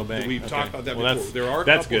a colonial couple. bank? We've talked about that Well, before. There are a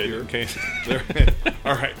that's couple good. here. Okay.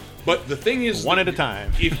 All right. But the thing is, One at a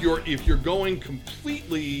time. If you're going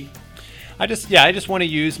completely, I just want to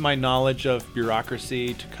use my knowledge of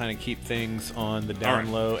bureaucracy to kind of keep things on the down all right.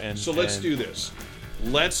 low. And so let's do this.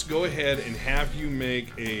 Let's go ahead and have you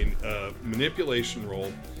make a manipulation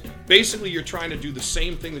roll. Basically, you're trying to do the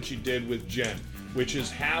same thing that you did with Jen, which is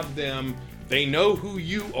have them. They know who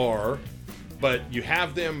you are, but you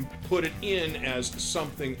have them put it in as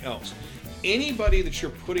something else. Anybody that you're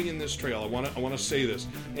putting in this trail, I want to say this.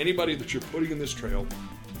 Anybody that you're putting in this trail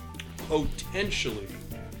potentially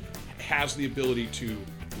has the ability to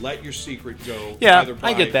let your secret go. Yeah, either by,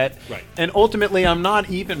 I get that. Right. And ultimately, I'm not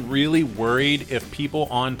even really worried if people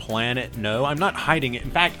on planet know. I'm not hiding it.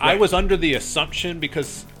 In fact, I Right. was under the assumption,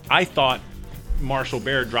 because I thought Marshall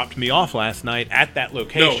Baird dropped me off last night at that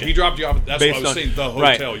location. No, he dropped you off. That's why I was saying the hotel.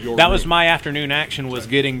 Right. Your that room. was my afternoon action, was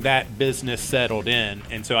getting that business settled in,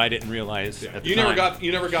 and so I didn't realize. At the You time.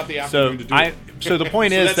 never got the So afternoon to do it. So the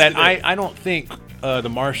point So is that's that the day. I don't think the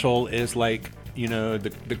marshal is like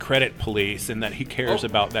the credit police, and that he cares Oh.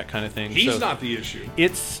 about that kind of thing. He's So not the issue.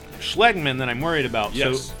 It's Schlegman that I'm worried about.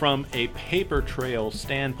 Yes. So from a paper trail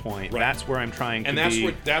standpoint, Right. that's where I'm trying And to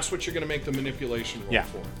be. that's what you're going to make the manipulation roll Yeah.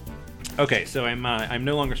 for. Okay, so I'm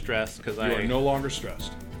no longer stressed because You are no longer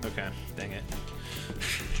stressed. Okay, dang it.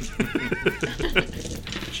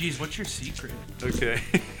 Jeez, what's your secret? Okay,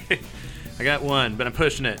 I got one, but I'm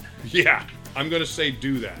pushing it. Yeah, I'm going to say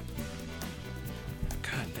do that.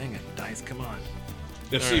 God dang it, dice, come on.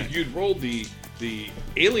 Now, see, right. if you'd rolled the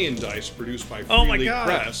alien dice produced by Oh my Freely God.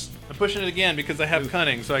 Press. I'm pushing it again because I have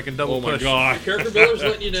cunning, so I can double Oh my push. God. Character builder's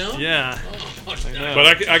letting you down? Yeah. Oh, I know.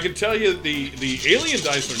 But I can tell you the alien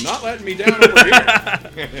dice are not letting me down over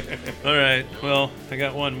here. All right. Well, I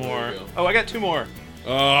got one more. There you go. Oh, I got two more.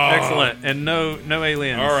 Oh. Excellent. And no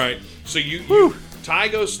aliens. All right. So Whew. Ty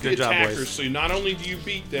goes to the Good job, attackers. boys. So not only do you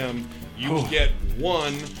beat them, you Oh. will get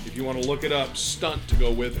one, if you want to look it up, stunt to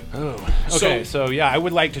go with it. Oh. Okay. So- So yeah, I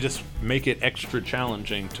would like to just make it extra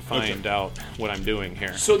challenging to find out what I'm doing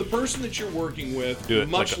here. So the person that you're working with, Do it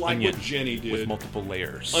much an like onion what Jenny did, with multiple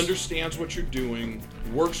layers. understands what you're doing,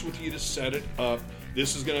 works with you to set it up.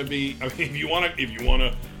 This is going to be. I mean, if you want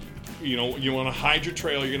to hide your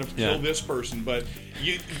trail, you're going to have to kill Yeah. this person. But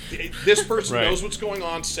this person Right. knows what's going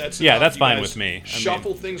on, sets it Yeah, up. that's you fine guys with me. I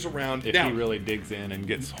Shuffle mean, things around. If Now, he really digs in and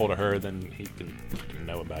gets hold of her, then he can freaking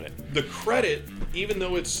know about it. the credit, even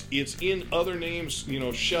though it's in other names,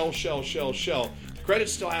 shell, credit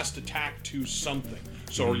still has to tack to something.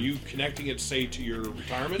 So are you connecting it, say, to your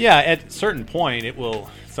retirement? Mm-hmm. Yeah, at a certain point, it will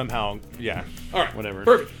somehow. Yeah. All right. Whatever.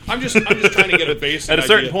 Perfect. I'm just trying to get a basic. At a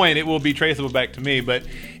certain idea. point, it will be traceable back to me, but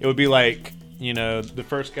it would be like, the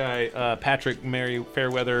first guy, Patrick Mary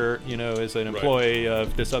Fairweather, is an employee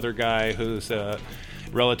of this other guy who's a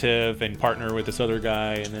relative and partner with this other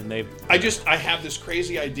guy, and then they. I have this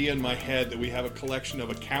crazy idea in my head that we have a collection of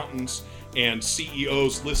accountants and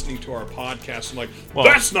CEOs listening to our podcast and like, Well,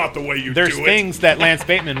 that's not the way you do it. There's things that Lance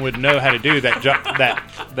Bateman would know how to do that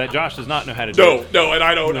that Josh does not know how to do. No, and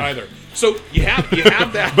I don't either. So you have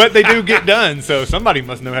that. But they do get done, so somebody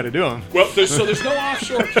must know how to do them. Well, there's no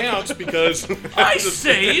offshore accounts because I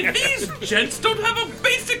say these gents don't have a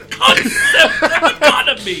basic concept of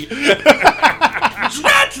economy.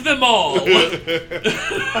 Drat them all!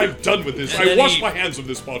 I'm done with this. And I then wash he- my hands of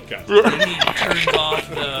this podcast. And he turns off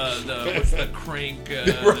the what's the crank,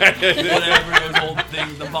 whatever those old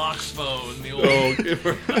things, the box phone, the old.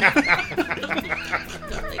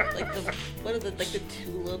 Like the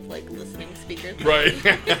tulip listening speakers. Right.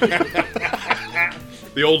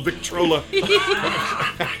 The old Victrola.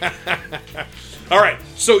 All right.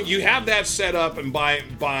 So you have that set up, and by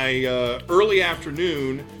early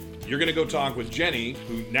afternoon, you're going to go talk with Jenny,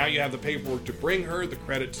 who now you have the paperwork to bring her, the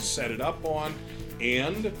credit to set it up on,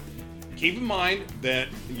 and keep in mind that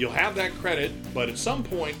you'll have that credit, but at some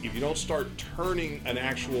point, if you don't start turning an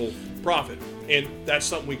actual profit, and that's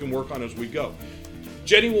something we can work on as we go.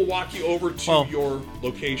 Jenny will walk you over to your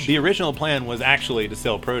location. The original plan was actually to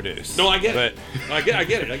sell produce. No, I get but, it. I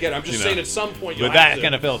get it. I'm just saying at some point you'll But have that to.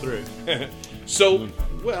 kind of fell through. So,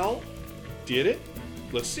 well, did it?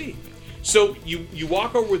 Let's see. So you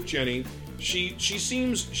walk over with Jenny. She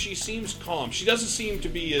seems calm. She doesn't seem to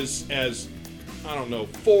be as I don't know,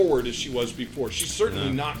 forward as she was before. She's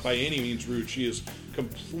certainly not by any means rude. She is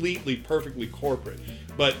completely, perfectly corporate,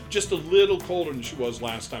 but just a little colder than she was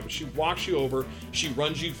last time. But she walks you over. She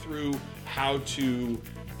runs you through how to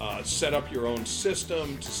set up your own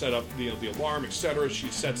system, to set up the alarm, etc. She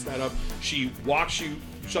sets that up. She walks you,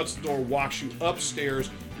 shuts the door, walks you upstairs,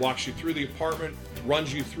 walks you through the apartment,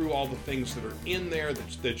 runs you through all the things that are in there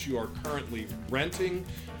that you are currently renting,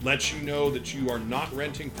 lets you know that you are not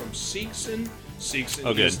renting from Seegson.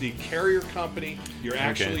 Seegson is the carrier company. You're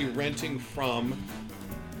actually renting from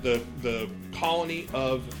the colony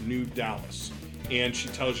of New Dallas. And she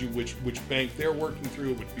tells you which bank they're working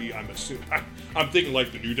through. It would be, I'm thinking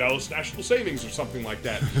like the New Dallas National Savings or something like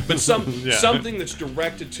that. But something that's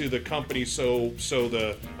directed to the company.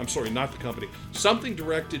 Not the company. Something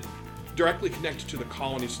directly connected to the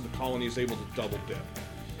colony, so the colony is able to double dip.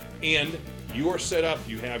 And you are set up.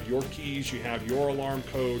 You have your keys. You have your alarm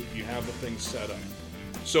code. You have the thing set up.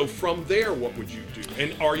 So from there, what would you do?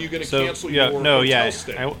 And are you going to cancel your hotel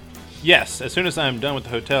stay? Yes, as soon as I'm done with the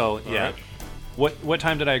hotel, All right. What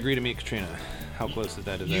time did I agree to meet Katrina? How close is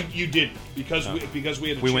that? You did because we had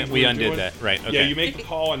a chance we undid that, right? Okay. Yeah, you make the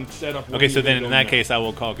call and set up. Okay, so then in that case, I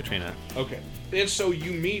will call Katrina. Okay, and so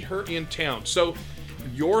you meet her in town. So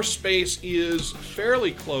your space is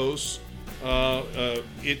fairly close.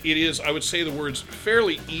 It is, I would say the words,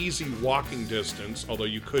 fairly easy walking distance, although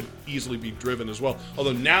you could easily be driven as well.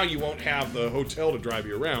 Although now you won't have the hotel to drive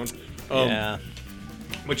you around.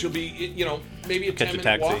 But you'll be, maybe a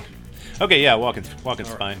 10-minute walk. Okay, yeah, walking's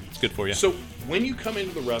fine. It's good for you. So when you come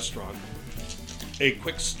into the restaurant, a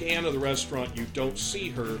quick scan of the restaurant, you don't see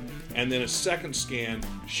her, and then a second scan,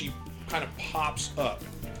 she kind of pops up,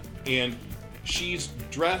 and she's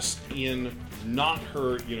dressed in not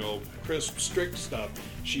her, crisp, strict stuff.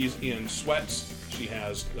 She's in sweats. She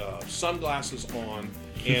has sunglasses on,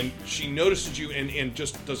 and she notices you and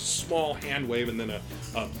just does a small hand wave and then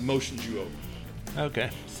motions you over.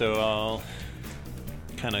 Okay, so I'll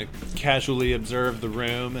kind of casually observe the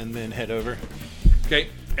room and then head over. Okay,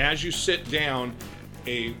 as you sit down,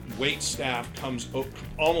 a wait staff comes,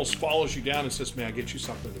 almost follows you down and says, "May I get you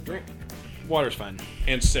something to drink?" Water's fine.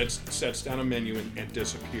 And sets down a menu and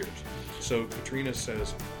disappears. So Katrina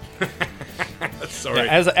says, "Sorry."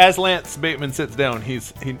 Yeah, as Lance Bateman sits down, he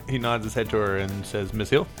nods his head to her and says,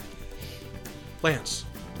 "Miss Hill." "Lance,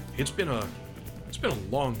 it's been a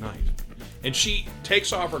long night." And she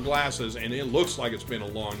takes off her glasses, and it looks like it's been a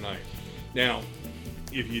long night. Now,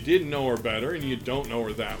 if you didn't know her better and you don't know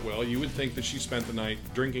her that well, you would think that she spent the night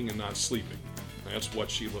drinking and not sleeping. That's what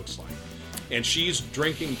she looks like. And she's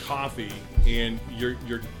drinking coffee, and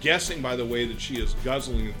you're guessing by the way that she is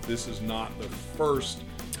guzzling that this is not the first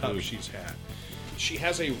cup she's had. She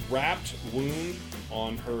has a wrapped wound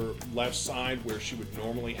on her left side where she would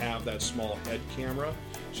normally have that small head camera.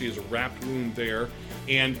 She has a wrapped wound there,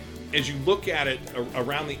 and as you look at it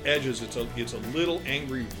around the edges, it's a little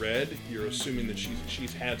angry red. You're assuming that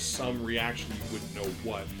she's had some reaction. You wouldn't know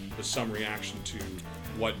what, but some reaction to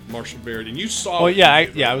what Marshall Baird, and you saw. Well,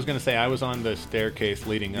 I was going to say I was on the staircase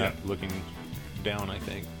leading up, looking down, I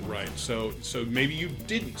think. Right. So maybe you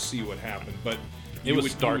didn't see what happened, but it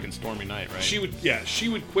was dark and stormy night, right? She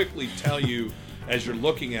would quickly tell you as you're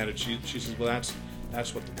looking at it. She says, "Well, that's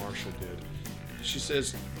what the marshal did." She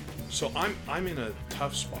says, "So I'm in a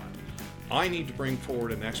tough spot. I need to bring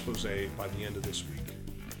forward an expose by the end of this week."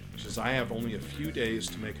 She says, "I have only a few days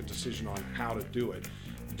to make a decision on how to do it."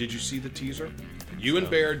 Did you see the teaser? You and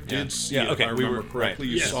Baird did see it, okay, if I remember correctly.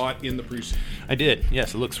 Right. You saw it in the precinct. I did.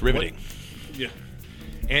 Yes, it looks riveting. Yeah.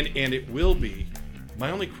 And it will be. My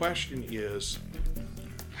only question is,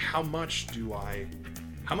 how much do I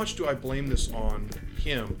blame this on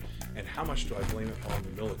him, and how much do I blame it on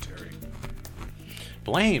the military?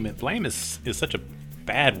 Blame is such a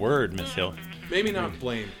bad word, Miss Hill. Maybe not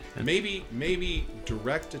blame. Maybe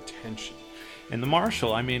direct attention. And the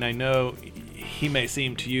marshal, I mean, I know he may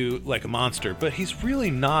seem to you like a monster, but he's really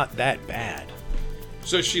not that bad.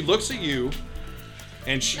 So she looks at you,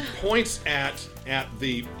 and she points at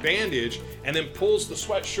the bandage, and then pulls the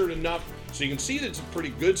sweatshirt enough so you can see that it's a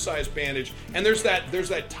pretty good-sized bandage. And there's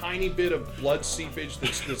that tiny bit of blood seepage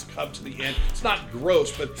that's cut to the end. It's not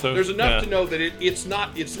gross, but there's enough to know that it's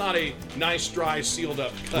not a nice, dry, sealed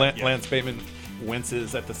up cut. Lance Bateman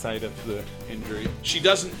winces at the sight of the injury. She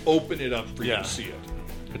doesn't open it up for you to see it.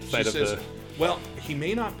 At the sight she says, "Well, he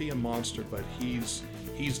may not be a monster, but he's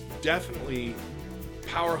definitely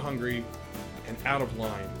power hungry and out of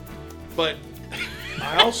line. But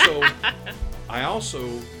I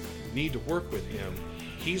also need to work with him.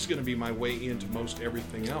 He's going to be my way into most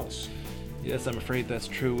everything else." Yes, I'm afraid that's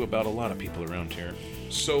true about a lot of people around here.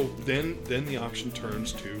 So then the option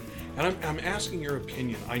turns to, and I'm asking your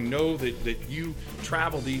opinion. I know that you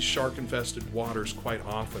travel these shark-infested waters quite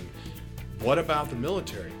often. What about the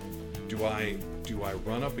military? Do I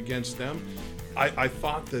run up against them? I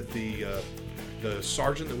thought that the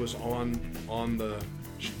sergeant that was on the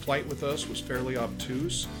flight with us was fairly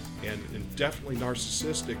obtuse and definitely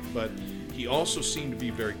narcissistic, but he also seemed to be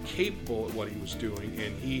very capable at what he was doing,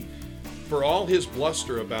 and he, for all his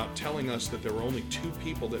bluster about telling us that there were only two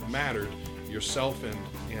people that mattered, yourself and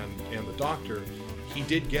the doctor, he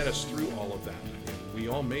did get us through all of that. And we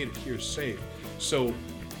all made it here safe. So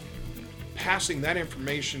passing that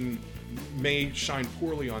information may shine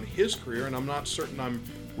poorly on his career, and I'm not certain I'm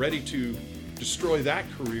ready to destroy that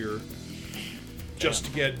career just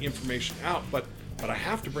to get information out, but I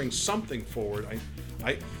have to bring something forward.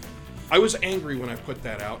 I was angry when I put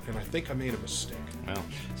that out, and I think I made a mistake. Well,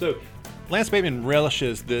 so Lance Bateman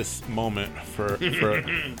relishes this moment for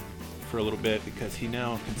a little bit because he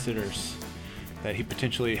now considers that he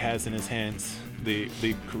potentially has in his hands the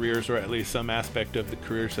careers, or at least some aspect of the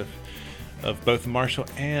careers of both Marshall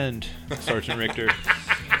and Sergeant Richter,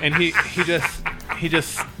 and he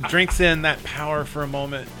just drinks in that power for a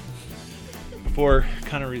moment before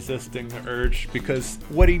kind of resisting the urge, because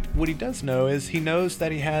what he does know is he knows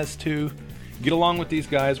that he has to get along with these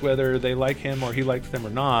guys whether they like him or he likes them or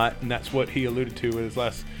not, and that's what he alluded to in his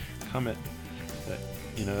last comment,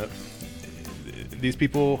 that these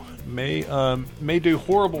people may do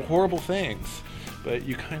horrible things, but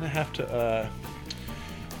you kind of have to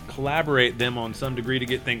collaborate them on some degree to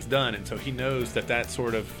get things done. And so he knows that that's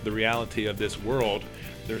sort of the reality of this world.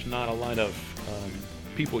 There's not a lot of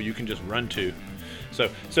people you can just run to.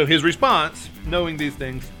 So his response, knowing these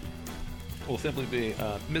things, will simply be,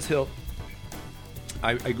 Ms. Hill,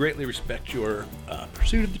 I greatly respect your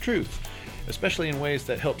pursuit of the truth, especially in ways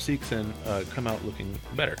that help Seegson come out looking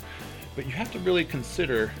better. But you have to really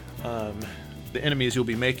consider the enemies you'll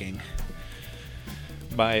be making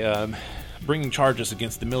by bringing charges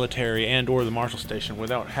against the military and or the Marshal Station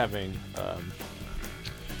without having a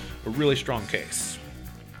really strong case.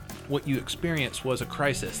 What you experienced was a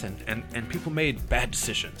crisis, and people made bad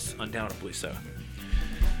decisions, undoubtedly so.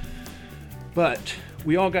 But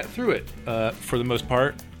we all got through it for the most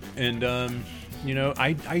part, and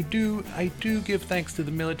I do give thanks to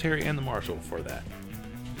the military and the Marshal for that.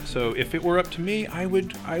 So if it were up to me, I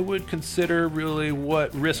would consider really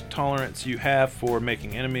what risk tolerance you have for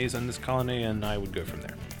making enemies in this colony, and I would go from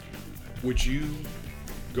there. Would you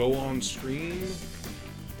go on stream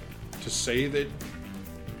to say that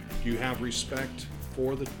you have respect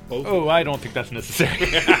for the both? Oh, I don't think that's necessary.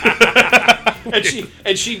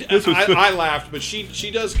 I laughed, but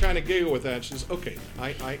she does kind of giggle with that. She says, "Okay,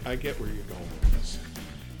 I get where you're going with this.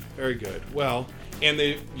 Very good. Well." And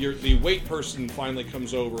the wait person finally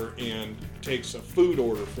comes over and takes a food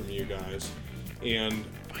order from you guys, and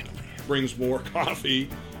finally brings more coffee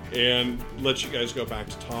and lets you guys go back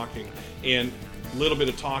to talking. And a little bit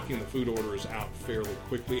of talking, the food order is out fairly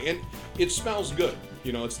quickly, and it smells good.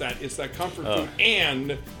 It's that comfort food,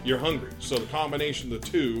 and you're hungry. So the combination of the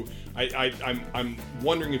two, I'm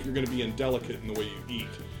wondering if you're going to be indelicate in the way you eat.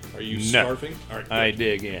 Are you starving? All right, I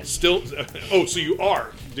dig in. Still? Oh, so you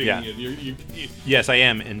are digging in. You, yes, I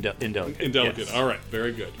am indelicate. Indelicate. Yes. All right,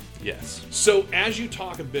 very good. Yes. So as you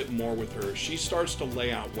talk a bit more with her, she starts to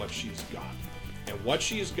lay out what she's got. And what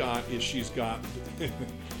she's got is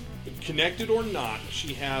connected or not,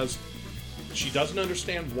 she doesn't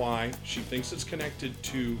understand why. She thinks it's connected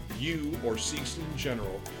to you or Seegson in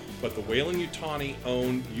general, but the Weyland-Yutani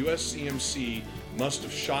owned USCMC must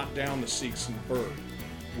have shot down the Seegson bird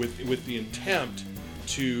with the intent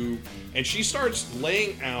to, and she starts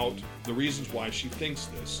laying out the reasons why she thinks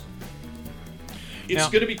this. It's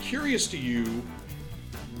going to be curious to you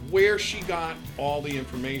where she got all the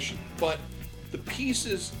information, but the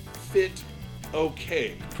pieces fit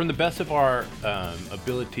okay. From the best of our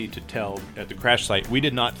ability to tell at the crash site, we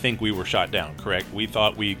did not think we were shot down, correct? We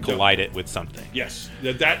thought we collided with something. Yes.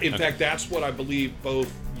 In fact, that's what I believe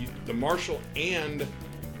both the Marshal and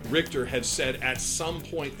Richter had said at some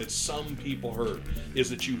point that some people heard, is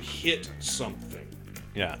that you hit something.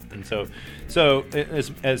 Yeah, and so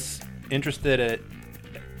as interested at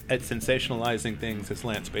sensationalizing things as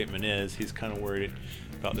Lance Bateman is, he's kind of worried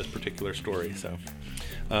about this particular story. So,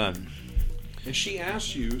 and she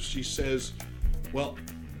asks you, she says, "Well,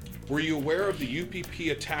 were you aware of the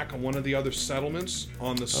UPP attack on one of the other settlements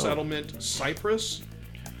on the settlement Cypress?"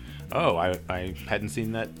 Oh, I hadn't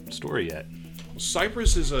seen that story yet.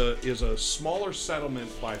 Cypress is a smaller settlement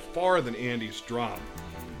by far than Andy's Drop,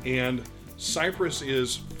 and Cypress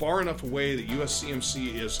is far enough away that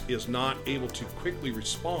USCMC is not able to quickly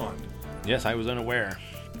respond. Yes, I was unaware.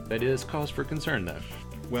 That is cause for concern, though.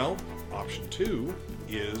 Well, option 2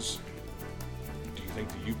 is, do you think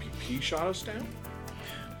the UPP shot us down?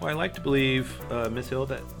 Well, I like to believe, Miss Hill,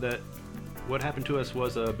 that what happened to us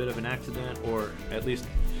was a bit of an accident, or at least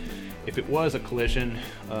if it was a collision,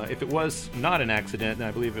 if it was not an accident, then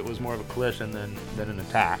I believe it was more of a collision than an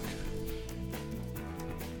attack.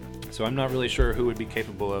 So I'm not really sure who would be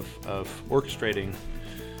capable of orchestrating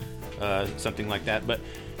something like that. But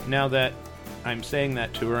now that I'm saying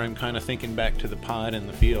that to her, I'm kind of thinking back to the pod in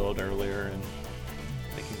the field earlier and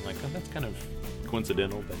thinking like, oh, that's kind of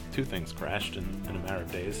coincidental that 2 things crashed in a matter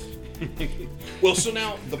of days. Well, so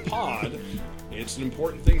now the pod, it's an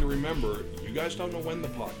important thing to remember. You guys don't know when the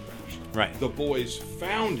pod crashed. Right. The boys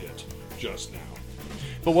found it just now.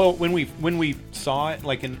 But well, when we saw it,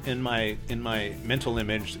 like in my mental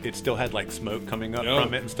image, it still had like smoke coming up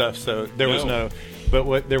from it and stuff. So there was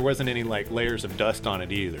there wasn't any like layers of dust on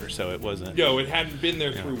it either. So it wasn't. No, it hadn't been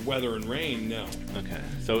there through weather and rain. No. Okay,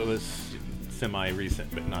 so it was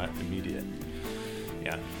semi-recent, but not immediate.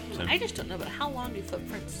 Yeah. So. I just don't know, but how long do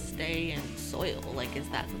footprints stay in soil? Like, is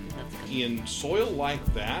that something that's gonna... In soil like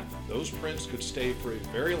that, those prints could stay for a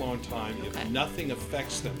very long time if nothing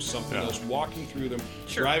affects them. Something else walking through them,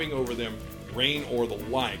 driving over them, rain or the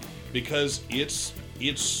like, because it's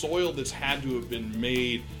soil that's had to have been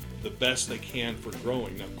made the best they can for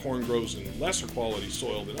growing. Now, corn grows in lesser quality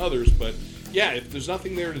soil than others, but yeah, if there's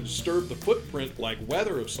nothing there to disturb the footprint, like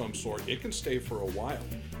weather of some sort, it can stay for a while.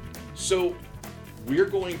 So we're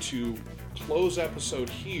going to close episode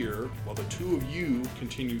here while the 2 of you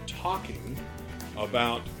continue talking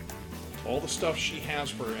about all the stuff she has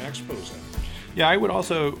for her expose. Yeah, I would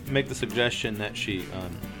also make the suggestion that she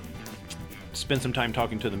spend some time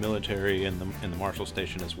talking to the military and the Marshal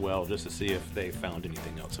Station as well, just to see if they found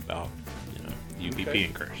anything else about, UPP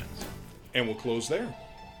incursions. And we'll close there.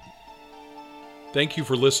 Thank you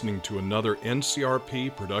for listening to another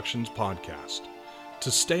NCRP Productions podcast. To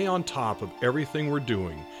stay on top of everything we're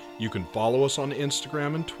doing, you can follow us on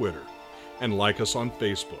Instagram and Twitter, and like us on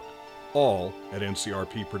Facebook, all at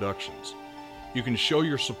NCRP Productions. You can show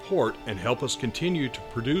your support and help us continue to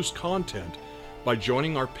produce content by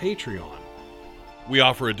joining our Patreon. We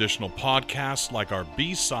offer additional podcasts like our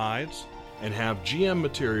B-Sides and have GM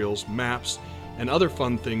materials, maps, and other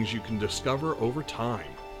fun things you can discover over time.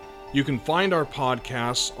 You can find our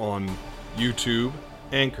podcasts on YouTube,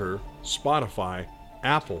 Anchor, Spotify,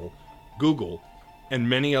 Apple, Google, and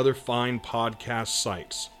many other fine podcast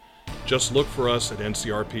sites. Just look for us at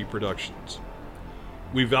NCRP Productions.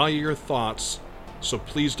 We value your thoughts, so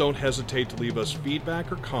please don't hesitate to leave us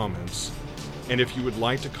feedback or comments. And if you would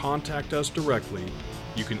like to contact us directly,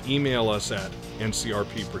 you can email us at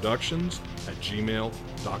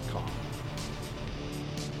ncrpproductions@gmail.com.